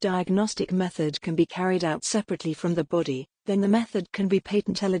claimed diagnostic method can be carried out separately from the body, then the method can be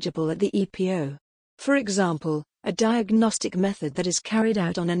patent eligible at the EPO. For example, a diagnostic method that is carried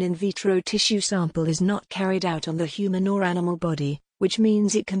out on an in vitro tissue sample is not carried out on the human or animal body, which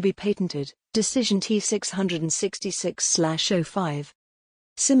means it can be patented. Decision T666/05.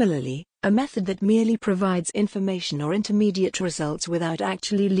 Similarly, a method that merely provides information or intermediate results without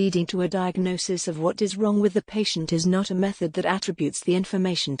actually leading to a diagnosis of what is wrong with the patient is not a method that attributes the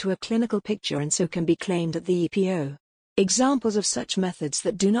information to a clinical picture and so can be claimed at the EPO. Examples of such methods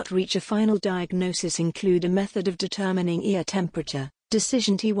that do not reach a final diagnosis include a method of determining ear temperature,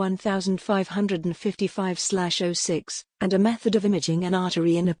 Decision T1555/06, and a method of imaging an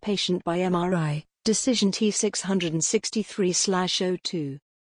artery in a patient by MRI, Decision T663/02.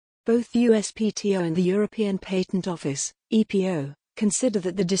 Both USPTO and the European Patent Office, EPO, consider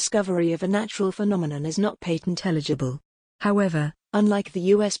that the discovery of a natural phenomenon is not patent eligible. However, unlike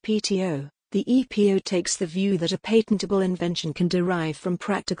the USPTO, the EPO takes the view that a patentable invention can derive from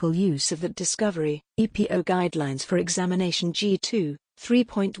practical use of that discovery. EPO guidelines for examination G2,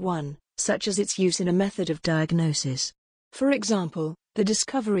 3.1, such as its use in a method of diagnosis. For example, the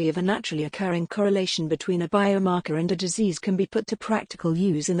discovery of a naturally occurring correlation between a biomarker and a disease can be put to practical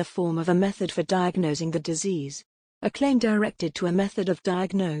use in the form of a method for diagnosing the disease. A claim directed to a method of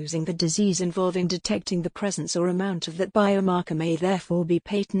diagnosing the disease involving detecting the presence or amount of that biomarker may therefore be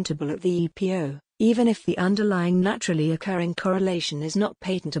patentable at the EPO, even if the underlying naturally occurring correlation is not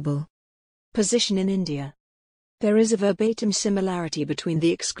patentable. Position in India. There is a verbatim similarity between the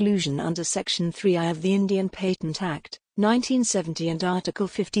exclusion under Section 3I of the Indian Patent Act, 1970 and Article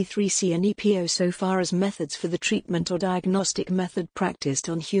 53C and EPO so far as methods for the treatment or diagnostic method practiced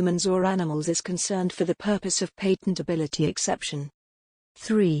on humans or animals is concerned for the purpose of patentability exception.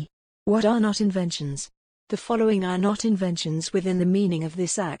 3. What are not inventions? The following are not inventions within the meaning of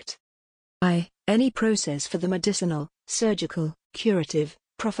this Act. I. Any process for the medicinal, surgical, curative,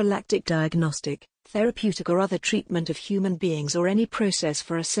 prophylactic diagnostic, therapeutic or other treatment of human beings or any process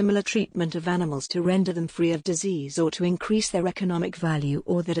for a similar treatment of animals to render them free of disease or to increase their economic value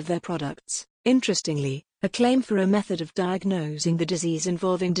or that of their products. Interestingly, a claim for a method of diagnosing the disease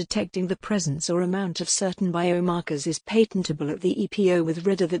involving detecting the presence or amount of certain biomarkers is patentable at the EPO with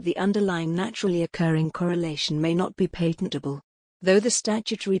RIDA that the underlying naturally occurring correlation may not be patentable. Though the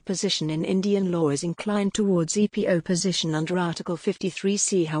statutory position in Indian law is inclined towards EPO position under Article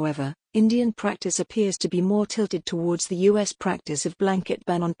 53C, however, Indian practice appears to be more tilted towards the US practice of blanket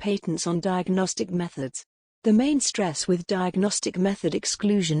ban on patents on diagnostic methods. The main stress with diagnostic method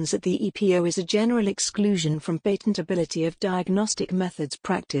exclusions at the EPO is a general exclusion from patentability of diagnostic methods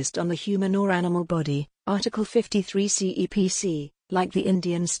practiced on the human or animal body, Article 53C EPC, like the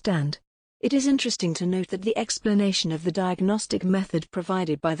Indian stand. It is interesting to note that the explanation of the diagnostic method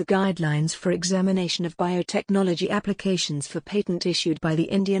provided by the Guidelines for Examination of Biotechnology Applications for Patent issued by the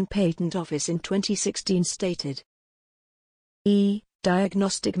Indian Patent Office in 2016 stated: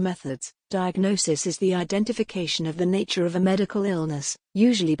 Diagnostic methods. Diagnosis is the identification of the nature of a medical illness,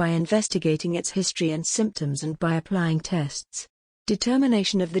 usually by investigating its history and symptoms and by applying tests.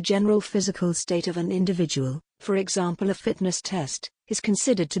 Determination of the general physical state of an individual, for example a fitness test, is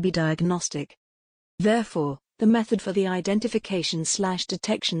considered to be diagnostic. Therefore, the method for the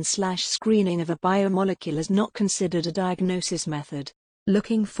identification/detection/screening of a biomolecule is not considered a diagnosis method.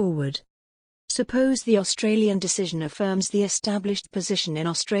 Looking forward. Suppose the Australian decision affirms the established position in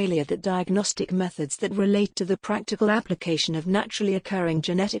Australia that diagnostic methods that relate to the practical application of naturally occurring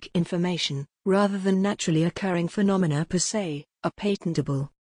genetic information, rather than naturally occurring phenomena per se, are patentable.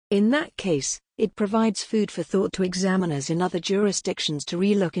 In that case, it provides food for thought to examiners in other jurisdictions to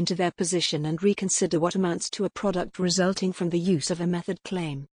relook into their position and reconsider what amounts to a product resulting from the use of a method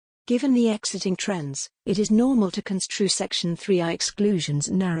claim. Given the exiting trends, it is normal to construe Section 3I exclusions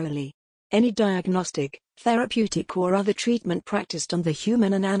narrowly. Any diagnostic, therapeutic or other treatment practiced on the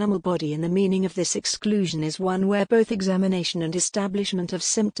human and animal body in the meaning of this exclusion is one where both examination and establishment of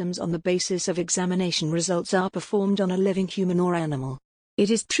symptoms on the basis of examination results are performed on a living human or animal. It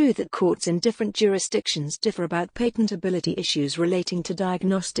is true that courts in different jurisdictions differ about patentability issues relating to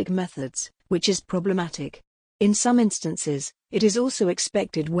diagnostic methods, which is problematic. In some instances, it is also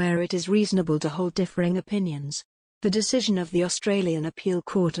expected where it is reasonable to hold differing opinions. The decision of the Australian Appeal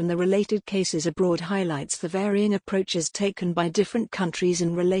Court and the related cases abroad highlights the varying approaches taken by different countries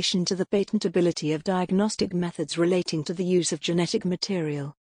in relation to the patentability of diagnostic methods relating to the use of genetic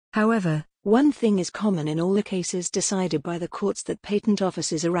material. However, one thing is common in all the cases decided by the courts that patent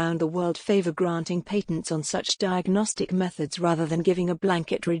offices around the world favor granting patents on such diagnostic methods rather than giving a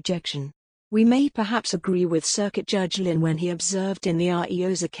blanket rejection. We may perhaps agree with Circuit Judge Lin when he observed in the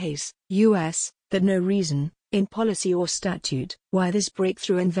Ariosa case, U.S., that no reason, in policy or statute, why this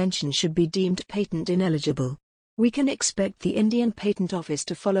breakthrough invention should be deemed patent ineligible. We can expect the Indian Patent Office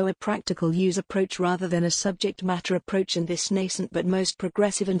to follow a practical use approach rather than a subject matter approach in this nascent but most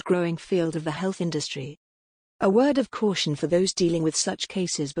progressive and growing field of the health industry. A word of caution for those dealing with such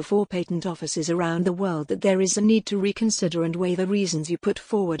cases before patent offices around the world that there is a need to reconsider and weigh the reasons you put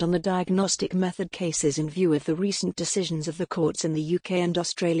forward on the diagnostic method cases in view of the recent decisions of the courts in the UK and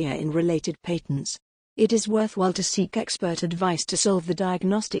Australia in related patents. It is worthwhile to seek expert advice to solve the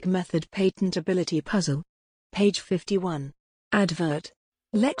diagnostic method patentability puzzle. Page 51. Advert.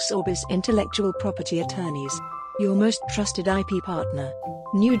 LexOrbis Intellectual Property Attorneys. Your most trusted IP partner.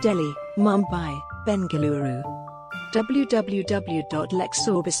 New Delhi, Mumbai, Bengaluru.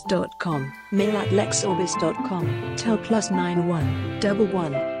 www.lexorbis.com. Mail at lexorbis.com. Tel +91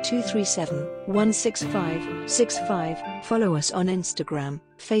 11 237 165 65. Follow us on Instagram,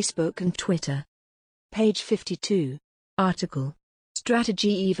 Facebook and Twitter. Page 52. Article.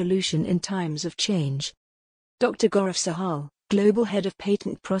 Strategy Evolution in Times of Change. Dr. Gaurav Sahal, Global Head of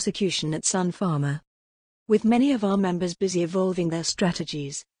Patent Prosecution at Sun Pharma. With many of our members busy evolving their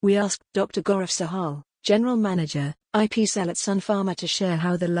strategies, we asked Dr. Gaurav Sahal, General Manager, IP Cell at Sun Pharma, to share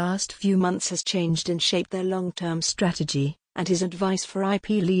how the last few months has changed and shaped their long-term strategy, and his advice for IP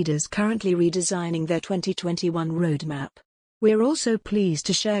leaders currently redesigning their 2021 roadmap. We're also pleased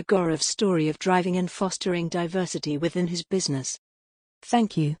to share Gaurav's story of driving and fostering diversity within his business.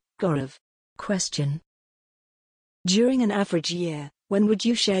 Thank you, Gaurav. Question. During an average year, when would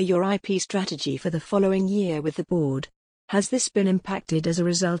you share your IP strategy for the following year with the board? Has this been impacted as a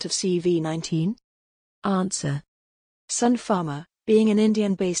result of CV-19? Answer. Sun Pharma, being an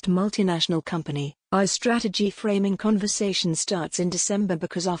Indian-based multinational company, our strategy framing conversation starts in December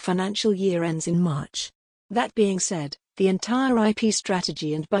because our financial year ends in March. That being said, the entire IP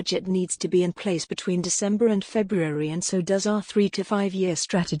strategy and budget needs to be in place between December and February, and so does our 3 to 5 year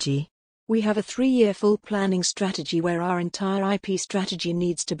strategy. We have a 3-year full planning strategy where our entire IP strategy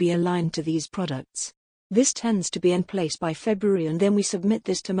needs to be aligned to these products. This tends to be in place by February, and then we submit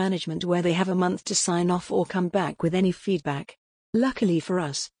this to management where they have a month to sign off or come back with any feedback. Luckily for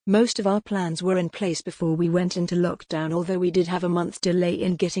us, most of our plans were in place before we went into lockdown, although we did have a month delay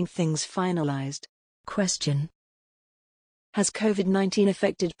in getting things finalized. Question. Has COVID-19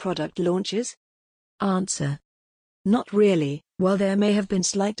 affected product launches? Answer. Not really. While there may have been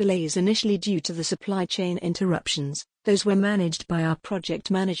slight delays initially due to the supply chain interruptions, those were managed by our project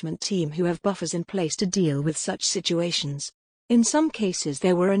management team who have buffers in place to deal with such situations. In some cases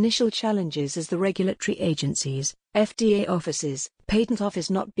there were initial challenges as the regulatory agencies, FDA offices, patent office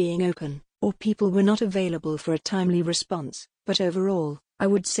not being open, or people were not available for a timely response, but overall, I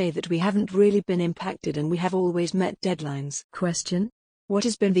would say that we haven't really been impacted and we have always met deadlines. Question. What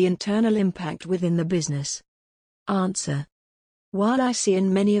has been the internal impact within the business? Answer. While I see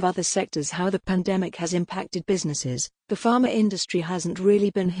in many of other sectors how the pandemic has impacted businesses, the pharma industry hasn't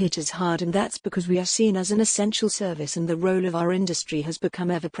really been hit as hard, and that's because we are seen as an essential service and the role of our industry has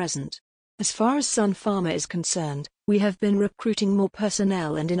become ever present. As far as Sun Pharma is concerned, we have been recruiting more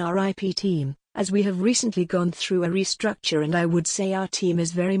personnel and in our IP team, as we have recently gone through a restructure, and I would say our team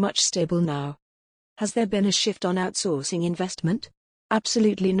is very much stable now. Has there been a shift on outsourcing investment?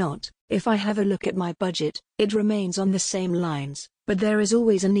 Absolutely not. If I have a look at my budget, it remains on the same lines, but there is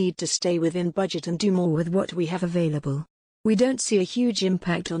always a need to stay within budget and do more with what we have available. We don't see a huge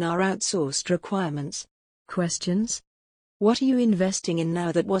impact on our outsourced requirements. Questions? What are you investing in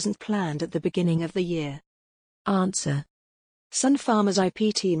now that wasn't planned at the beginning of the year? Answer. Sun Pharma's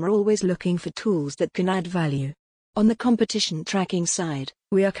IP team are always looking for tools that can add value. On the competition tracking side,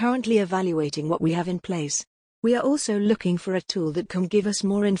 we are currently evaluating what we have in place. We are also looking for a tool that can give us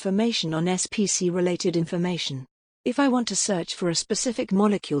more information on SPC-related information. If I want to search for a specific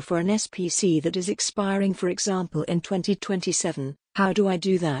molecule for an SPC that is expiring, for example in 2027, how do I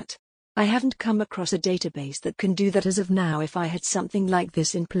do that? I haven't come across a database that can do that as of now. If I had something like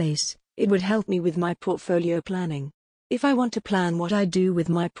this in place, it would help me with my portfolio planning. If I want to plan what I do with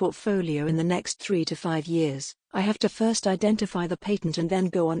my portfolio in the next 3 to 5 years, I have to first identify the patent and then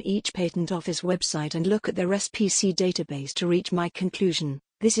go on each patent office website and look at their SPC database to reach my conclusion.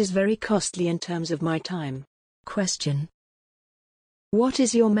 This is very costly in terms of my time. Question. What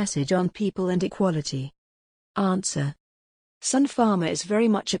is your message on people and equality? Answer. Sun Pharma is very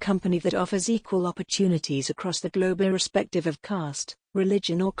much a company that offers equal opportunities across the globe irrespective of caste,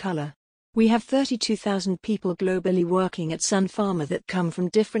 religion or color. We have 32,000 people globally working at Sun Pharma that come from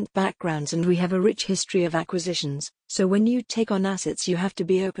different backgrounds, and we have a rich history of acquisitions, so when you take on assets you have to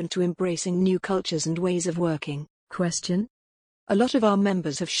be open to embracing new cultures and ways of working. Question. A lot of our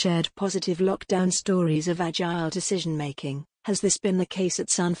members have shared positive lockdown stories of agile decision-making. Has this been the case at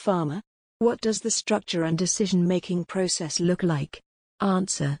Sun Pharma? What does the structure and decision-making process look like?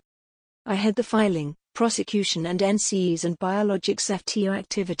 Answer. I head the filing, prosecution and NCEs and biologics FTO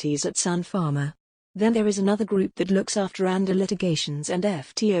activities at Sun Pharma. Then there is another group that looks after ANDA litigations and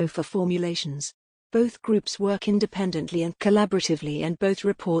FTO for formulations. Both groups work independently and collaboratively and both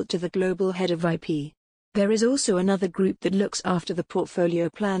report to the global head of IP. There is also another group that looks after the portfolio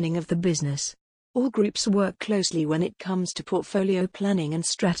planning of the business. All groups work closely when it comes to portfolio planning and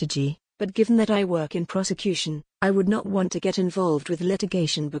strategy, but given that I work in prosecution, I would not want to get involved with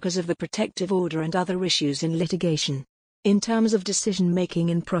litigation because of the protective order and other issues in litigation. In terms of decision-making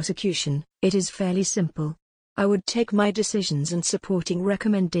in prosecution, it is fairly simple. I would take my decisions and supporting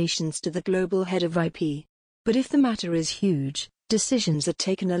recommendations to the global head of IP. But if the matter is huge, decisions are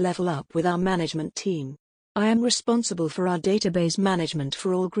taken a level up with our management team. I am responsible for our database management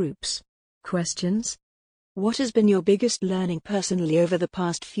for all groups. Questions? What has been your biggest learning personally over the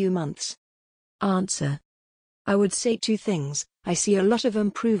past few months? Answer. I would say two things. I see a lot of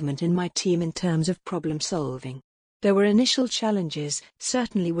improvement in my team in terms of problem solving. There were initial challenges,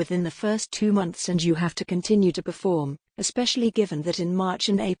 certainly within the first 2 months, and you have to continue to perform, especially given that in March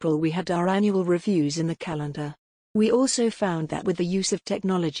and April we had our annual reviews in the calendar. We also found that with the use of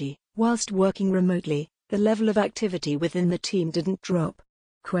technology, whilst working remotely, the level of activity within the team didn't drop.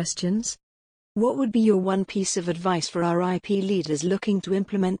 Questions? What would be your one piece of advice for our IP leaders looking to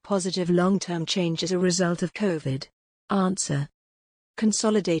implement positive long-term change as a result of COVID? Answer.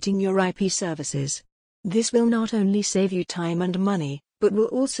 Consolidating your IP services. This will not only save you time and money, but will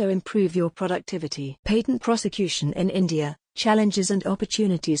also improve your productivity. Patent prosecution in India, challenges and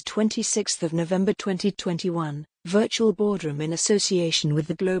opportunities. 26th of November 2021, virtual boardroom in association with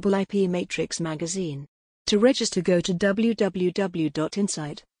the Global IP Matrix magazine. To register, go to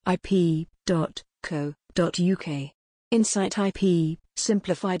www.insightip.co.uk. Insight IP,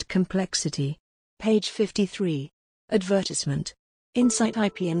 Simplified Complexity. Page 53. Advertisement. Insight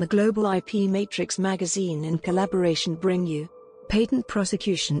IP and the Global IP Matrix magazine in collaboration bring you Patent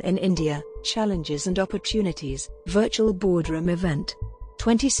Prosecution in India, Challenges and Opportunities, Virtual Boardroom Event.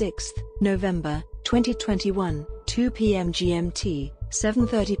 26th November 2021, 2 p.m. GMT,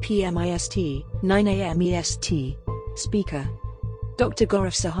 7:30 p.m. IST, 9 a.m. EST. Speaker. Dr.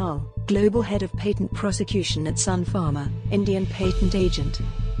 Gaurav Sahal, Global Head of Patent Prosecution at Sun Pharma, Indian Patent Agent.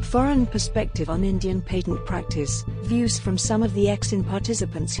 Foreign perspective on Indian patent practice, views from some of the ex-in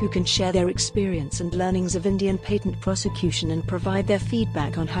participants who can share their experience and learnings of Indian patent prosecution and provide their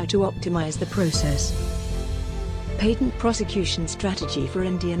feedback on how to optimize the process. Patent prosecution strategy for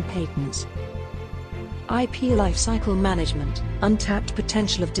Indian patents. IP lifecycle management, untapped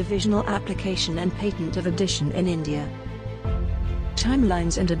potential of divisional application and patent of addition in India.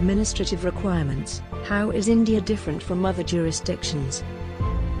 Timelines and administrative requirements, how is India different from other jurisdictions?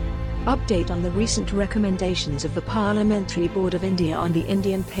 Update on the recent recommendations of the Parliamentary Board of India on the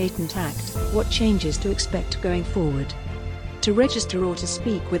Indian Patent Act, what changes to expect going forward. To register or to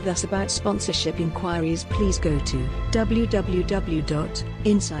speak with us about sponsorship inquiries, please go to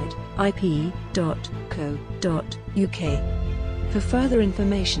www.insightip.co.uk. For further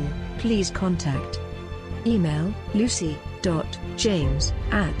information, please contact email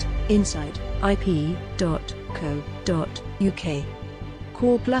lucy.james@insightip.co.uk.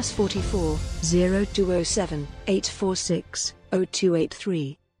 Call +44 0207 846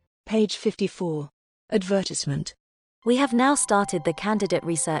 0283. Page 54. Advertisement. We have now started the candidate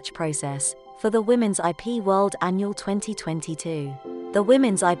research process for the Women's IP World Annual 2022. The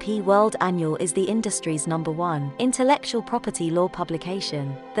Women's IP World Annual is the industry's #1 intellectual property law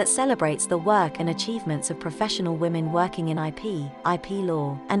publication that celebrates the work and achievements of professional women working in IP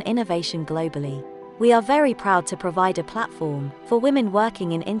law, and innovation globally. We are very proud to provide a platform for women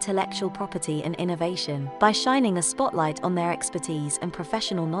working in intellectual property and innovation by shining a spotlight on their expertise and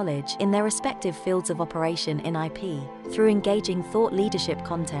professional knowledge in their respective fields of operation in IP through engaging thought leadership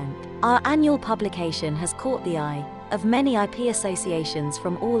content. Our annual publication has caught the eye of many IP associations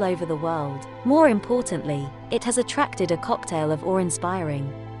from all over the world. More importantly, it has attracted a cocktail of awe-inspiring,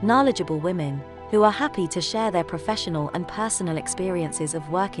 knowledgeable women who are happy to share their professional and personal experiences of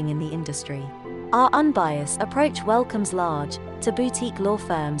working in the industry. Our unbiased approach welcomes large to boutique law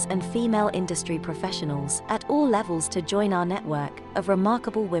firms and female industry professionals at all levels to join our network of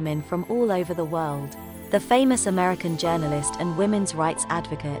remarkable women from all over the world. The famous American journalist and women's rights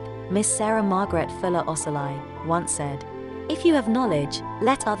advocate, Miss Sarah Margaret Fuller Ocelai, once said, "If you have knowledge,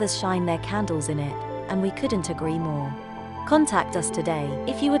 let others shine their candles in it," and we couldn't agree more. Contact us today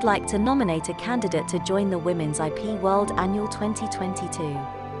if you would like to nominate a candidate to join the Women's IP World Annual 2022,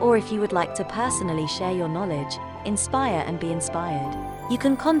 or if you would like to personally share your knowledge, inspire and be inspired. You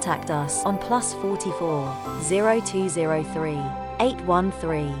can contact us on +44 0203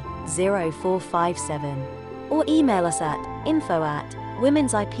 813 0457 or email us at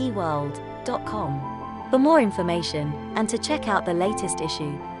info@womensipworld.com. For more information and to check out the latest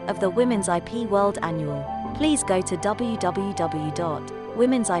issue of the Women's IP World Annual, please go to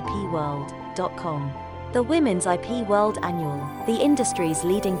www.womensipworld.com. The Women's IP World Annual, the industry's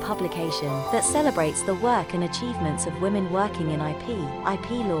leading publication that celebrates the work and achievements of women working in IP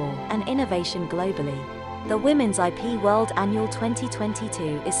law, and innovation globally. The Women's IP World Annual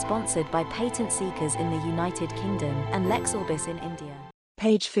 2022 is sponsored by Patent Seekers in the United Kingdom and LexOrbis in India.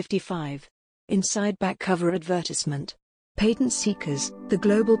 Page 55. Inside back cover advertisement. Patent Seekers, the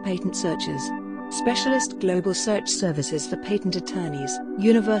global patent searchers. Specialist global search services for patent attorneys,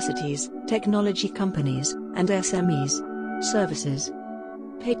 universities, technology companies, and SMEs. Services: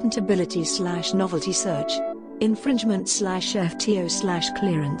 patentability/novelty search,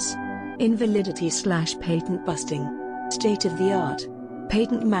 infringement/FTO/clearance, invalidity/patent busting, state-of-the-art,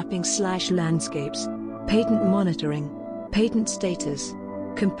 patent mapping/landscapes, patent monitoring, patent status,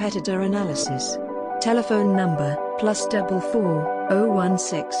 competitor analysis. Telephone number +44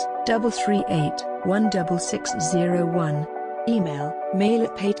 016 338 16601. Email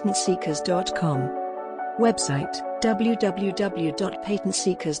mail@patentseekers.com. Website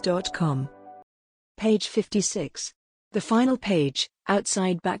www.patentseekers.com. Page 56. The final page,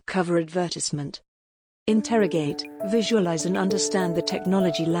 outside back cover advertisement. Interrogate, visualize and understand the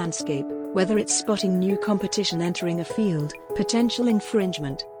technology landscape, whether it's spotting new competition entering a field, potential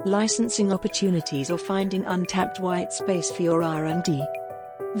infringement, licensing opportunities or finding untapped white space for your R&D.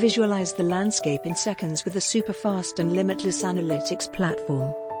 Visualize the landscape in seconds with a super-fast and limitless analytics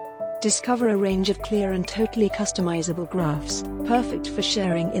platform. Discover a range of clear and totally customizable graphs, perfect for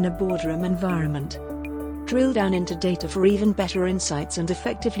sharing in a boardroom environment. Drill down into data for even better insights and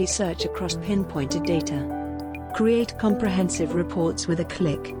effectively search across pinpointed data. Create comprehensive reports with a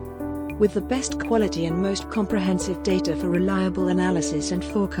click. With the best quality and most comprehensive data for reliable analysis and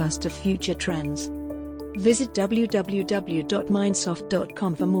forecast of future trends. Visit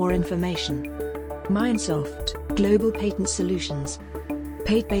www.mindsoft.com for more information. Mindsoft, Global Patent Solutions.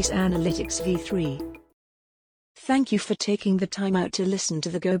 Patebase Analytics v3. Thank you for taking the time out to listen to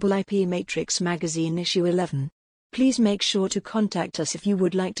the Global IP Matrix Magazine Issue 11. Please make sure to contact us if you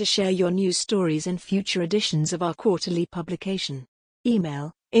would like to share your news stories in future editions of our quarterly publication.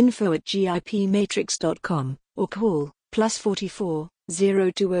 Email info@gipmatrix.com or call +44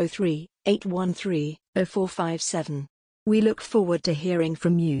 0203 813 0457. We look forward to hearing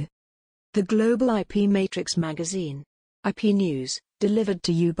from you. The Global IP Matrix Magazine. IP news, delivered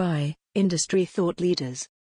to you by industry thought leaders.